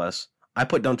so much less. I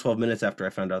put down 12 minutes after I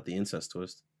found out the incest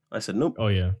twist. I said nope. Oh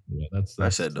yeah, that's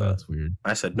weird.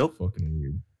 I said nope. Fucking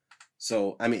weird.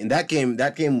 So, I mean, that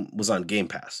game was on Game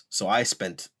Pass. So I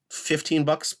spent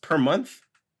 $15 per month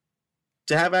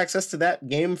to have access to that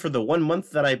game for the 1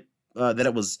 month that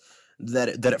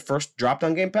it first dropped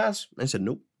on Game Pass. I said,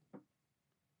 nope.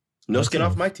 No skin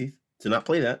off my teeth to not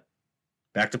play that.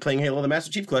 Back to playing Halo: The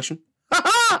Master Chief Collection.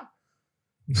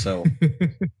 So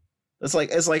it's like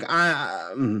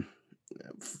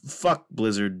fuck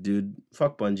Blizzard, dude.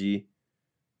 Fuck Bungie.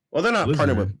 Well, they're not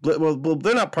partnered with. Well,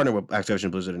 they're not partnered with Activision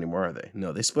Blizzard anymore, are they?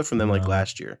 No, they split from them like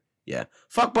last year. Yeah,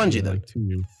 fuck Bungie then. Like 2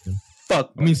 years. Yeah.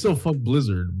 Fuck. I mean, still fuck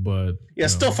Blizzard, but yeah,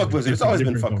 still fuck Blizzard. It's always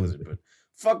been fuck Blizzard, but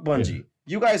fuck Bungie. Yeah.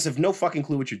 You guys have no fucking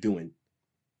clue what you're doing.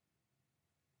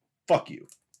 Fuck you.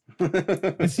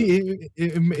 See,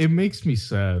 it makes me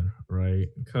sad, right?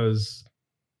 Because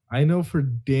I know for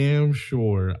damn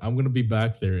sure I'm gonna be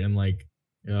back there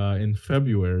in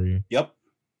February. Yep.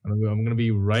 I'm gonna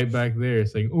be right back there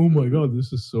saying, "Oh my god,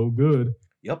 this is so good."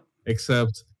 Yep.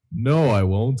 Except, no, I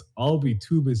won't. I'll be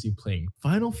too busy playing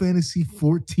Final Fantasy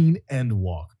 14 and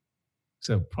Walk.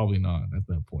 Except probably not at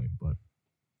that point, but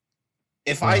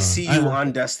If I see you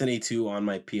on Destiny 2 on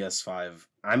my PS5,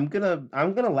 I'm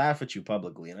gonna laugh at you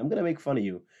publicly and I'm gonna make fun of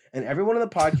you. And everyone on the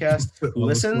podcast who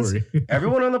listens,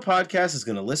 everyone on the podcast is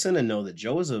gonna listen and know that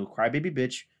Joe is a crybaby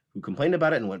bitch who complained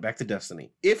about it and went back to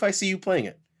Destiny. If I see you playing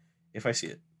it. If I see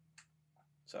it.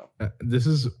 So this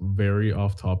is very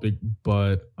off topic,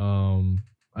 but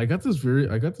I got this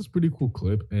pretty cool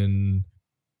clip in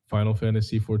Final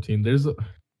Fantasy 14.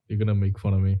 You're gonna make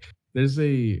fun of me. There's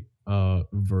a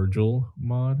Virgil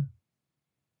mod.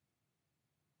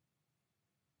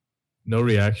 No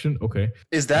reaction. Okay.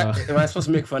 Is that am I supposed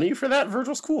to make fun of you for that?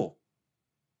 Virgil's cool.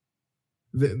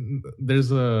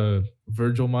 There's a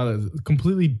Virgil mod that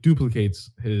completely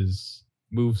duplicates his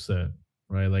move set,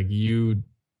 right? Like you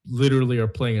literally are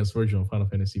playing as Virgil in Final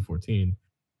Fantasy 14.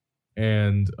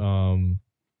 And oh,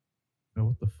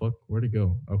 what the fuck? Where'd it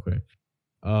go? Okay.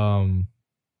 One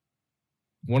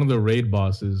of the raid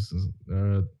bosses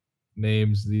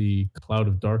names the Cloud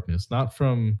of Darkness, not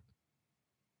from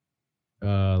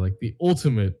like the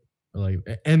ultimate like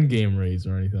end game raids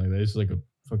or anything like that. It's like a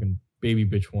fucking baby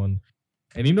bitch one.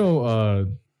 And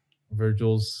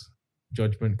Virgil's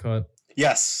judgment cut.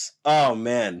 Yes. Oh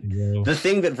man. Yeah. The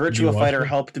thing that Virtua Fighter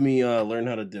helped me learn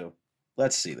how to do.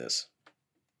 Let's see this.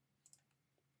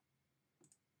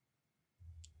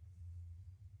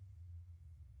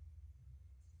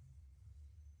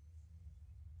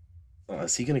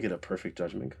 Is he gonna get a perfect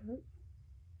judgment cut?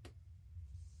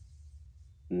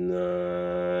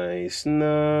 Nice. And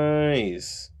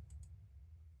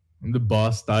the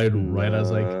boss died right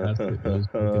as I cast it.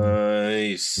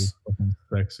 Nice.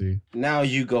 Sexy. Now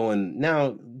go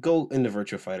into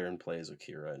Virtua Fighter and play as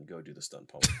Akira and go do the stunt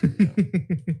pole.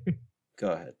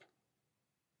 Go ahead.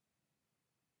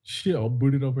 Shit, I'll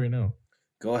boot it up right now.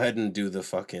 Go ahead and do the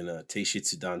fucking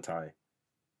Teishitsu Dantai.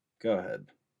 Go ahead.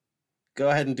 Go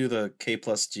ahead and do the K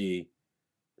plus G,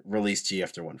 release G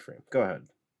after one frame. Go ahead.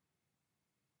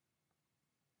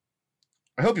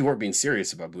 I hope you weren't being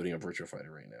serious about booting up Virtua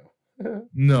Fighter right now.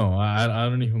 No, I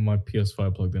don't even have my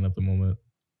PS5 plugged in at the moment.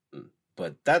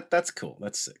 But that's cool.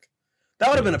 That's sick. That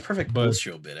would have been a perfect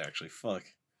post-show bit, actually. Fuck.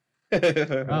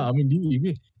 I mean,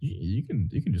 you can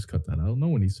just cut that out. No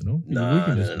one needs to know. No, I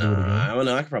don't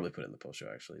know. I could probably put it in the post-show,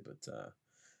 actually. But,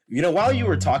 while you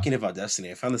were talking about Destiny,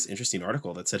 I found this interesting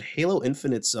article that said Halo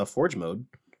Infinite's Forge mode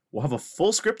will have a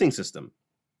full scripting system.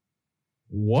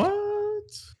 What?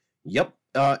 Yep.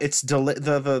 It's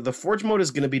the Forge mode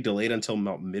is going to be delayed until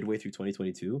midway through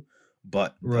 2022,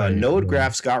 but Node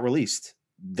Graphs got released.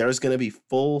 There's going to be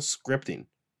full scripting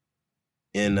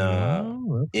in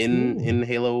Halo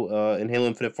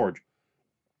Infinite Forge,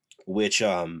 which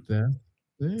that's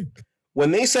sick.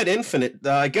 When they said Infinite,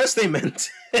 I guess they meant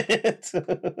it.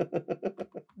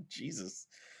 Jesus,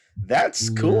 that's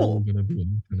cool. Gonna be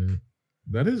Infinite.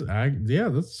 That is,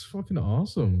 that's fucking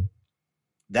awesome.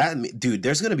 Dude,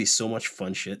 there's gonna be so much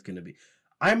fun shit.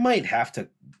 I might have to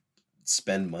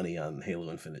spend money on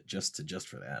Halo Infinite just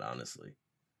for that. Honestly.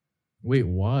 Wait,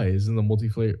 why isn't the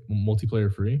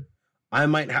multiplayer free? I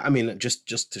might.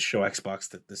 Just to show Xbox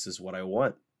that this is what I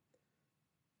want.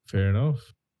 Fair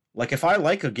enough. Like if I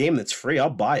like a game that's free, I'll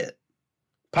buy it.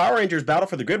 Power Rangers Battle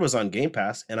for the Grid was on Game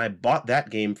Pass, and I bought that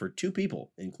game for 2 people,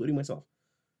 including myself.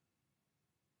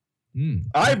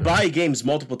 I buy games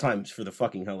multiple times for the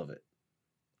fucking hell of it.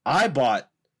 I bought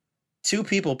 2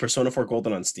 people Persona 4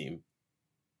 Golden on Steam.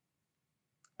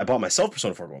 I bought myself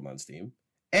Persona 4 Golden on Steam,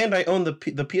 and I own the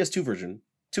PS2 version,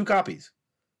 2 copies.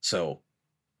 So,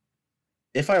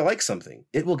 if I like something,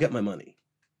 it will get my money.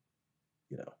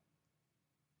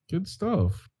 Good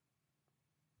stuff.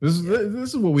 This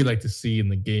is what we like to see in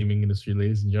the gaming industry,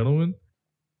 ladies and gentlemen.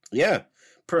 Yeah.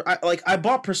 I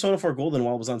bought Persona 4 Golden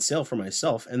while it was on sale for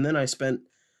myself, and then I spent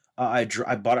I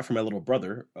bought it for my little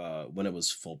brother when it was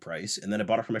full price, and then I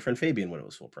bought it for my friend Fabian when it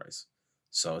was full price.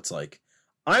 So it's like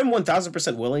I'm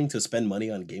 1000% willing to spend money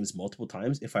on games multiple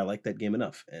times if I like that game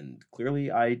enough, and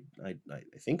clearly I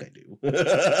think I do.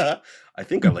 I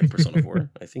think I like Persona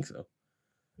 4. I think so.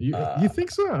 You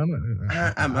think so? I don't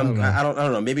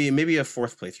know. Maybe a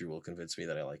 4th playthrough will convince me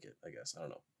that I like it. I guess I don't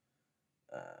know.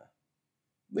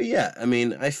 But yeah, I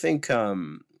mean, I think I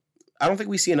don't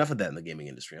think we see enough of that in the gaming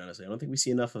industry. Honestly, I don't think we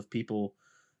see enough of people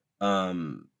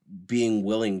being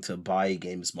willing to buy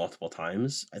games multiple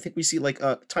times. I think we see like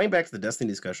tying back to the Destiny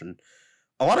discussion,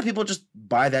 a lot of people just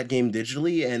buy that game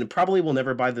digitally and probably will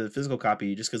never buy the physical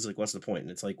copy just because like what's the point?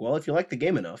 And it's like, well, if you like the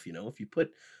game enough, you know, if you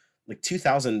put like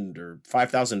 2,000 or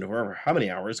 5,000 or whoever, how many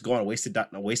hours go on wasted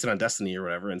on Destiny or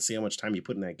whatever, and see how much time you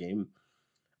put in that game,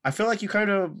 I feel like you kind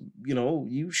of, you know,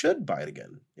 you should buy it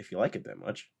again if you like it that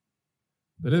much.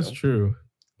 That is true,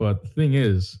 but the thing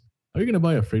is, are you gonna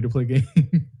buy a free to play game?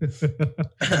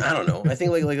 I don't know. I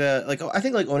think I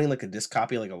think like owning like a disc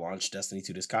copy, like a launch Destiny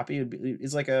 2 disc copy,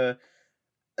 it's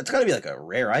got to be like a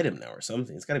rare item now or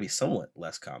something. It's got to be somewhat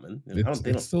less common.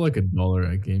 It's still like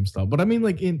 $1 at GameStop, but I mean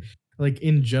like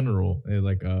in general,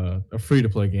 like a free to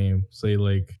play game, say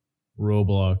like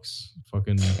Roblox,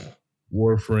 fucking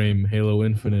Warframe, Halo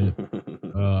Infinite.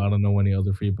 I don't know any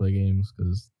other free to play games,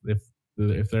 because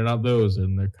if they're not those,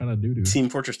 then they're kind of doo-doo. Team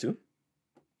Fortress 2?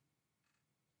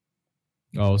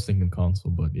 Oh, I was thinking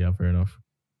console, but yeah, fair enough.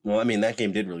 Well, I mean, that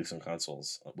game did release on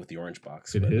consoles with the orange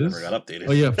box. It is? Never got updated.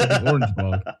 Oh yeah, for the orange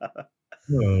box.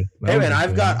 Oh, hey man,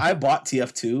 I bought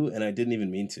TF2 and I didn't even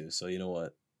mean to. So you know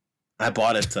what? I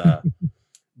bought it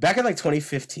back in like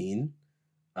 2015.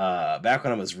 Back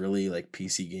when I was really like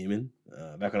PC gaming.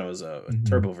 Back when I was a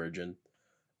turbo virgin.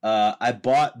 I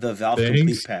bought the Valve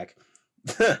Complete Pack.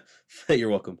 You're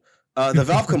welcome. The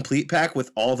Valve Complete Pack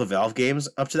with all the Valve games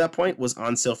up to that point was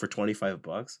on sale for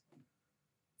 $25.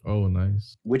 Oh,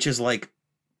 nice. Which is like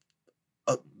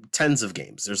tens of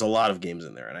games. There's a lot of games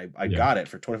in there, and I got it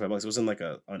for $25. It was in like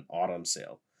an autumn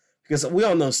sale, because we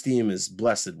all know Steam is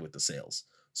blessed with the sales.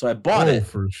 So I bought it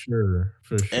for sure.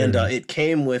 And it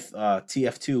came with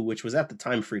TF2, which was at the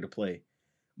time free to play,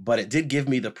 but it did give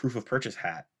me the proof of purchase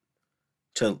hat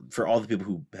for all the people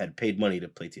who had paid money to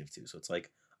play TF2. So it's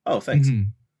like, oh, thanks. Mm-hmm.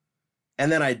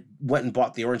 And then I went and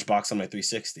bought the orange box on my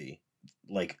 360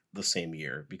 like the same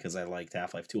year, because I liked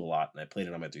Half-Life 2 a lot and I played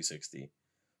it on my 360. So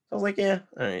I was like, yeah,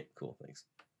 all right, cool, thanks.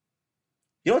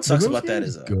 You know what sucks about that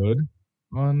is good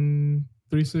on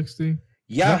 360.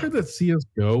 Yeah, I heard that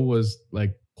CS:GO was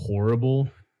like horrible,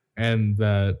 and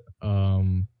that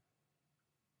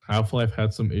Half-Life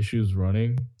had some issues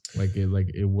running.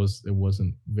 It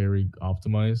wasn't very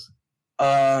optimized.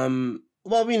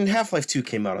 Well, I mean, Half-Life 2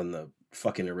 came out on the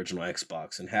fucking original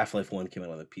Xbox, and Half-Life 1 came out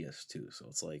on the PS2. So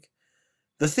it's like,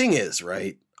 the thing is,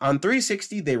 right, on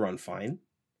 360 they run fine.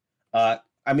 I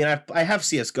mean, I have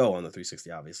CS:GO on the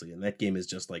 360, obviously, and that game is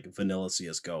just like vanilla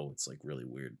CS:GO. It's like really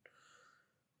weird.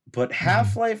 But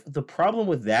Half-Life, the problem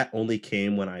with that only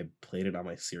came when I played it on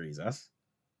my Series S.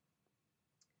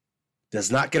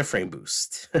 Does not get a frame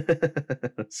boost.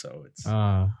 So it's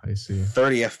I see.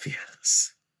 30 FPS.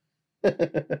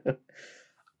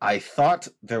 I thought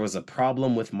there was a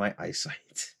problem with my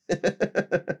eyesight.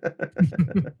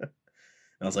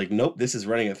 I was like, nope, this is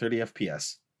running at 30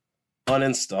 FPS.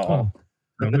 Uninstall.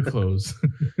 Time to close.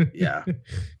 Yeah.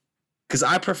 Because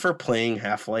I prefer playing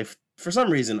Half-Life. For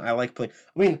some reason, I like playing.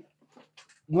 I mean,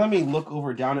 let me look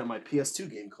over down at my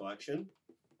PS2 game collection.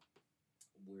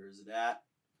 Where's it at?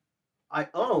 I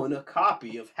own a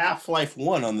copy of Half-Life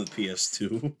 1 on the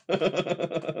PS2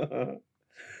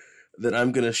 that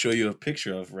I'm going to show you a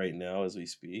picture of right now as we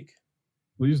speak.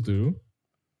 Please do.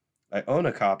 I own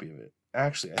a copy of it.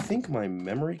 Actually, I think my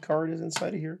memory card is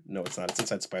inside of here. No, it's not. It's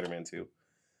inside Spider-Man 2.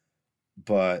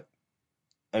 But,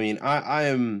 I mean,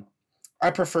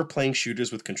 I prefer playing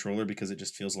shooters with controller because it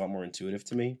just feels a lot more intuitive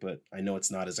to me, but I know it's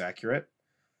not as accurate.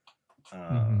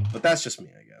 But that's just me,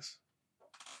 I guess.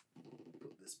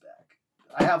 Put this back.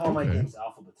 I have all my games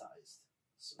alphabetized,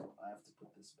 so I have to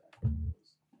put this back.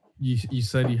 You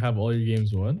said you have all your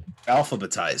games what?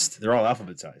 Alphabetized. They're all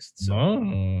alphabetized. So.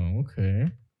 Oh, okay.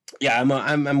 Yeah,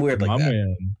 I'm weird like my that.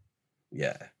 Man.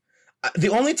 Yeah. The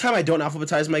only time I don't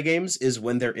alphabetize my games is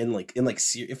when they're in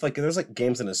if like there's like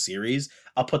games in a series,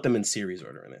 I'll put them in series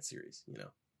order in that series, you know.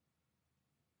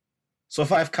 So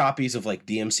if I have copies of like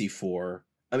DMC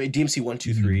 1,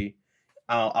 2, 3,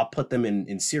 I'll put them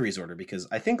in series order, because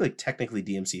I think like technically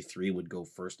DMC 3 would go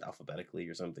first alphabetically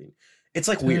or something. It's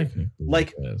like weird.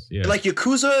 Like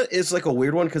Yakuza is like a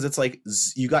weird one, because it's like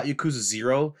you got Yakuza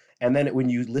 0, and then when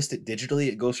you list it digitally,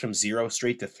 it goes from 0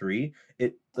 straight to 3.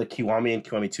 It like Kiwami and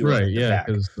Kiwami 2. Right, yeah,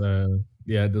 because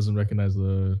it doesn't recognize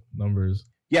the numbers.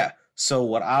 Yeah. So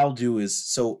what I'll do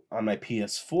is, on my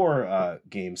PS4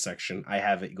 game section, I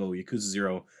have it go Yakuza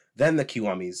 0, then the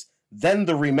Kiwamis, then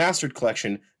the remastered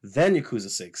collection, then Yakuza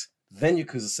 6, then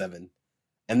Yakuza 7,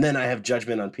 and then I have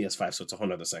Judgment on PS5, so it's a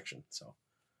whole other section. So,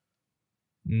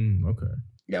 okay.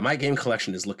 Yeah, my game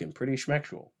collection is looking pretty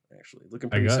schmexual, actually. Looking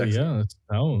pretty sexy. Yeah, it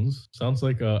sounds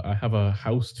like I have a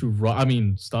house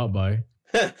to stop by.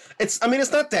 I mean,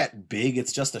 it's not that big.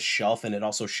 It's just a shelf, and it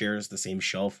also shares the same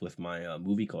shelf with my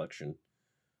movie collection,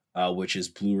 which is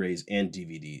Blu-rays and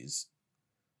DVDs.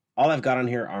 All I've got on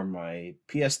here are my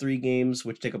PS3 games,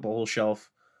 which take up a whole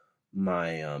shelf, my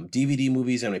DVD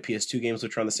movies, and my PS2 games,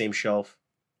 which are on the same shelf.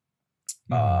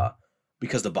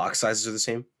 Because the box sizes are the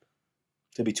same.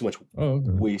 It'd be too much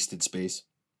wasted space.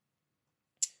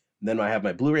 Then I have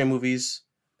my Blu-ray movies.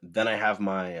 Then I have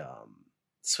my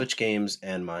Switch games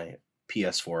and my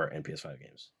PS4 and PS5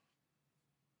 games.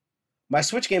 My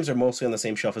Switch games are mostly on the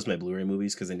same shelf as my Blu-ray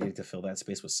movies because I needed to fill that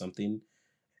space with something.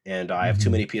 And I have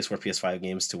too many PS4, PS5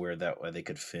 games to where they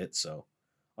could fit. So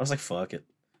I was like, fuck it.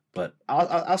 But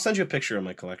I'll send you a picture of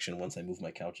my collection once I move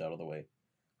my couch out of the way.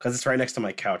 Because it's right next to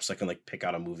my couch, so I can like pick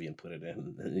out a movie and put it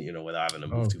in, without having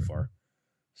to move too far.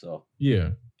 So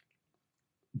yeah.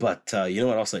 But you know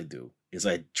what else I do is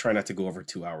I try not to go over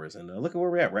 2 hours, and look at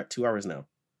where we're at. We're at 2 hours now.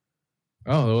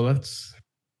 Oh, well, that's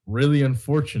really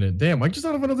unfortunate. Damn, I just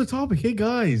thought of another topic. Hey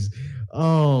guys,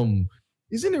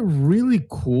 isn't it really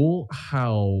cool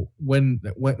how when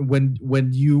you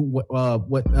the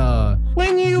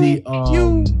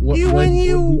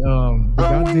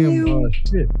goddamn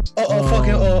shit.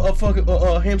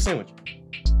 Ham sandwich.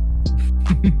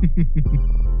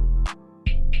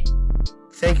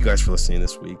 Thank you guys for listening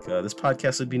this week. This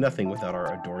podcast would be nothing without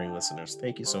our adoring listeners.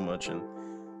 Thank you so much, and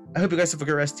I hope you guys have a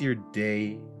good rest of your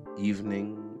day,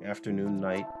 evening, afternoon,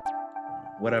 night,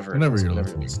 whatever. Whenever you're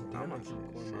listening.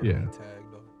 Yeah.